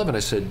old 911. I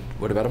said,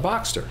 "What about a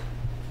Boxster?"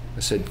 I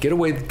said,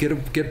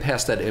 get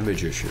past that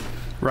image issue.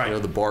 Right. You know,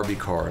 the Barbie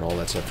car and all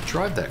that stuff.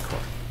 Drive that car.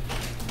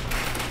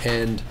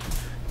 And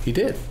he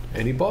did.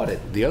 And he bought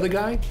it. The other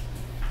guy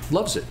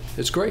loves it.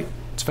 It's great.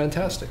 It's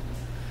fantastic.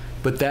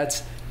 But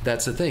that's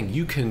the thing.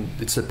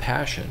 It's a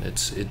passion.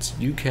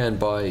 You can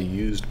buy a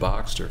used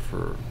Boxster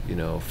for,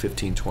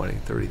 15, 20,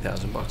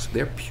 30,000 bucks.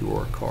 They're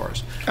pure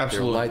cars. Absolutely.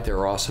 They're light,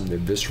 they're awesome, they're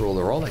visceral,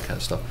 they're all that kind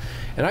of stuff.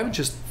 And I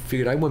just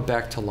figured, I went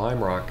back to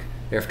Lime Rock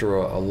after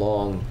a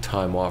long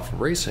time off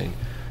racing,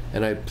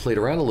 and I played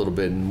around a little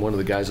bit, and one of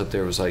the guys up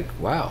there was like,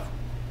 "Wow,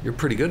 you're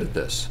pretty good at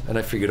this." And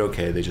I figured,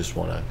 okay, they just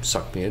want to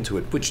suck me into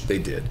it, which they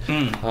did.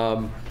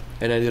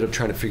 And I ended up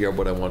trying to figure out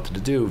what I wanted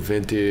to do,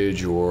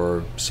 vintage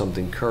or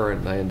something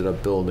current, and I ended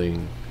up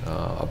building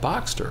a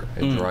Boxster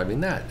and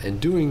driving that and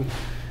doing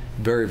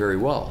very, very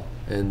well.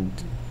 And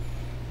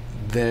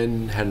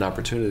then had an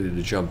opportunity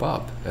to jump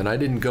up. And I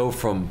didn't go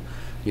from,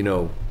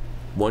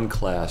 one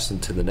class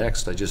into the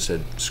next. I just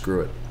said,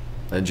 screw it,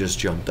 and just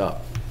jumped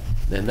up.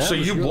 And that so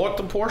you bought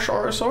the Porsche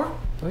RSR?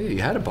 Oh yeah,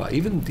 you had to buy.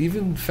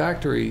 Even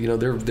factory,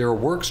 there are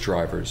works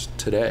drivers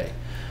today,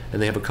 and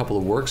they have a couple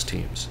of works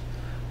teams.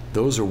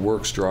 Those are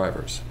works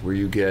drivers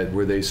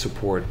where they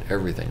support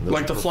everything. Those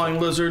like the Flying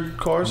Lizard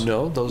cars?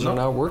 No, those are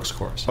not works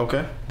cars.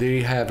 Okay.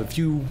 They have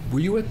were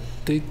you at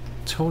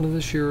Daytona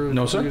this year?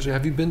 No, sir.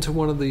 Have you been to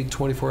one of the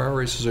 24-hour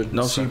races or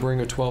no,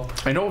 Sebring or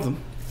 12? I know of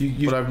them,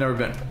 but I've never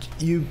been.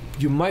 You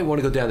might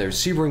want to go down there.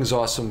 Sebring's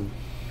awesome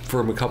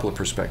from a couple of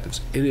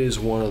perspectives. It is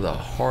one of the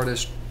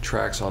hardest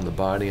tracks on the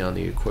body, on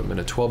the equipment.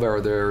 A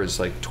 12-hour there is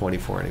like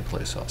 24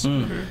 anyplace else.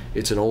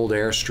 It's an old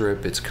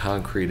airstrip. It's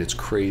concrete. It's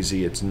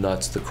crazy. It's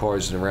nuts. The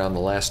car's around the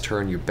last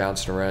turn. You're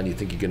bouncing around. You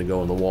think you're going to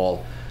go on the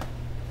wall.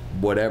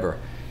 Whatever.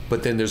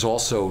 But then there's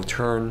also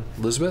turn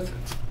Elizabeth.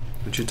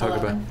 What you talk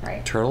 11, about?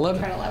 right. Turn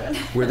 11. Turn 11.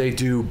 Where they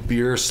do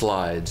beer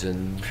slides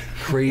and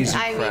crazy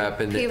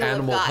crap and people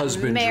animal have gotten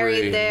husbandry.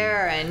 Married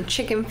there, and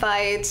chicken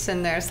fights,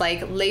 and there's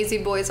like lazy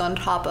boys on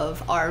top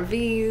of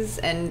RVs,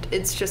 and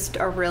it's just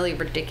a really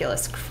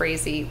ridiculous,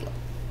 crazy,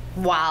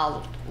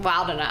 wild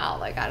and out.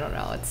 Like, I don't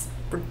know, it's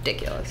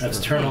ridiculous. That's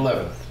turn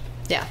 11.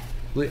 Yeah.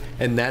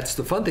 And that's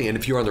the fun thing. And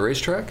if you're on the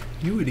racetrack,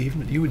 you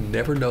would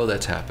never know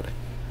that's happening.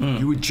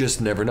 You would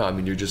just never know. I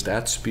mean, you're just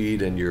at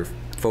speed and you're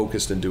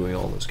focused and doing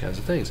all those kinds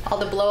of things. All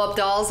the blow-up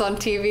dolls on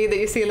TV that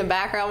you see in the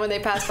background when they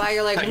pass by,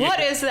 you're like, what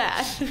is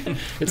that?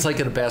 It's like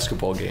at a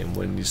basketball game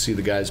when you see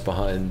the guys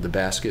behind the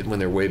basket when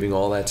they're waving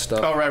all that stuff.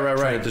 Oh, right.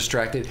 Trying to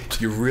distract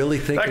it. You really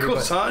think that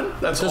goes on?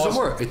 That's it doesn't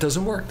awesome. work. It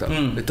doesn't work though.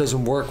 It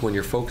doesn't work when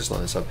you're focused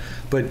on this stuff.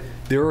 But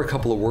there are a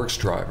couple of works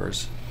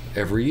drivers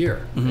every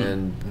year,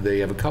 and they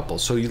have a couple.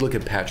 So you look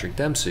at Patrick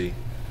Dempsey,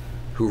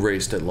 who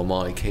raced at Le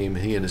Mans. He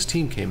and his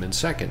team came in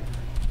second.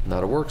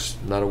 Not a works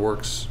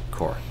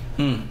car.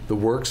 The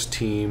works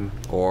team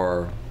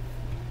are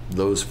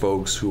those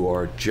folks who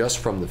are just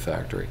from the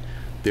factory.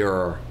 There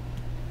are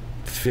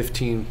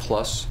 15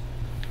 plus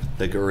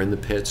that are in the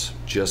pits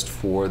just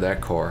for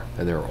that car,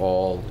 and they're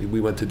all.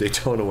 We went to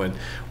Daytona when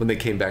they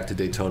came back to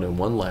Daytona and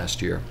won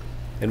last year,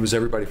 and it was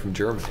everybody from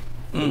Germany.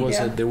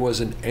 There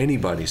wasn't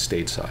anybody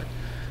stateside.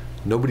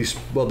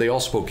 They all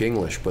spoke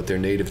English, but their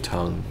native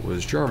tongue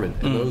was German,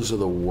 and those are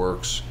the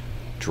works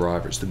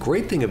drivers. The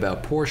great thing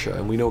about Porsche,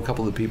 and we know a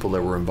couple of the people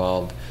that were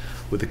involved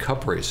with the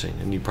cup racing,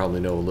 and you probably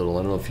know a little,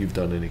 I don't know if you've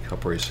done any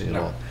cup racing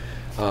at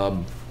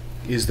all,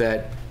 is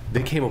that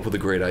they came up with a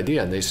great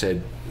idea, and they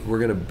said, we're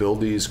going to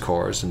build these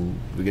cars, and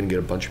we're going to get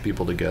a bunch of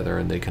people together,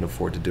 and they can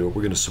afford to do it.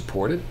 We're going to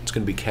support it. It's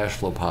going to be cash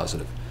flow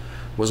positive.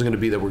 It wasn't going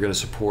to be that we're going to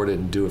support it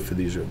and do it for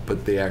these,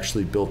 but they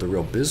actually built a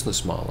real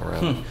business model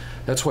around it.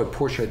 That's why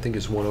Porsche, I think,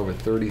 has won over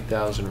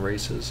 30,000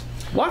 races.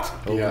 What?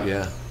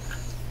 Yeah.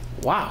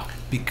 Wow.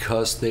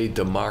 Because they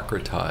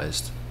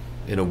democratized,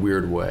 in a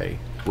weird way,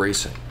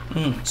 racing.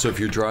 So if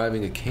you're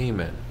driving a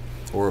Cayman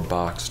or a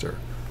Boxster,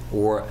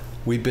 or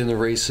we've been to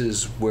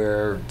races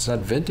where it's not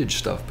vintage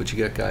stuff, but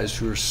you got guys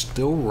who are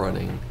still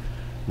running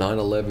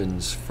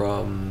 911s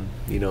from,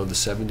 the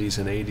 70s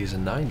and 80s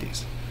and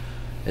 90s.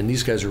 And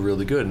these guys are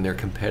really good, and they're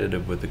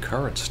competitive with the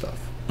current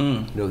stuff.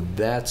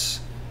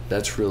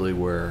 That's really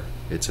where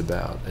it's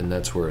about, and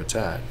that's where it's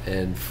at.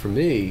 And for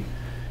me,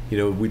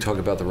 we talk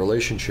about the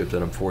relationship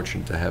that I'm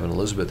fortunate to have and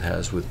Elizabeth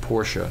has with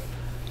Porsche,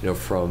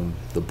 from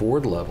the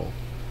board level.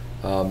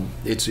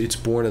 It's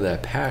born of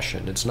that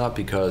passion. It's not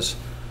because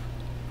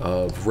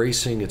of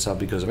racing. It's not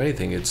because of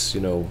anything. It's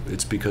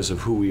it's because of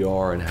who we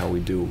are and how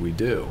we do what we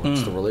do.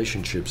 It's the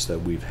relationships that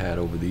we've had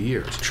over the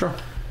years. Sure.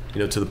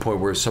 To the point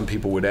where some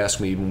people would ask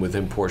me, even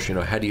within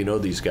Porsche, how do you know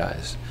these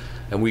guys?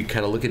 And we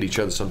kind of look at each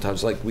other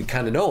sometimes like we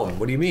kind of know them.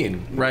 What do you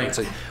mean? Right. It's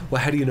like,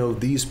 well, how do you know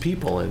these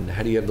people, and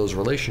how do you have those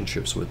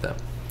relationships with them?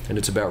 And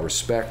it's about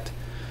respect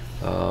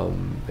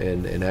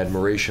and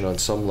admiration on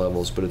some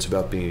levels, but it's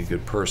about being a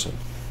good person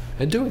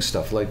and doing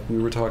stuff like we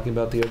were talking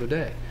about the other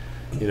day.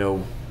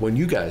 When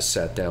you guys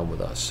sat down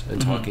with us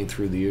and talking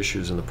through the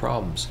issues and the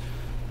problems,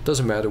 it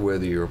doesn't matter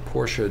whether you're a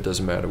Porsche, it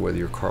doesn't matter whether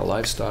you're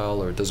CarLifestyle,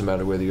 or it doesn't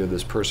matter whether you're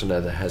this person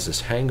that has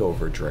this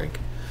hangover drink.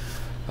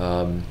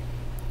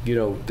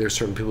 There's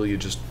certain people you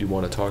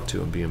want to talk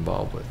to and be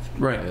involved with.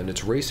 Right. And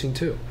it's racing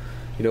too.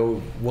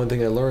 One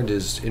thing I learned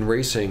is in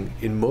racing,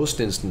 in most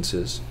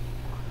instances,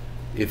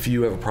 if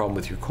you have a problem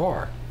with your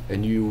car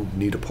and you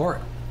need a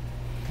part,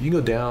 you can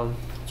go down.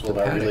 It's all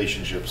about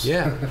relationships.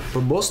 Yeah.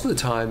 But most of the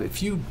time,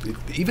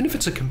 even if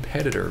it's a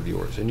competitor of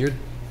yours and you're,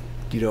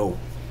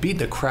 beating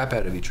the crap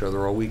out of each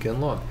other all weekend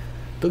long,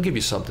 they'll give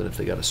you something if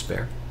they got a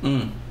spare.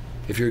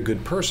 If you're a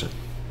good person.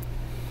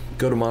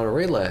 Go to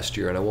Monterey last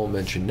year, and I won't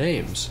mention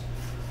names,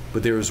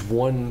 but there was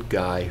one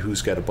guy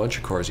who's got a bunch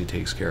of cars he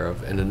takes care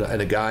of, and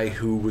a guy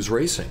who was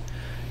racing,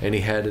 and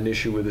he had an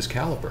issue with his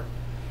caliper.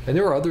 And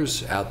there were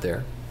others out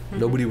there.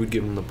 Nobody would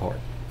give him the part.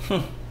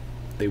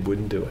 They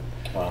wouldn't do it.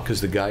 Wow.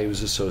 Because the guy he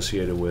was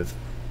associated with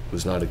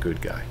was not a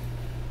good guy.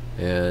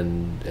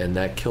 And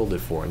that killed it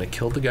for him. And it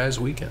killed the guy's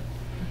weekend.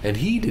 And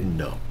he didn't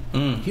know.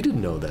 He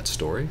didn't know that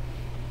story.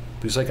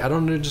 He's like, I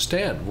don't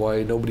understand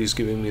why nobody's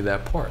giving me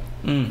that part.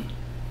 And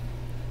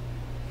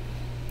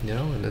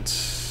it's...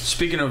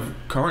 Speaking of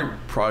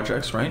current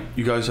projects, right?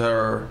 You guys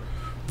are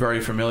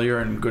very familiar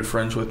and good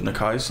friends with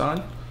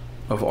Nakai-san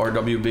of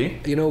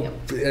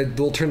RWB.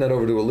 We'll turn that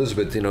over to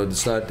Elizabeth.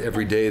 It's not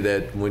every day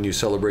that when you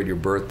celebrate your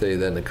birthday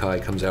that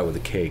Nakai comes out with a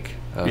cake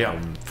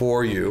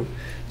for you.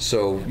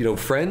 So,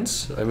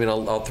 friends,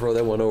 I'll throw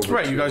that one over.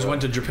 Right, you guys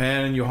went to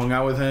Japan and you hung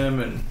out with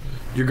him, and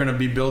you're going to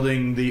be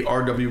building the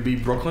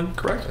RWB Brooklyn,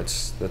 correct?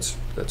 That's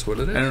what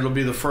it is. And it'll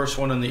be the first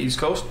one on the East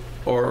Coast,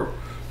 or...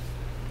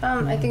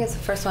 I think it's the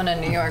first one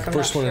in New York. I'm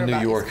first not one sure in New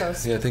about York. East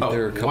Coast. Yeah, I think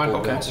there are a couple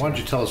of events. Why don't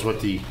you tell us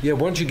what the why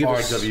don't you give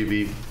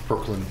RWB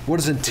Brooklyn... What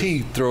doesn't T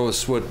throw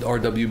us what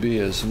RWB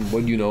is and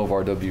what you know of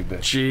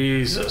RWB?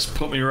 Jesus,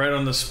 put me right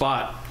on the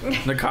spot.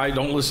 Nakai,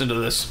 don't listen to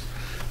this.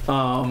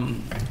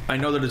 I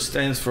know that it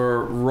stands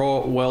for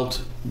Raw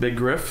Welt Big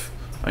Griff.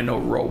 I know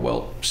Raw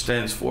Welt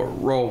stands for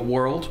Raw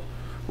World,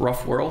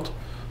 Rough World.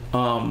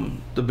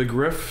 The Big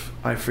Griff,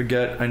 I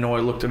forget. I know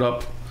I looked it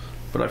up,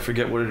 but I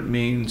forget what it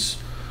means.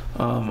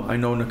 I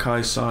know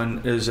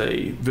Nakai-san is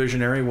a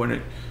visionary when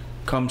it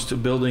comes to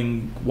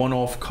building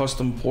one-off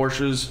custom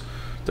Porsches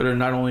that are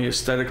not only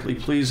aesthetically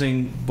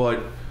pleasing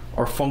but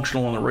are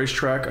functional on the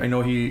racetrack. I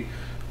know he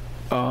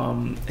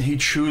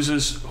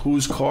chooses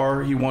whose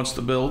car he wants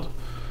to build,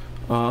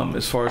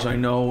 as far as I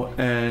know,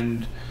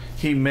 and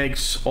he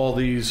makes all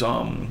these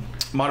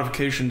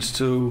modifications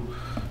to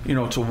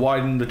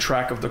widen the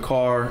track of the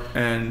car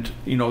and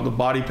the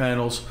body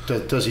panels.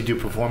 Does he do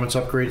performance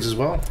upgrades as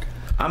well?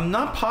 I'm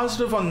not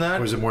positive on that.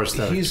 Or is it more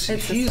aesthetic? He's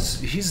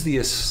the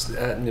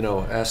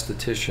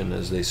aesthetician,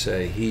 as they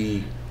say.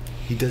 He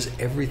does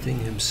everything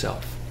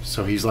himself.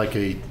 So he's like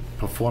a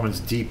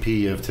performance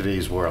DP of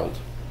today's world.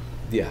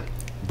 Yeah,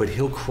 but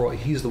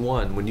he's the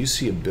one. When you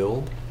see a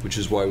build, which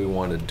is why we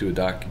want to do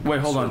a Wait,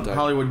 hold on.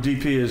 Hollywood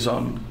DP is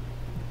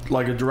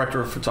like a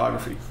director of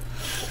photography.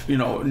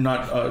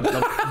 Not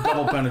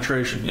double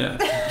penetration. Yeah.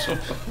 So.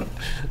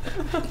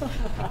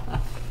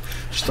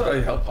 Just thought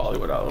I'd help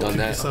Hollywood out a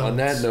little. On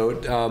that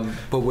note,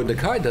 but what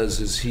Nakai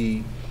does is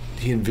he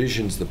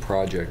envisions the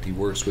project. He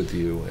works with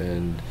you,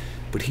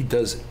 but he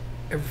does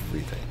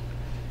everything.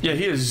 Yeah,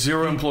 he has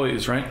 0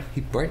 employees, right?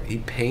 He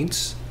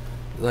paints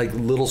like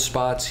little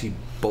spots. He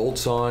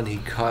bolts on. He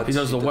cuts. He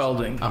does the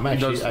welding. I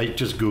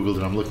just Googled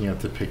it. I'm looking at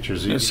the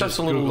pictures. It's just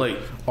a little late.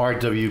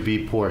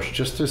 RWB Porsche,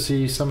 just to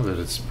see some of it.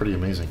 It's pretty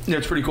amazing. Yeah,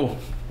 it's pretty cool.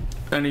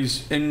 And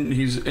he's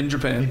in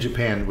Japan. In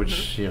Japan,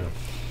 which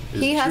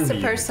he has to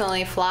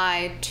personally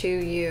fly to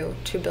you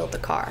to build the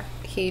car.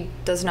 He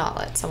does not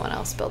let someone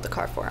else build the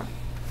car for him.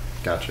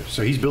 Gotcha.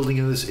 So he's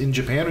building this in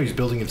Japan, or he's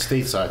building it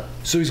stateside?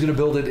 So he's going to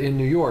build it in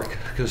New York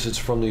because it's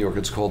from New York.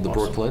 It's called the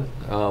Brooklyn,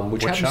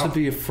 which happens to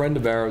be a friend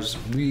of ours.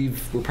 We're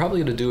probably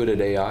going to do it at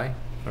AI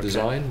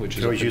Design, which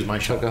is always use my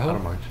shop. I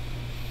don't mind.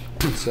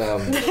 It's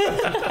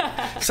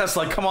Seth's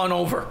like, come on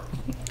over.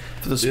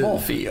 For the small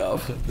fee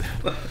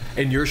of.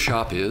 And your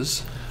shop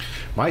is?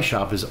 My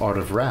shop is Art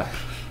of Rap.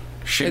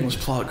 Shameless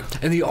plug.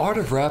 And the Art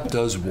of Rap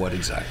does what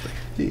exactly?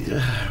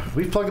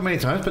 We've plugged it many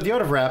times, but the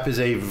Art of Wrap is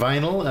a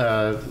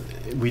vinyl.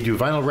 We do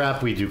vinyl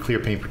wrap. We do clear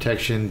paint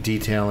protection,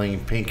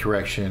 detailing, paint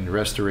correction,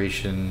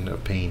 restoration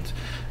of paint,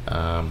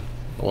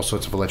 all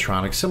sorts of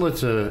electronics, similar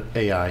to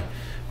AI,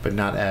 but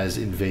not as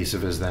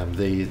invasive as them.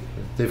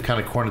 They've kind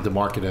of cornered the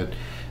market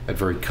at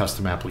very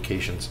custom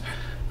applications.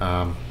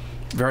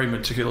 Very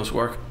meticulous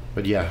work.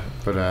 But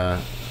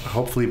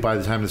hopefully by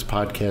the time this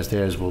podcast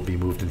airs, we'll be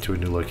moved into a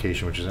new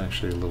location, which is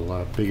actually a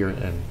little bigger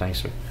and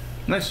nicer.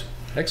 Nice.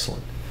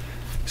 Excellent.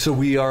 So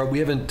we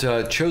haven't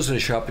chosen a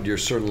shop, but you're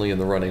certainly in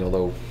the running,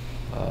 although...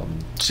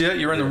 See that?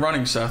 You're in the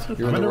running, Seth. I'm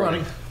in the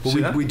running.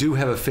 Well, we do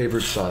have a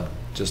favorite son,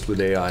 just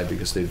with AI,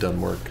 because they've done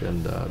work,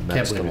 and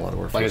Matt's done a lot of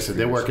work. Like I said,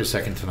 their work is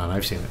second to none.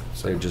 I've seen it.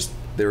 So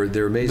they're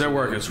amazing. Their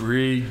work is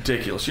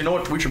ridiculous. You know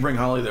what? We should bring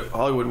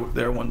Hollywood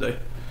there one day.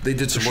 They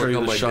did some work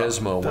on my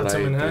Desmo. That's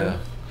in Manhattan?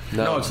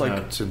 No, it's like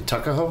it's in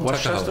Tuckahoe.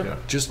 Westchester. Yeah.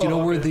 Just you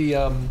know where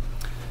the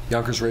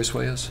Yonkers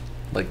Raceway is?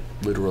 Like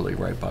literally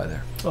right by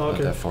there. Oh,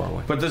 okay. Not that far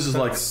away. But this is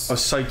like a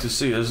sight to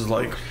see. This is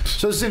like.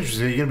 So this is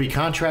interesting. You're going to be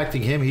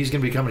contracting him. He's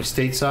going to be coming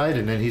stateside,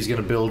 and then he's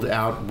going to build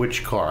out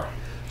which car?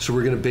 So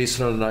we're going to base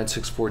it on a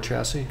 964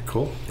 chassis.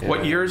 Cool.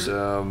 What years?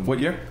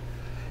 What year?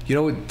 You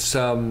know, it's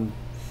doesn't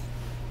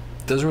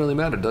really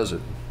matter, does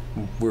it?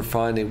 We're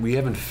finding we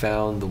haven't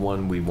found the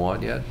one we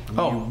want yet.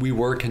 Oh. We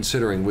were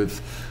considering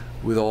with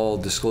all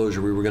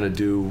disclosure, we were going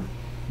to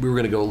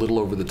go a little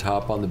over the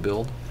top on the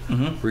build.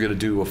 Mm-hmm. We're going to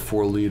do a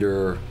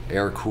 4-liter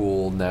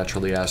air-cooled,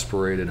 naturally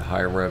aspirated,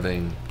 high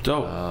revving.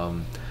 Dope.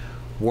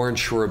 Weren't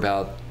sure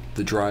about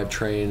the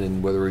drivetrain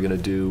and whether we're going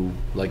to do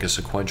like a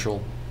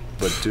sequential,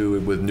 but do it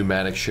with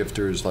pneumatic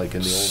shifters like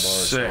in the old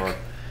RSR. Sick.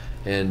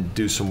 And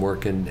do some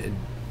work. And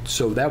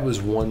so that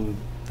was one.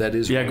 That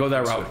is go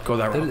that route. Go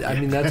that route. I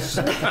mean, that's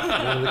one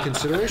of the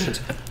considerations.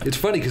 It's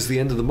funny because the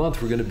end of the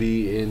month we're going to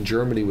be in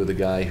Germany with a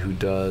guy who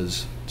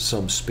does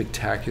some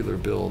spectacular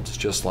builds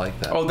just like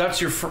that. Oh,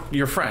 that's your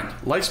friend,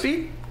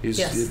 Lightspeed?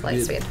 Yes,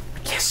 Lightspeed.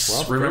 Yes.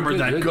 Well, Remember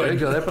that good. There you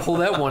go. Pull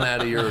that one out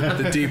of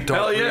the deep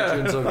dark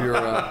regions of your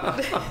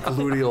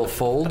gluteal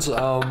folds.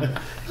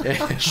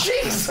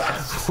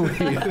 Jesus!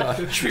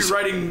 Should be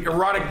writing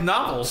erotic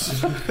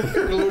novels.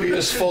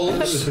 Gluteus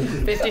folds.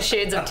 50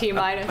 Shades of T-.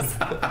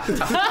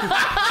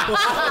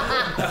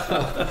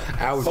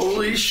 Ouch.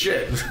 Holy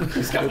shit.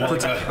 He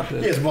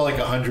has more like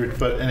 100,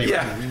 but anyway.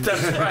 Yeah,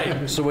 that's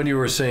right. So when you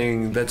were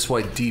saying that's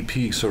why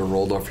DP sort of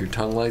rolled off your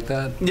tongue like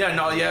that?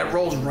 Yeah, it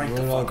rolls right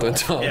the fuck off.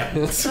 Tongue.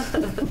 Yeah.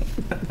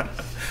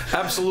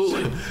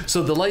 Absolutely.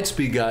 So the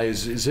Lightspeed guy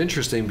is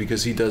interesting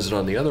because he does it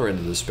on the other end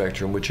of the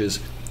spectrum, which is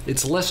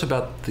it's less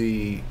about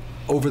the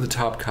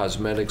over-the-top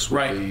cosmetics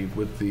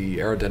with the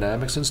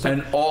aerodynamics and stuff.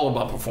 And all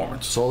about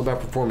performance. It's all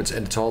about performance,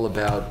 and it's all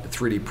about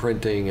 3D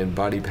printing and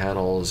body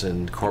panels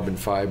and carbon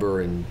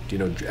fiber and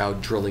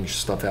out drilling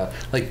stuff out.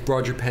 Like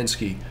Roger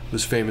Penske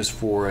was famous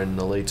for in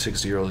the late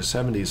 60s, early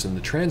 70s, and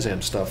the Trans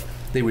Am stuff.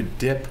 They would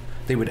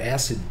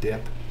acid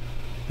dip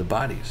the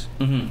bodies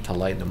to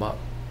lighten them up.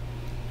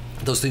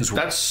 Those things were...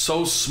 That's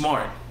so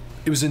smart.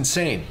 It was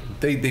insane.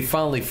 They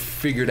finally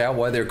figured out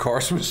why their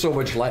cars were so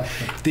much light.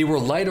 They were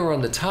lighter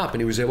on the top,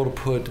 and he was able to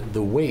put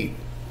the weight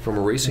from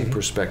a racing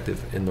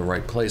perspective in the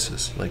right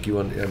places. Like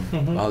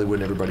Hollywood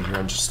and everybody here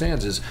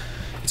understands is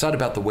it's not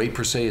about the weight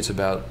per se, it's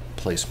about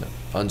placement.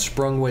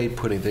 Unsprung weight,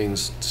 putting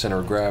things center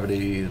of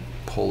gravity,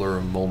 polar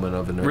moment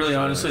of inertia. Really,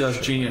 honestly, that's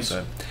genius.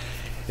 Like that.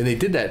 And they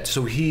did that.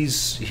 So he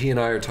and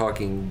I are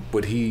talking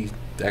what he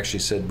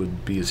actually said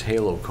would be his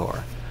halo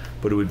car.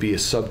 But it would be a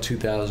sub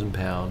 2,000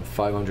 pound,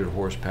 500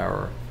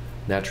 horsepower,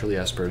 naturally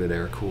aspirated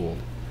air cooled,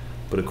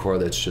 but a car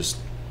that's just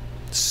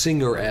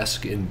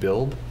Singer-esque in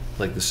build,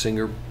 like the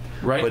Singer,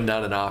 right? But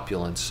not an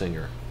opulent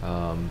Singer,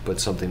 but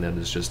something that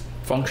is just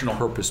functional,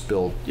 purpose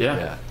built.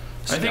 Yeah.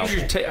 I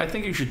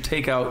think you should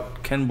take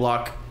out Ken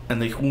Block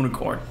and the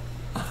Unicorn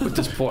with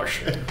this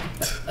Porsche.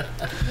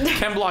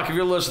 Ken Block, if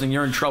you're listening,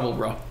 you're in trouble,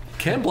 bro.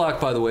 Ken Block,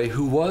 by the way,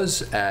 who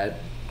was at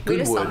Goodwood. We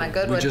just saw him at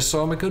Goodwood. We just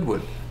saw him at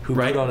Goodwood. Who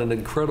put on an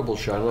incredible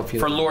show. I don't know if you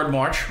for know. Lord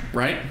March,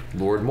 right?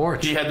 Lord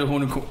March. He had the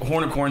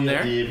Hornicorn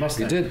there. He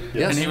did.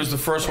 Yes. And he was the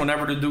first one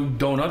ever to do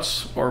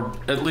donuts, or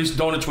at least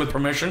donuts with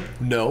permission.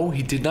 No,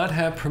 he did not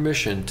have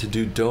permission to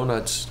do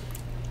donuts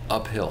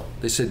uphill.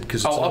 They said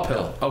because it's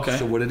uphill. Okay.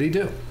 So what did he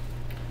do?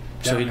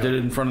 So he did it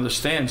in front of the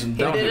stands and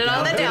He did it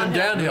on the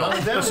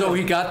downhill. So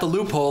he got the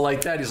loophole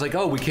like that. He's like,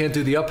 oh, we can't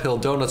do the uphill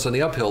donuts on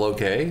the uphill.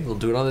 Okay, we'll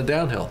do it on the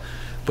downhill.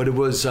 But it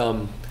was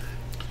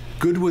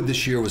Goodwood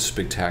this year was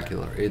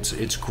spectacular.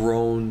 It's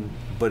grown,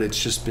 but it's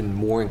just been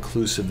more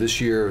inclusive. This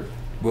year,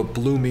 what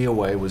blew me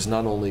away was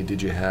not only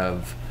did you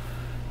have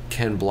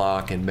Ken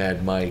Block and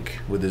Mad Mike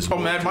with his... Oh,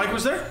 Mad Mike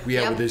was there?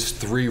 Yeah, with his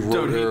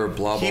 3-rotor,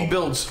 blah, blah. He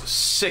builds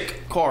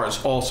sick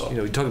cars also.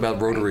 You talk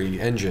about rotary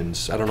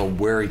engines. I don't know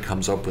where he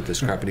comes up with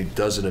this crap, and he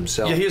does it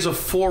himself. Yeah, he has a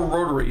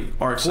 4-rotary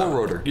RX-7.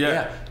 4-rotor.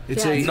 Yeah.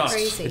 It's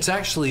crazy. It's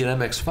actually an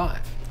MX-5.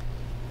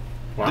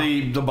 Wow.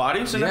 The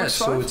body's an Yeah,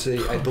 MX-5?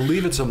 so I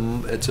believe it's a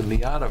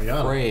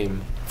Miata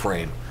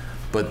frame,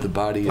 but the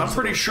body is... I'm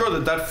pretty sure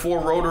that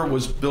 4-rotor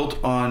was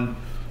built on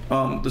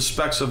the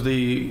specs of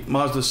the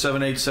Mazda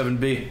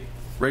 787B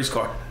race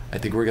car. I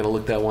think we're going to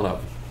look that one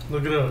up.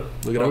 Look it up.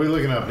 Look it What up. are we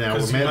looking up now?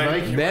 With Mad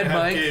Mike? Mad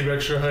Mike. Gabe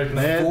extra height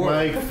now. Mad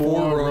Mike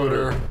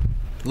 4-rotor.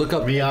 Look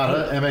up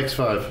Miata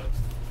MX-5.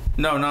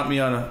 No, not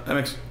Miata.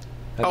 MX.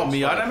 Oh,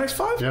 Miata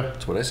MX-5? Yeah.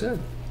 That's what I said.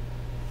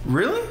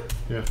 Really?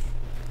 Yeah.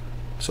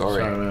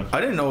 Sorry. Sorry, man.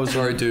 I didn't know it was...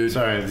 Sorry, dude.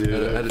 Sorry,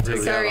 dude. I had to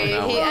take Sorry,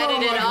 that he one out.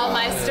 edited all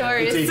my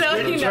stories, It's so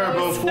a he turbo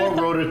knows.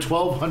 4-rotor,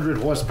 1,200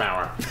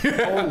 horsepower.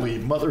 Holy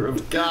mother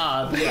of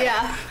God.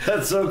 Yeah.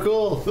 That's so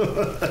cool.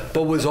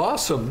 But what's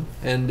awesome,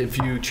 and if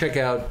you check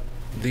out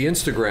the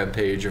Instagram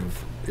page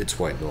of It's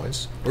White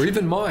Noise, or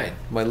even mine,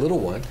 my little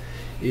one,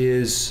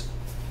 is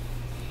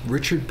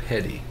Richard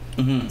Petty.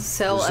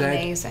 So Was at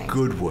amazing.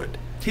 Goodwood.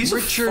 He's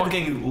Richard a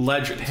fucking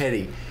legend.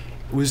 Petty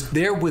was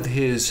there with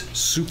his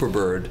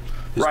Superbird,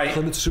 his Right.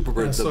 Plymouth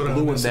Superbird, I the saw that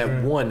blue on one, that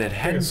Instagram. one that I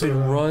hadn't saw been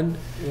that. run,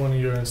 One of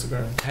your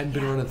Instagram. hadn't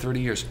been run in 30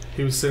 years.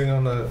 He was sitting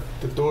on the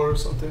door or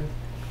something.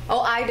 Oh,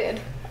 I did.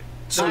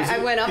 So, I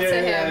went up to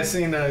him. Yeah, I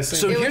seen that.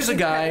 so It here's was a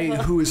guy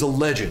incredible. who is a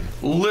legend.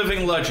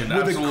 Living legend,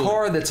 With absolutely. a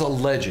car that's a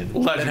legend, that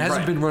Legend, hasn't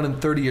right. been run in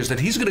 30 years,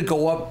 that he's going to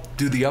go up,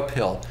 do the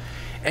uphill,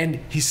 and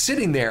he's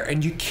sitting there,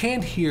 and you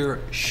can't hear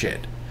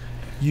shit.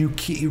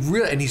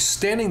 And he's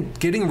standing,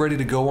 getting ready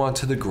to go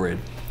onto the grid.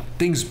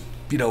 Things,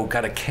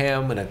 got a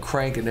cam and a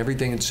crank and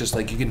everything. It's just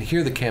like you can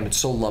hear the cam. It's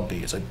so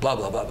lumpy. It's like blah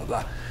blah blah blah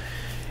blah.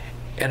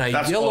 And I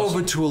That's yell awesome.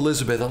 over to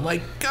Elizabeth. I'm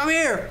like, "Come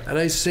here!" And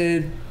I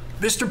said,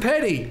 "Mr.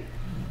 Petty,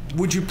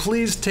 would you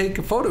please take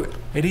a photo?"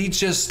 And he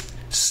just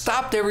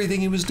stopped everything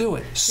he was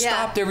doing.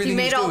 Stopped everything He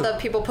made was all doing. the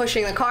people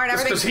pushing the car and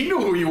That's everything. because he knew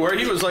who you were.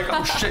 He was like,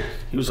 oh, shit.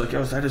 He was like,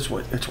 oh, that is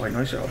White. That's White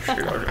Noise. Oh,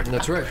 shit.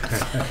 That's right.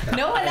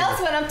 No one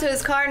else went up to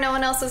his car. No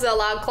one else was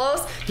allowed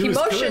close. He was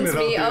killing motions it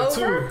me out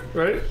there over. too,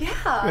 right?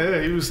 Yeah.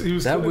 Yeah, he was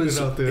That killing was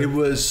it out there. it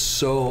was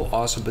so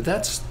awesome. But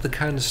that's the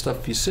kind of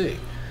stuff you see.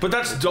 But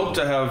that's dope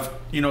to have,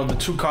 the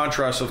two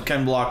contrasts of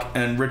Ken Block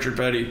and Richard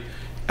Petty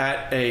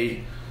at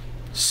a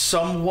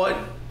somewhat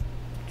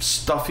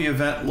stuffy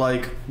event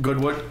like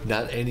Goodwood.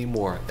 Not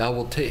anymore. I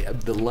will tell you,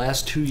 the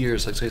last 2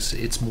 years, like I said,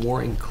 it's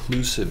more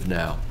inclusive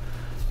now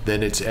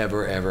than it's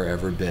ever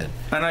been.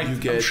 And I'm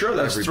sure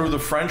that's through the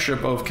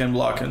friendship of Ken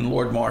Block and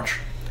Lord March.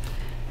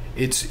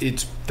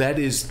 That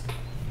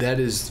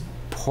is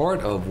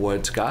part of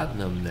what's gotten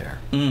them there.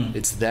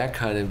 It's that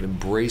kind of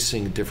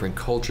embracing different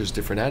cultures,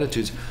 different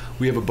attitudes.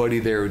 We have a buddy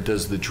there who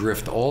does the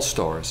Drift All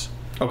Stars.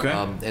 Okay.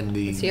 And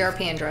It's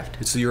European drift.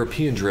 It's the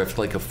European drift,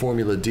 like a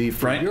Formula D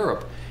for Right.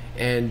 Europe.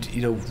 And,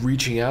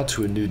 reaching out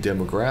to a new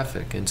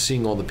demographic and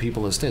seeing all the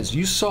people in the stands.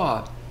 You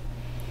saw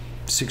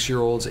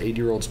 6-year-olds,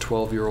 8-year-olds,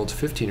 12-year-olds,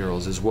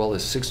 15-year-olds, as well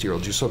as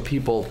 60-year-olds. You saw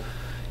people,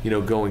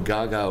 going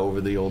gaga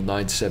over the old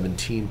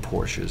 917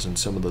 Porsches and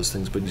some of those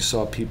things. But you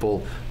saw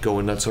people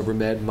going nuts over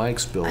Mad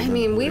Mike's build. I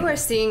mean, we were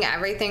seeing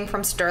everything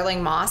from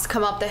Sterling Moss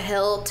come up the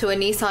hill to a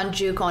Nissan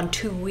Juke on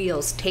 2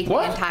 wheels take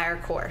What? the entire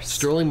course.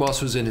 Sterling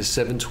Moss was in his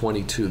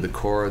 722, the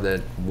car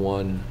that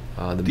won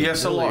the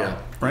SLR,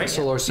 right?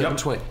 The SLR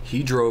 720.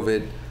 He drove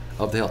it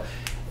up the hill.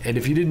 And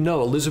if you didn't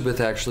know, Elizabeth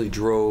actually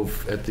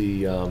drove at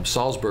the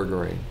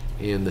Salzburgering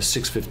in the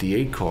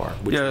 658 car.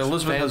 Which Yeah, was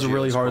Elizabeth has a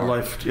really Fangio's hard car.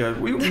 life. Yeah,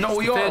 we are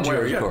Fangio's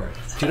aware. Yeah. car.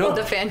 Do you know?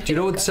 The Do you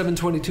know Fangio what car.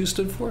 722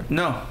 stood for?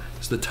 No.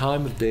 It's the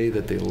time of day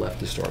that they left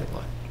the starting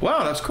line.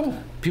 Wow, that's cool.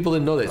 People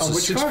didn't know that. It's the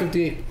which car?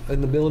 658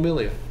 in the Mille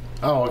Miglia.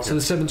 Oh, okay. So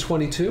the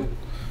 722.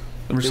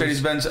 The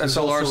Mercedes-Benz There's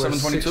SLR also a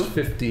 722.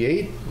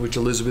 658, which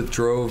Elizabeth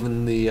drove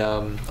in the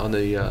on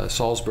the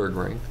Salzburg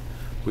ring,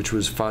 which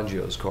was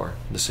Fangio's car,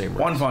 the same race.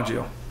 Juan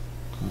Fangio.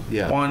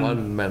 Yeah,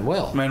 Juan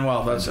Manuel.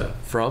 Manuel, that's it.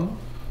 From?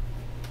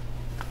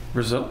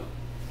 Brazil?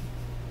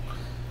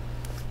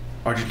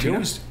 Argentina?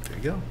 There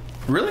you go.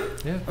 Really?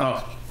 Yeah.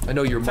 Oh. I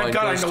know your Thank mind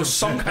God I goes know to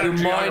some kind your of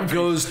mind geography.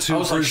 goes I to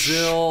was like,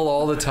 Brazil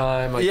all the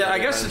time. Yeah, I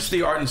guess it's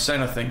the art and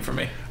Senna thing for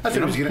me. I thought he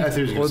was going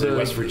to Or say the-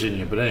 West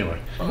Virginia, but anyway.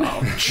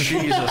 Oh,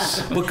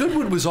 Jesus. But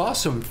Goodwood was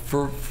awesome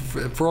for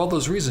all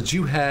those reasons.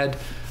 You had,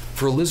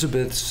 for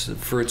Elizabeth's,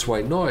 for It's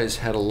White Noise,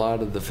 had a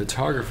lot of the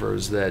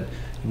photographers that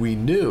we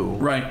knew,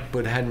 Right.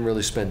 but hadn't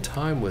really spent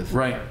time with.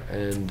 Right.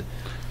 And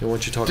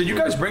once you talk, Did you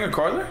guys bring a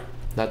car there?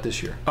 Not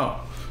this year.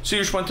 Oh. So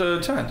you just went to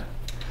attend?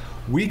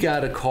 We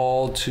got a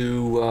call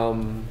to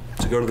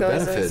go to the Go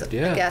as benefit, a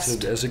yeah,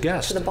 guest as a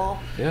guest to the ball.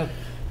 yeah,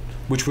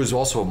 which was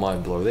also a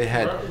mind blower. They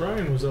had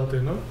Ryan was out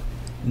there, no?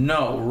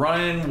 No,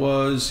 Ryan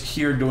was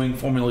here doing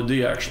Formula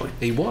D, actually.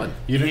 he won.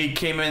 He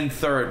came in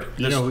third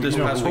this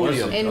past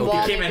podium. weekend. In He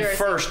Wall, came New in Jersey.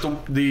 first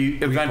the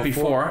event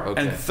before,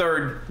 Okay. and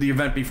third the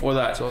event before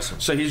that. That's awesome.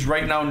 So he's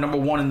right now number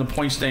 1 in the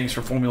point standings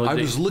for Formula I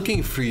D. was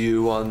looking for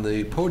you on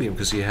the podium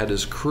because he had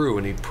his crew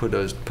and he put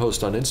a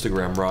post on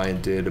Instagram.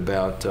 Ryan did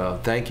about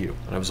thank you,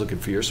 and I was looking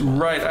for your smile.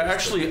 Right. I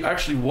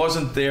actually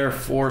wasn't there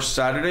for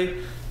Saturday.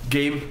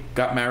 Gabe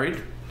got married,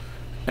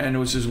 and it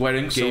was his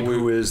wedding. Gabe, so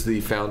who is the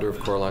founder of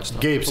CarLifestyle.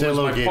 Gabe, say was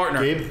hello, my Gabe.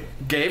 partner. Gabe?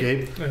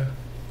 Gabe? Yeah.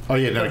 Oh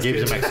yeah, no,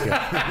 Gabe's in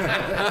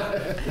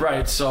Mexico.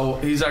 Right, so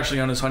he's actually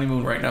on his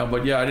honeymoon right now.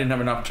 But yeah, I didn't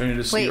have an opportunity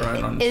to see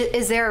Ryan on.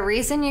 Is there a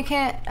reason you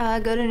can't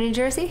go to New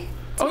Jersey?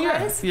 Oh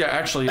yeah, yeah.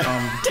 Actually, yeah.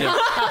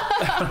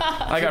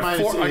 I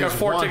got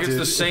four tickets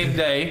the same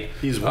day.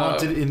 He's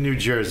wanted in New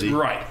Jersey,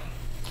 right?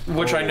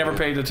 Which I never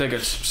paid the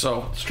tickets.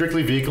 So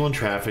strictly vehicle and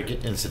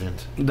traffic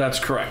incident. That's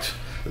correct.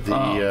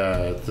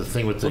 The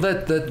thing with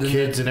the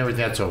kids and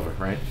everything, that's over,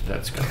 right?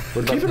 That's gone.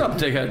 Keep it up,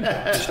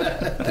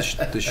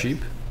 dickhead. The sheep.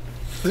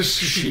 The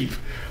sheep.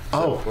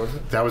 Oh,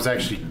 that was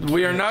actually.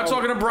 We are not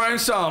talking to Brian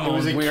Solomon. It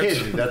was a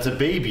kid. That's a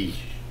baby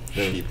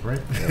sheep,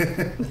 right?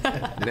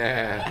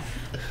 Nah.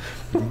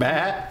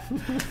 Matt.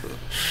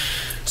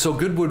 So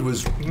Goodwood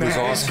was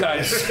awesome.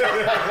 Guys.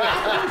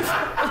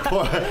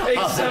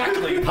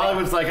 Exactly.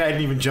 Hollywood's like, I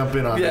didn't even jump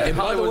in on that. And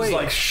by the Hollywood's way,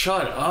 like,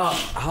 shut up.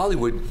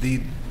 Hollywood,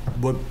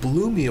 what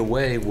blew me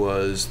away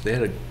was they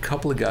had a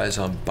couple of guys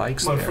on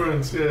bikes My there.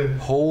 friends, yeah.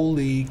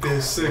 Holy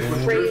They're sick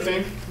with Crazy.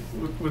 drifting.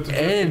 With the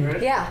drifting,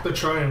 right? Yeah. The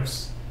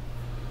Triumphs.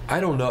 I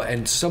don't know,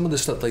 and some of the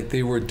stuff, like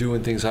they were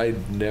doing things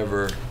I'd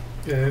never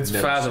Yeah, it's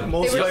Fathom. They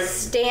most were like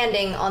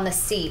standing on the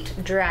seat,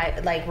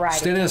 riding.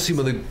 standing on the seat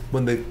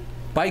when the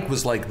bike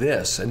was like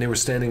this, and they were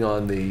standing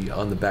on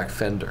the back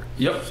fender,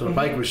 Yep. So the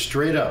bike was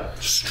straight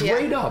up.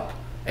 straight up,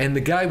 and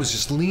the guy was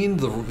just leaning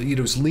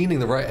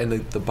the right, and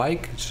the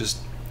bike is just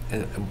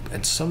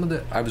and some of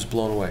the I was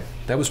blown away.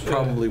 That was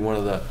probably one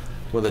of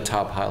the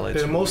top highlights.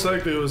 Yeah, most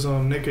likely it was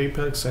Nick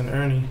Apex and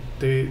Ernie.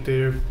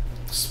 They're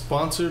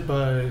sponsored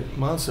by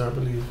Monster, I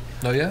believe,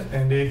 Oh yeah.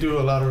 and they do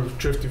a lot of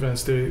drift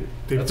events. They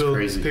That's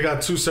crazy. They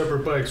got two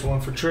separate bikes, one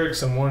for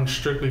tricks and one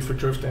strictly for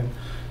drifting,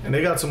 and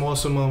they got some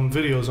awesome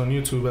videos on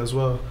YouTube as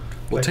well.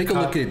 Well, take a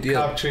look at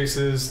cop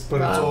chases,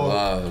 but it's all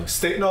Wow.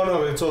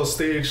 No, it's all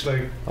staged.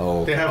 Like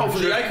they have Oh, for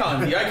the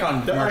Icon,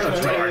 the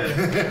commercials.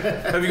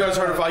 yeah. Have you guys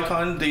heard of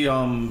Icon? The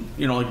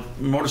like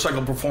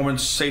motorcycle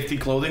performance safety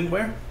clothing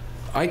wear.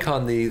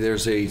 Icon.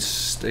 There's a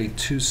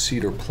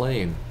two-seater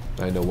plane.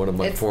 I know one of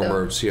my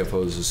former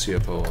CFOs is a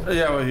CFO.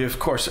 Yeah, well, of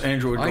course,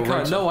 Andrew would go Icon,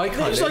 right to- no,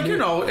 Icon. It's like, in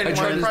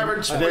my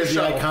private space There's the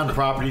shuttle. Icon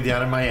property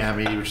down in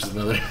Miami, which is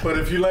another. But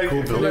if you like,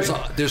 Cool building.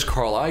 There's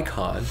Carl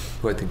Icahn,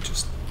 who I think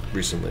just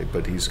recently,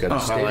 but he's got a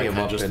stadium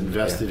Icon up just and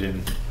invested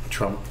in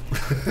Trump.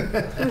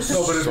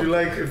 No, but if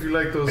you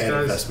like those Bad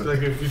guys, investment.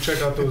 like if you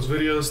check out those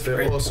videos,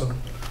 they're awesome.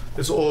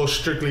 It's all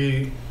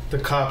strictly the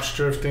cops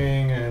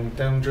drifting and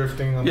them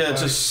drifting. On Yeah, the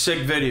it's a bike. sick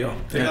video.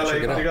 They Yeah, got check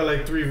like it out. they got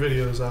like 3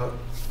 videos out,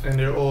 and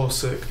they're all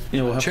sick.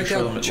 Yeah, we'll have to check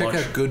show them out at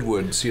lunch.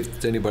 Goodwood. See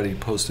if anybody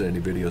posted any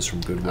videos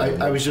from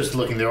Goodwood. I was just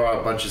looking. There are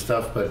a bunch of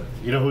stuff, but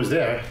you know who's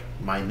there?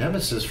 My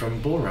nemesis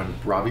from Bull Run,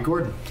 Robbie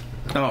Gordon.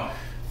 Oh,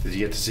 Did you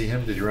get to see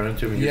him? Did you run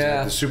into him? He was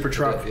Yeah. at the super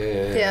truck.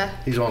 Yeah.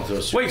 He's one of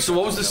those. wait. So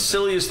what was the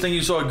silliest thing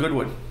you saw at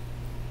Goodwood?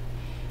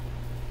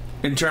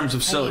 In terms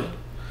of silly,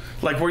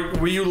 like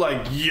were you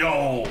like,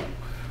 yo?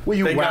 Were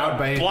you They got wowed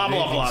by blah, blah,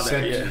 anything blah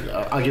there, said?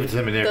 I'll give it to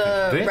them in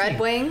there. The Red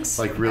Wings.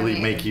 Like really I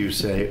mean, make you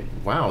say,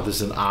 "Wow, this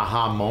is an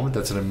aha moment.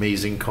 That's an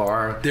amazing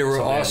car." There were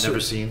something also I've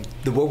never seen.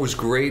 What was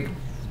great.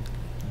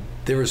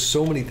 There were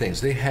so many things.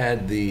 They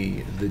had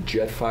the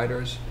jet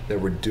fighters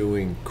that were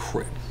doing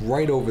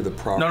right over the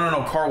property.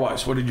 No. Car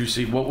wise, what did you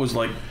see? What was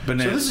like So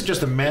bananas? this is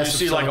just a massive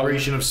see, like, a-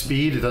 celebration of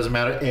speed. It doesn't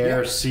matter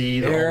air, sea,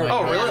 the Air. whole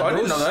Oh, nine really? yards. I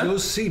didn't know that. No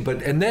sea,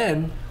 and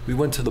then we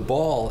went to the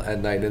ball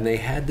at night, and they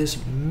had this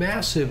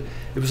massive.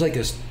 It was like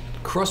a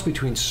cross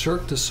between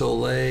Cirque du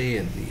Soleil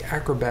and the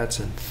acrobats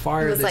and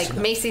fire. It was this like and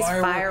the Macy's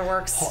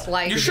fireworks,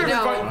 like You should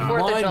have invited-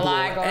 4th of Mind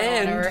July blowing. going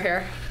And- on over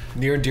here.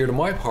 Near and dear to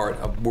my heart,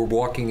 we're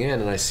walking in,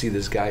 and I see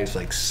this guy who's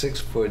like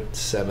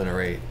 6'7" or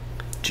 8",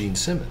 Gene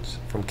Simmons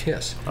from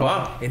Kiss.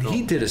 Wow. And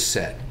he did a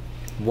set,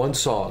 one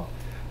song,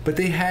 but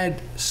they had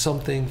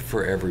something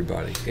for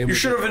everybody. You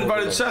should have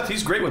invited Seth.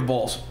 He's great with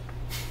balls.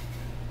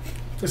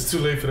 It's too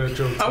late for that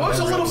joke. I was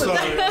a little bit I'm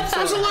late. sorry.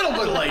 I was a little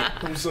bit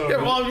late. I'm sorry.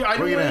 Yeah, well, I We're didn't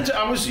gonna, went into,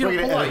 I was, we're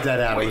gonna polite. edit that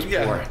out. It was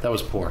Wait, poor. That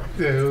was poor.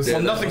 Yeah, it was.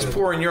 Well, nothing's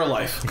poor in your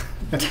life.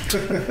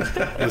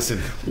 Listen,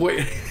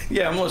 Wait,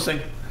 yeah, I'm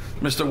listening.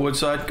 Mr.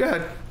 Woodside, go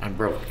ahead. I'm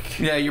broke.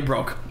 Yeah, you're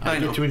broke. I I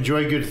know. get to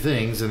enjoy good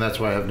things, and that's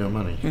why I have no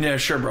money. Yeah,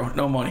 sure, bro.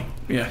 No money.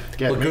 Yeah.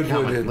 Yeah, Well, make a Goodwood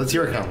comment. did- Let's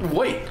hear a comment.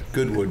 Wait.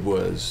 Goodwood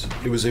was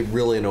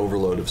really an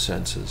overload of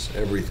senses,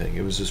 everything.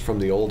 It was just from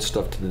the old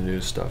stuff to the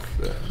new stuff.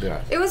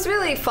 Yeah. It was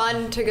really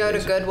fun to go to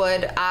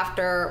Goodwood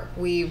after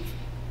we've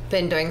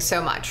been doing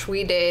so much.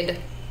 We did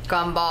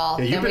Gumball,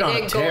 Yeah, you've then been we on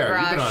a did tear. Gold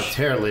You've been on a Rush.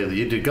 tear lately.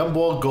 You did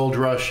Gumball, Gold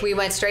Rush. We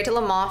went straight to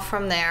Le Mans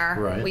from there.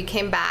 Right. We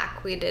came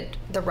back. We did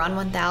the Run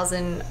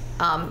 1000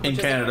 In which is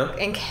Canada.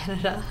 in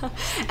Canada,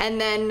 and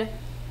then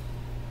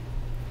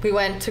we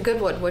went to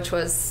Goodwood, which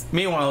was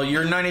Meanwhile,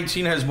 your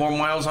 918 has more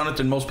miles on it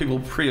than most people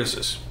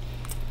Priuses.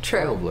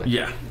 true. Probably.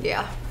 Yeah.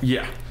 Yeah.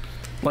 Yeah.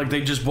 Like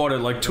they just bought it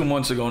like 2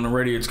 months ago and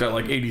already it's got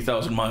like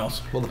 80,000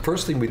 miles. Well, the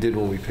first thing we did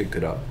when we picked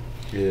it up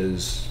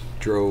is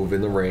drove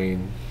in the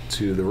rain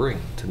to the ring,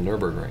 to the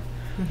Nürburgring.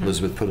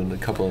 Elizabeth put in a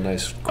couple of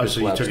nice Oh, so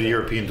you laps took a there.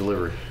 European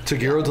delivery.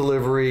 Took Euro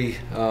delivery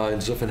in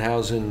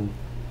Zuffenhausen,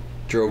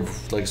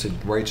 drove, like I said,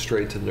 right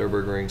straight to the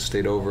Nürburgring,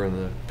 stayed over in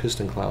the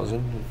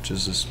Pistenklausen, which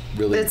is this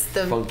really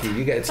funky.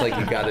 It's like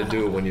you got to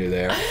do it when you're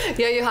there.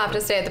 Yeah, you have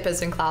to stay at the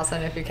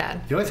Pistenklausen if you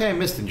can. The only thing I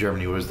missed in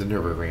Germany was the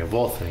Nürburgring, of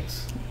all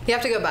things. You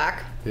have to go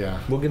back. Yeah.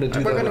 We're going to do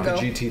We're that gonna with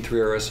go. the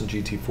GT3 RS and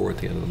GT4 at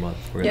the end of the month.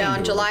 Yeah,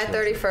 on July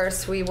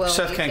 31st, we will.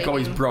 Seth can't go.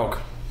 He's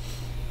broke.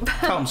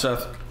 Tell him,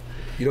 Seth.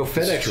 You know,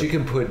 FedEx, you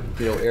can put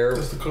air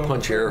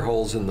punch air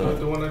holes in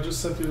The one I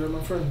just sent you to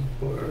my friend.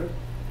 Right?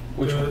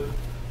 Which one?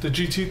 The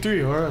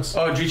GT3 RS.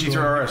 Oh,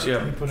 GT3 RS. You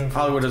Yeah. put in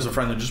Hollywood has a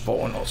friend that just bought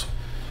one of those.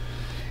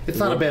 It's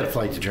not a bad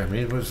flight to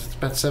Germany. It was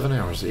about 7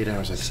 hours, 8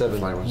 hours. I think. 7. The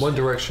flight was. One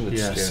direction.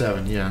 It's, Yeah,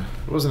 7. Yeah,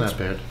 it wasn't that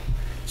bad.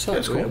 So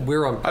It's cool.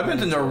 We're on. I've been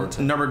to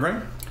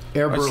Nürburgring.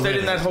 Air I Berlin stayed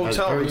in that has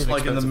hotel. very It was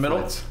like in the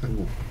inexpensive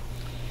middle.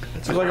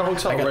 flights. It was like a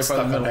hotel I got right by stuck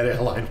the on middle. that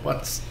airline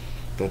once.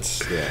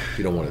 That's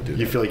you don't want to do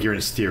You that. feel like you're in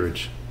a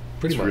steerage.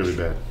 Pretty It's much. really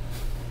bad.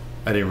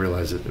 I didn't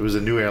realize it. It was a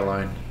new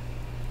airline.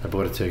 I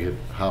bought a ticket,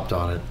 hopped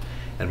on it,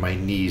 and my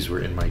knees were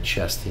in my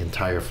chest the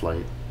entire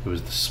flight. It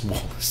was the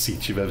smallest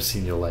seat you've ever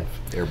seen in your life.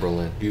 Air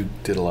Berlin. You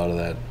did a lot of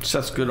that.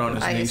 Seth's good on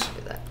his I knees. used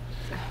to do that.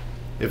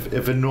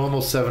 If a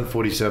normal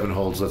 747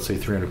 holds, let's say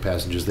 300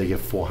 passengers, they get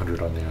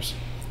 400 on theirs.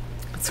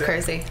 It's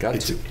crazy. Got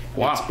It's, to.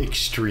 Wow. it's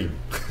extreme.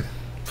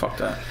 Fuck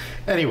that.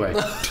 Anyway,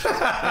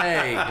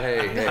 Hey.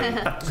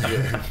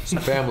 It's a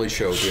family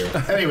show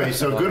here.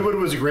 so Goodwood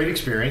was a great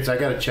experience. I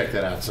got to check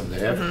that out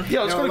someday.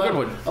 Yeah, let's go to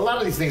Goodwood. A lot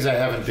of these things I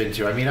haven't been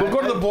to. I mean, We'll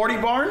go to the Boardy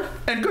Barn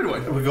and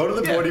Goodwood. We go to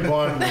the Boardy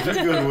Barn. We do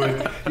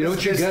Goodwood. You know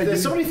what you got?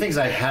 There's so many things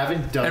I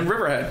haven't done. And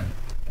Riverhead.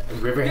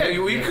 Riverhead.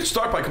 Yeah, you could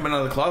start by coming out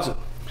of the closet.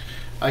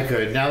 I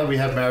could. Now that we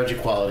have marriage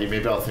equality,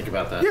 maybe I'll think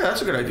about that. Yeah,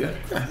 that's a good idea.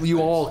 Yeah.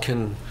 You all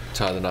can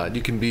tie the knot.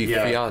 You can be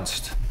Yeah.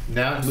 fianced.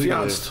 Now,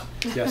 Fianced.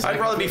 Yes. I'd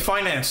rather be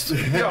financed.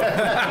 Yo.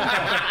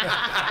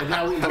 And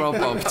now,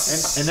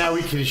 and now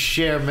we can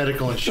share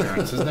medical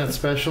insurance. Isn't that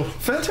special?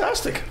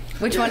 Fantastic.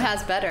 Which one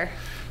has better?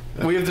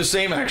 We have the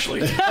same,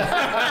 actually. Thank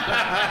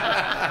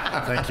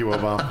you,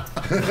 Obama.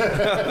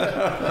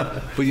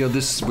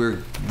 But we're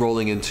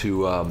rolling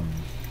into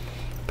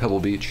Pebble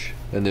Beach,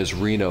 and there's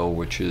Reno,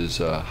 which is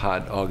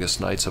hot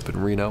August nights up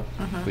in Reno,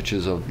 which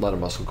is a lot of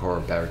muscle car,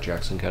 Barrett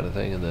Jackson kind of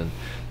thing, and then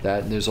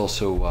that. And there's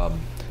also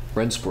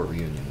Rennsport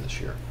reunion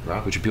this year,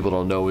 Wow. which people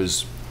don't know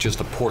is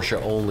just a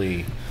Porsche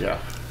only. Yeah.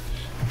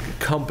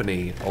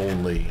 Company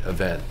only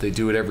event. They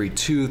do it every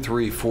 2,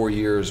 3, 4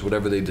 years,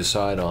 whatever they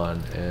decide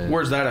on. And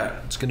Where's that at?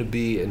 it's going to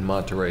be in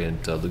Monterey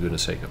and Laguna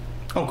Seca,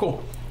 Oh,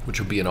 cool. which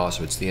will be an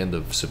awesome. It's the end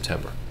of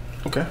September,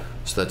 Okay.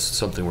 so that's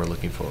something we're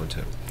looking forward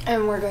to.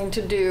 And we're going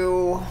to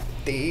do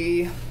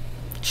the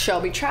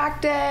Shelby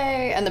Track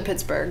Day and the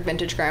Pittsburgh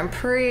Vintage Grand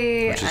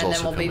Prix, Which is and then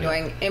also we'll be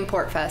coming doing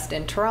Import Fest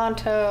in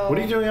Toronto. What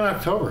are you doing in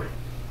October?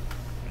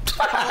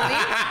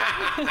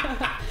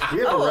 We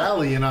have a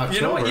rally in October.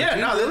 You know what? Yeah,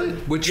 no,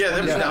 Which yeah,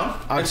 one there's is now.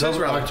 It says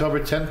October, rally. October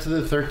 10th to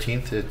the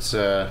 13th. It's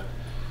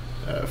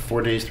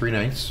 4 days, 3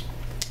 nights,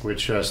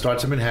 which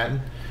starts in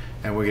Manhattan,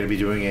 and we're going to be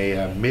doing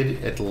a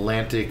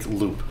mid-Atlantic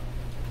loop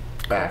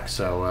back.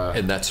 So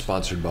And that's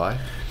sponsored by?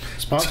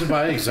 sponsored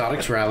by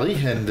Exotics Rally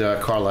and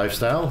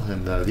CarLifestyle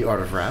and the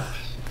Art of Rap.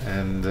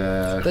 And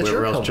whoever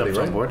your else company, jumps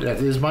right? on board. That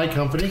is my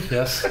company,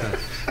 yes.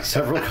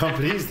 Several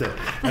companies.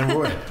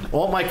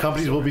 All my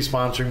companies will be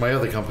sponsoring my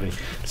other company.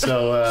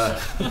 So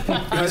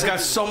He's got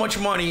so much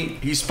money,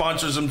 he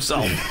sponsors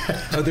himself.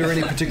 Are there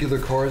any particular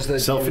cars that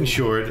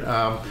self-insured.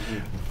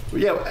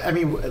 Yeah, I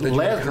mean,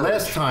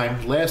 last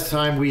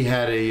time we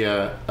had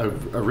a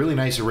really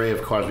nice array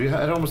of cars. We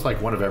had almost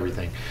like one of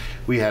everything.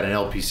 We had an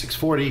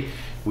LP640,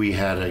 we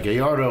had a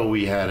Gallardo,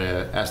 we had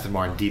a Aston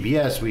Martin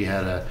DBS, we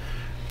had a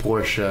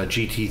Porsche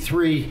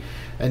GT3,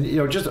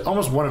 and just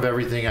almost one of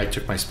everything. I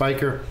took my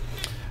Spiker.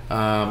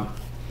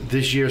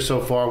 This year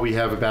so far, we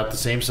have about the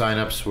same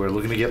signups. We're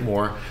looking to get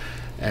more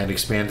and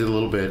expand it a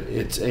little bit.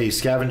 It's a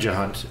scavenger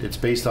hunt. It's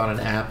based on an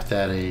app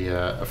that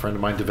a friend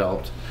of mine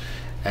developed,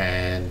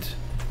 and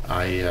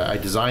I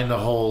designed the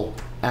whole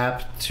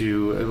app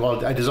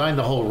I designed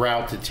the whole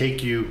route to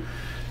take you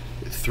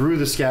through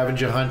the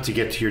scavenger hunt to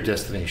get to your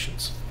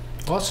destinations.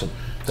 Awesome.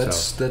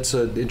 That's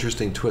an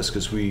interesting twist,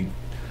 because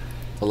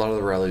a lot of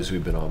the rallies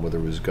we've been on, whether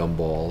it was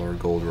Gumball or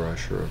Gold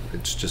Rush,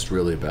 it's just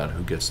really about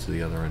who gets to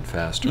the other end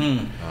faster.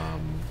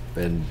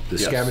 And the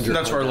scavenger.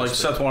 That's where contest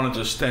Seth wanted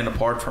to stand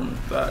apart from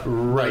that.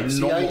 Right.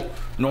 The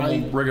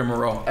normal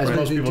rigmarole. As right?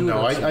 most They people do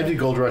know, that I did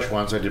Gold Rush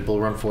once. I did Bull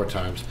Run 4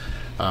 times.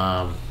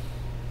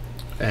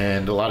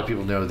 And a lot of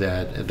people know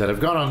that have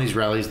gone on these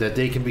rallies that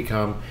they can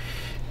become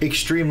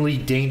extremely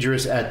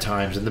dangerous at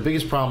times. And the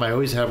biggest problem I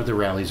always have with the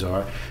rallies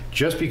are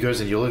just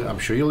because, and I'm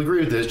sure you'll agree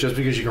with this, just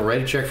because you can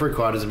write a check for a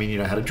car doesn't mean you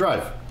know how to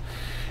drive.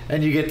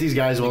 And you get these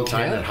guys all the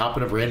time can't? that hop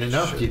in a brand new.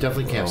 No, you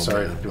definitely can't.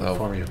 Sorry man. to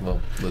inform you. Well,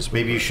 listen,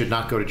 Maybe you should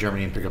not go to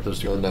Germany and pick up those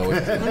two. No,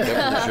 it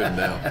definitely shouldn't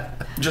now.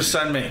 Just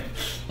send me.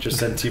 Just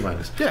send T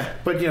minus. Yeah.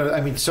 But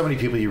I mean, so many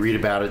people you read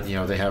about it.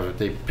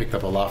 They picked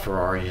up a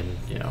LaFerrari, and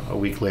a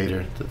week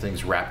later the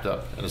thing's wrapped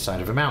up on the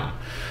side of a mountain.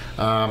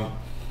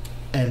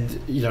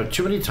 And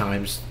too many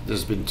times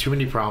there's been too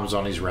many problems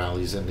on these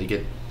rallies, and they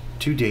get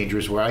too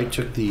dangerous. Where I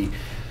took the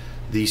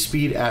the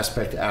speed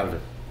aspect out of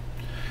it.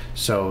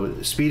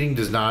 So speeding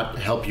does not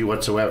help you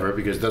whatsoever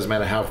because it doesn't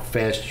matter how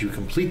fast you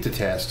complete the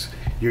tasks.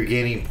 You're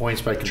gaining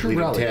points by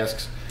completing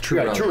tasks.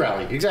 True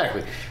rally,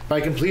 exactly.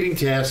 By completing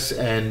tasks,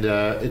 and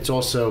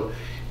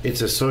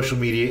it's a social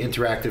media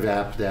interactive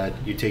app that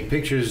you take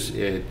pictures.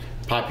 It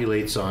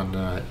populates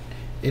on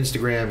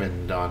Instagram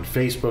and on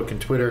Facebook and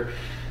Twitter,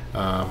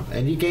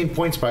 and you gain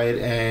points by it.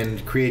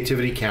 And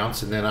creativity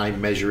counts. And then I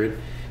measure it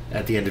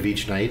at the end of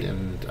each night,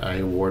 and I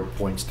award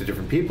points to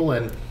different people.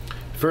 And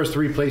first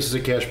 3 places are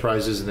cash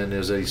prizes, and then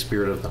there's a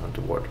Spirit of the Hunt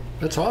award.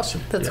 That's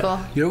awesome. That's cool.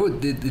 You know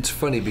what? It's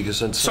funny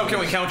because on So can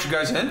we count you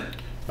guys in?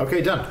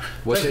 Okay, done.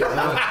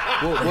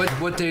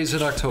 What day is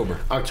in October?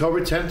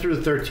 October 10th through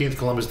the 13th,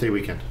 Columbus Day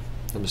weekend.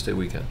 Columbus Day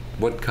weekend.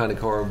 What kind of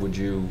car would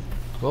you?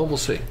 Well, we'll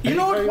see. You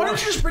know what? Why don't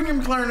you just bring your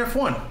McLaren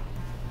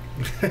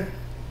F1?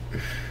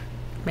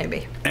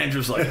 Maybe.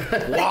 Andrew's like,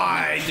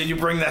 why did you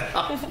bring that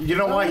up? You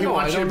know why he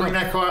wants you to bring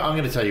that car? I'm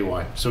going to tell you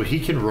why. So he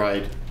can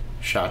ride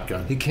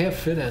shotgun. He can't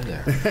fit in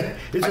there.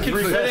 It's I can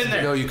fit in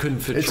there. No, you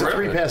couldn't fit. It's a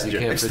 3-passenger.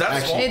 It's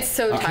that small? It's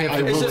so tight.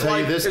 I will Is it tell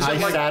you like- this. is it I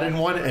like- sat in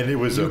one, and it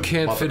was You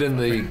can't fit in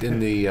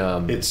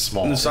the. It's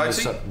small. In the side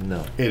seat?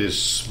 No. It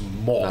is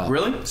small. No.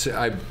 Really? See,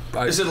 I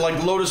Is it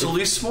like Lotus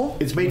Elise small?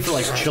 It's made for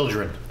like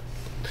children.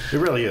 It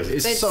really is.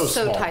 It's so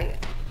small.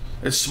 tight.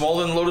 It's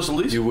smaller than Lotus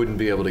Elise? You wouldn't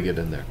be able to get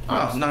in there.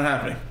 Oh, not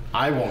happening.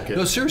 I won't get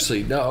No, it.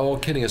 seriously. No, all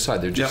kidding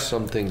aside, there are just Yeah.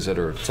 some things that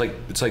are.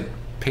 It's like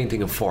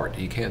painting a fart.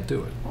 You can't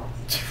do it.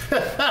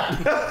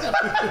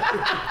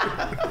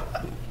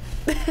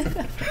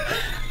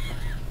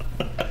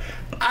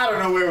 I don't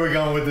know where we're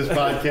going with this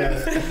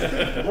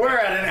podcast. We're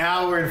at an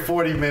hour and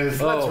 40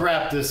 minutes. Let's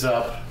wrap this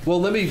up. Well,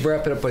 let me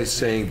wrap it up by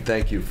saying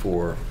thank you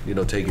for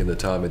taking the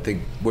time. I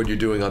think what you're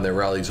doing on that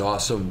rally is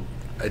awesome.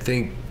 I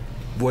think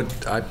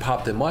what I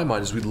popped in my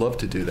mind is we'd love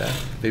to do that,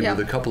 maybe with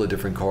a couple of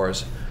different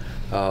cars.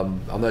 I'm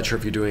not sure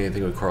if you're doing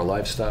anything with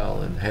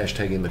CarLifestyle and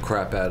hashtagging the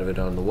crap out of it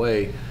on the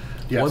way.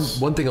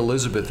 Yes. One thing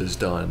Elizabeth has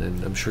done,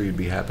 and I'm sure you'd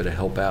be happy to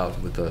help out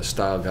with the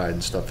style guide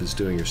and stuff, is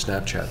doing your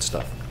Snapchat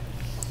stuff.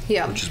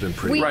 Yeah. Which has been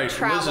pretty- We Right.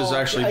 travel. Liz is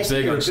actually I see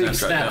big you're on a big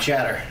Snapchat. now.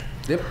 Snapchatter.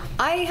 Yep.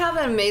 I have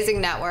an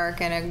amazing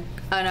network and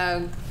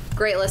a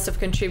great list of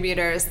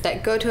contributors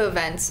that go to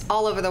events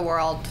all over the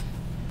world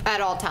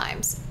at all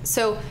times.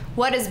 So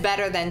what is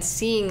better than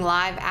seeing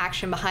live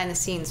action behind the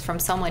scenes from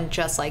someone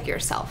just like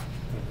yourself?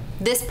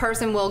 This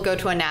person will go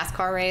to a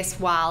NASCAR race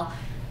while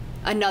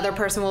another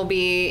person will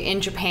be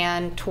in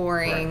Japan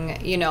touring,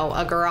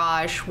 a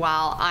garage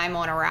while I'm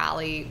on a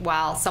rally,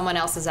 while someone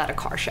else is at a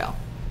car show.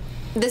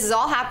 This is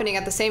all happening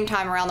at the same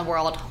time around the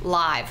world,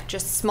 live,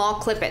 just small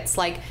clippets,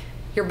 like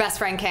your best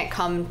friend can't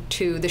come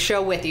to the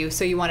show with you,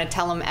 so you want to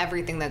tell them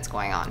everything that's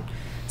going on.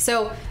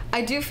 So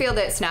I do feel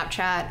that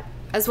Snapchat,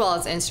 as well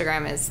as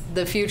Instagram, is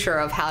the future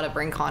of how to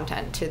bring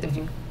content to the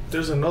view.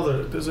 There's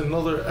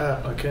another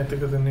app. I can't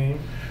think of the name.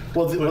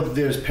 Well,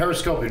 there's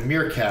Periscope and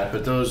Meerkat,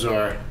 but those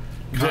are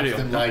Video.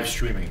 constant live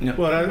streaming. Yeah.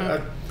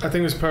 Well, I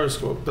think it's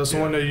Periscope. That's the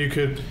one that you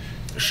could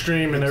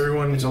stream and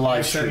everyone. It's a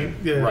live is sending-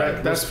 stream. Yeah,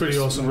 Right. that's pretty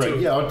awesome Right. too.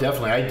 Yeah, oh,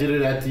 definitely. I did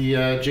it at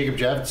the Jacob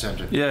Javits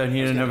Center. Yeah, and he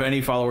didn't have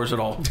any followers at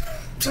all.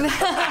 They were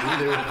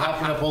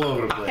popping up all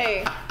over the place.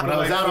 Hey, When I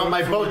was out on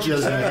my boat the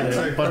other day, I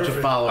had a bunch of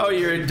followers. Oh,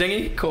 you're a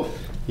dinghy? Cool.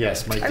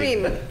 Yes, my I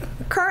mean,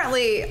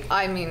 currently,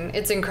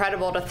 it's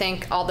incredible to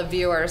think all the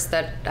viewers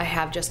that I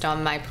have just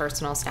on my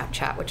personal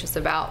Snapchat, which is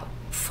about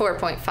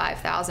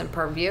 4.5 thousand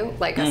per view,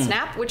 like a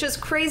snap, which is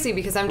crazy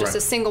because I'm just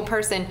Right. a single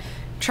person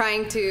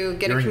trying to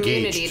get You're a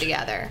community engaged.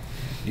 together.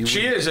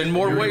 She is in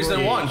more ways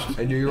than one.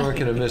 And you aren't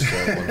going to miss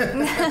that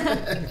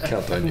one.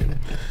 Count on you.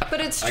 But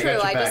it's I true.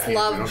 got I, your back, just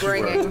Andrew. love Don't you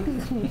worry.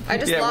 bringing. I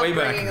just Yeah, love way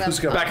back. bringing them. Who's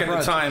got Back in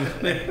the time.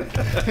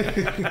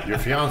 Your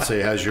fiance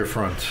has your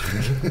front.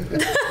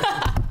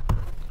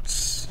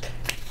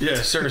 Yeah,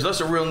 serious.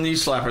 That's a real knee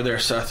slapper there,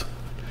 Seth.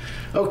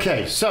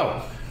 Okay,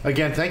 so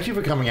again, thank you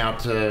for coming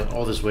out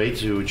all this way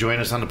to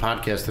join us on the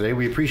podcast today.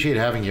 We appreciate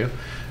having you.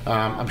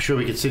 I'm sure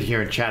we could sit here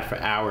and chat for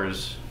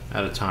hours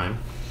at a time.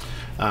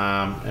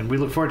 And we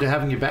look forward to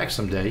having you back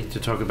someday to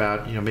talk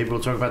about, maybe we'll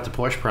talk about the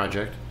Porsche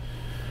project,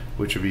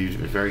 which would be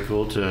very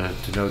cool to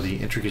know the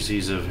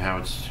intricacies of how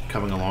it's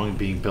coming along and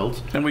being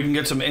built. And we can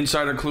get some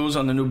insider clues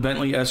on the new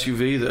Bentley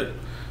SUV that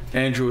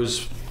Andrew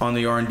is on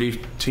the R&D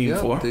team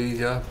for.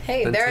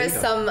 Hey, there is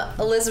some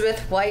Elizabeth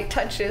White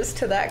touches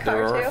to that car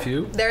There are too. a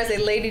few. There's a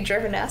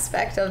lady-driven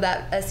aspect of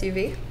that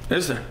SUV.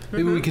 Is there?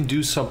 Maybe we can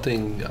do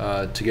something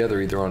together,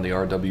 either on the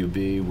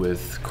RWB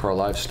with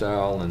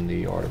CarLifestyle and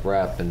the Art of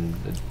Rap, and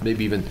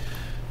maybe even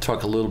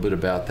talk a little bit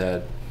about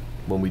that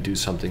when we do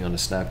something on a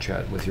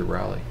Snapchat with your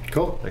rally.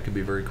 Cool. That could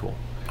be very cool.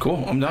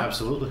 Cool. I'm done.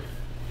 Absolutely.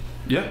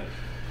 Yeah.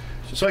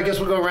 So I guess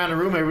we'll go around the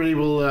room. Everybody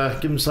will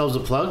give themselves a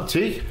plug.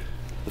 T,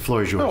 the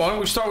floor is yours. Oh, why don't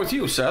we start with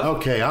you, Seth?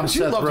 Okay, I'm 'Cause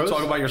you Seth love Rose. to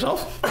talk about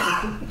yourself.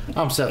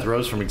 I'm Seth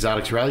Rose from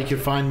Exotics Rally. You can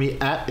find me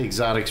at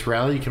Exotics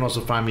Rally. You can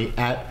also find me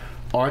at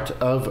Art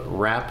of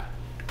Rap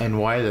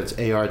NY. That's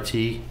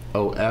ARTOFWRAPNY.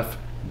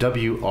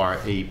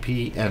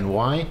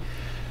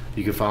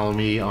 You can follow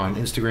me on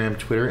Instagram,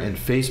 Twitter, and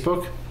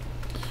Facebook.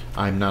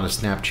 I'm not a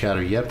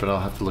Snapchatter yet, but I'll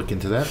have to look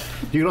into that.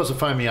 You can also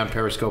find me on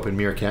Periscope and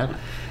Meerkat.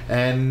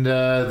 And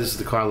this is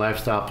the Car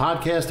Lifestyle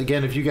Podcast.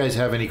 Again, if you guys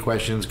have any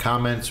questions,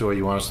 comments, or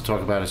you want us to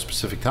talk about a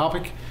specific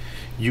topic,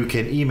 you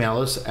can email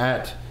us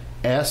at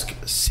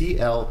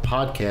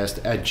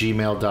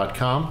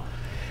askclpodcast@gmail.com.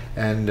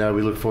 And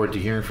we look forward to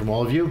hearing from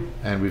all of you.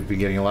 And we've been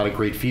getting a lot of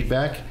great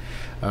feedback.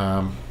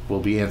 We'll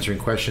be answering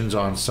questions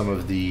on some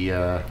of the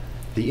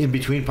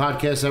in-between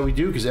podcasts that we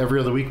do, because every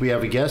other week we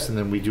have a guest, and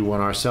then we do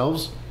one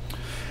ourselves.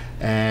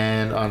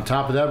 And on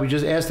top of that, we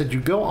just ask that you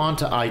go on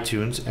to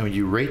iTunes and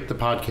you rate the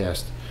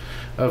podcast.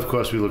 Of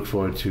course, we look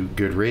forward to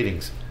good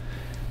ratings.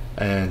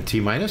 And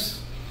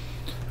T-minus?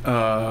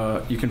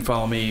 You can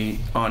follow me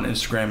on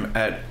Instagram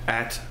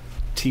at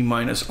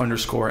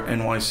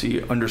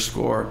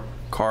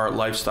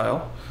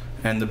T-_NYC_car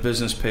and the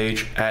business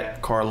page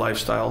at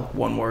CarLifestyle,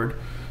 one word.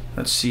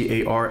 That's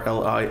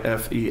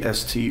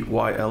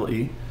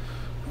CarLifestyle.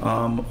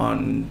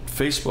 On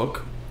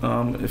Facebook,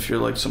 if you're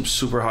like some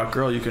super hot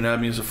girl, you can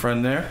add me as a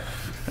friend there.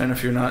 And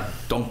if you're not,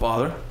 don't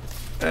bother.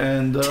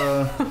 And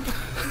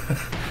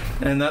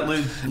and that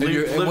lives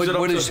it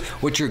up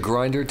what's your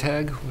grinder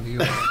tag?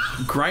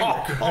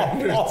 Grinder.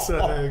 What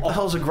the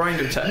hell's a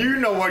grinder tag? You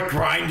know what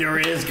Grinder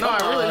is. No, I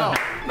really don't.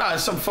 No,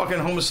 it's some fucking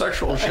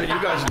homosexual shit you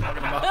guys are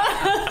talking about.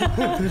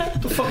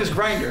 What the fuck is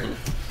Grinder?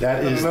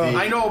 That is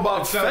I know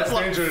about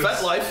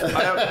FetLife.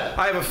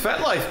 I have a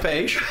FetLife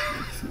page.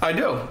 I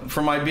do,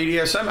 for my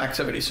BDSM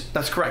activities.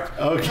 That's correct.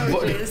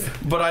 Okay.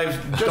 But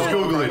I've just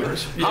Google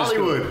it.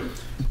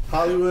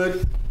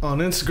 Hollywood on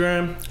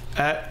Instagram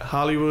at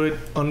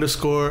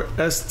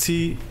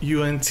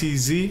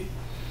Hollywood_STUNTZ,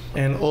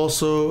 and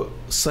also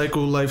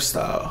Cycle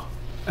Lifestyle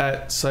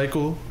at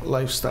Cycle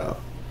Lifestyle.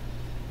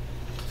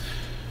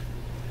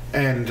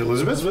 And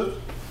Elizabeth?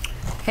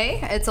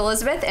 Hey, it's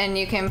Elizabeth, and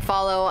you can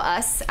follow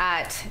us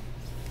at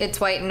It's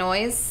White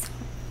Noise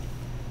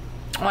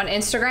on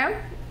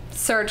Instagram.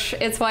 Search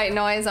It's White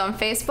Noise on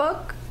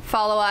Facebook.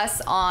 Follow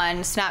us on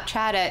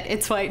Snapchat at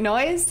It's White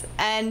Noise,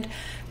 and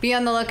be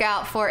on the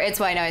lookout for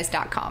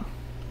itswhitenoise.com.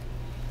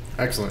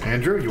 Excellent.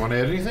 Andrew, you want to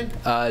add anything?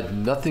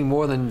 Nothing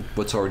more than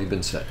what's already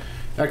been said.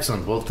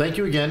 Excellent. Well, thank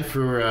you again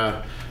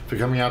for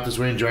coming out this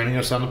way and joining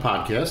us on the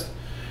podcast.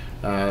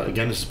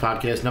 Again, this is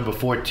podcast number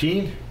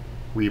 14.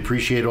 We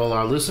appreciate all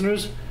our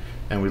listeners,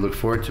 and we look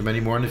forward to many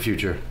more in the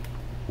future.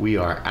 We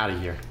are out of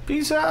here.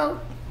 Peace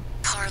out.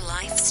 Car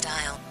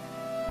Lifestyle.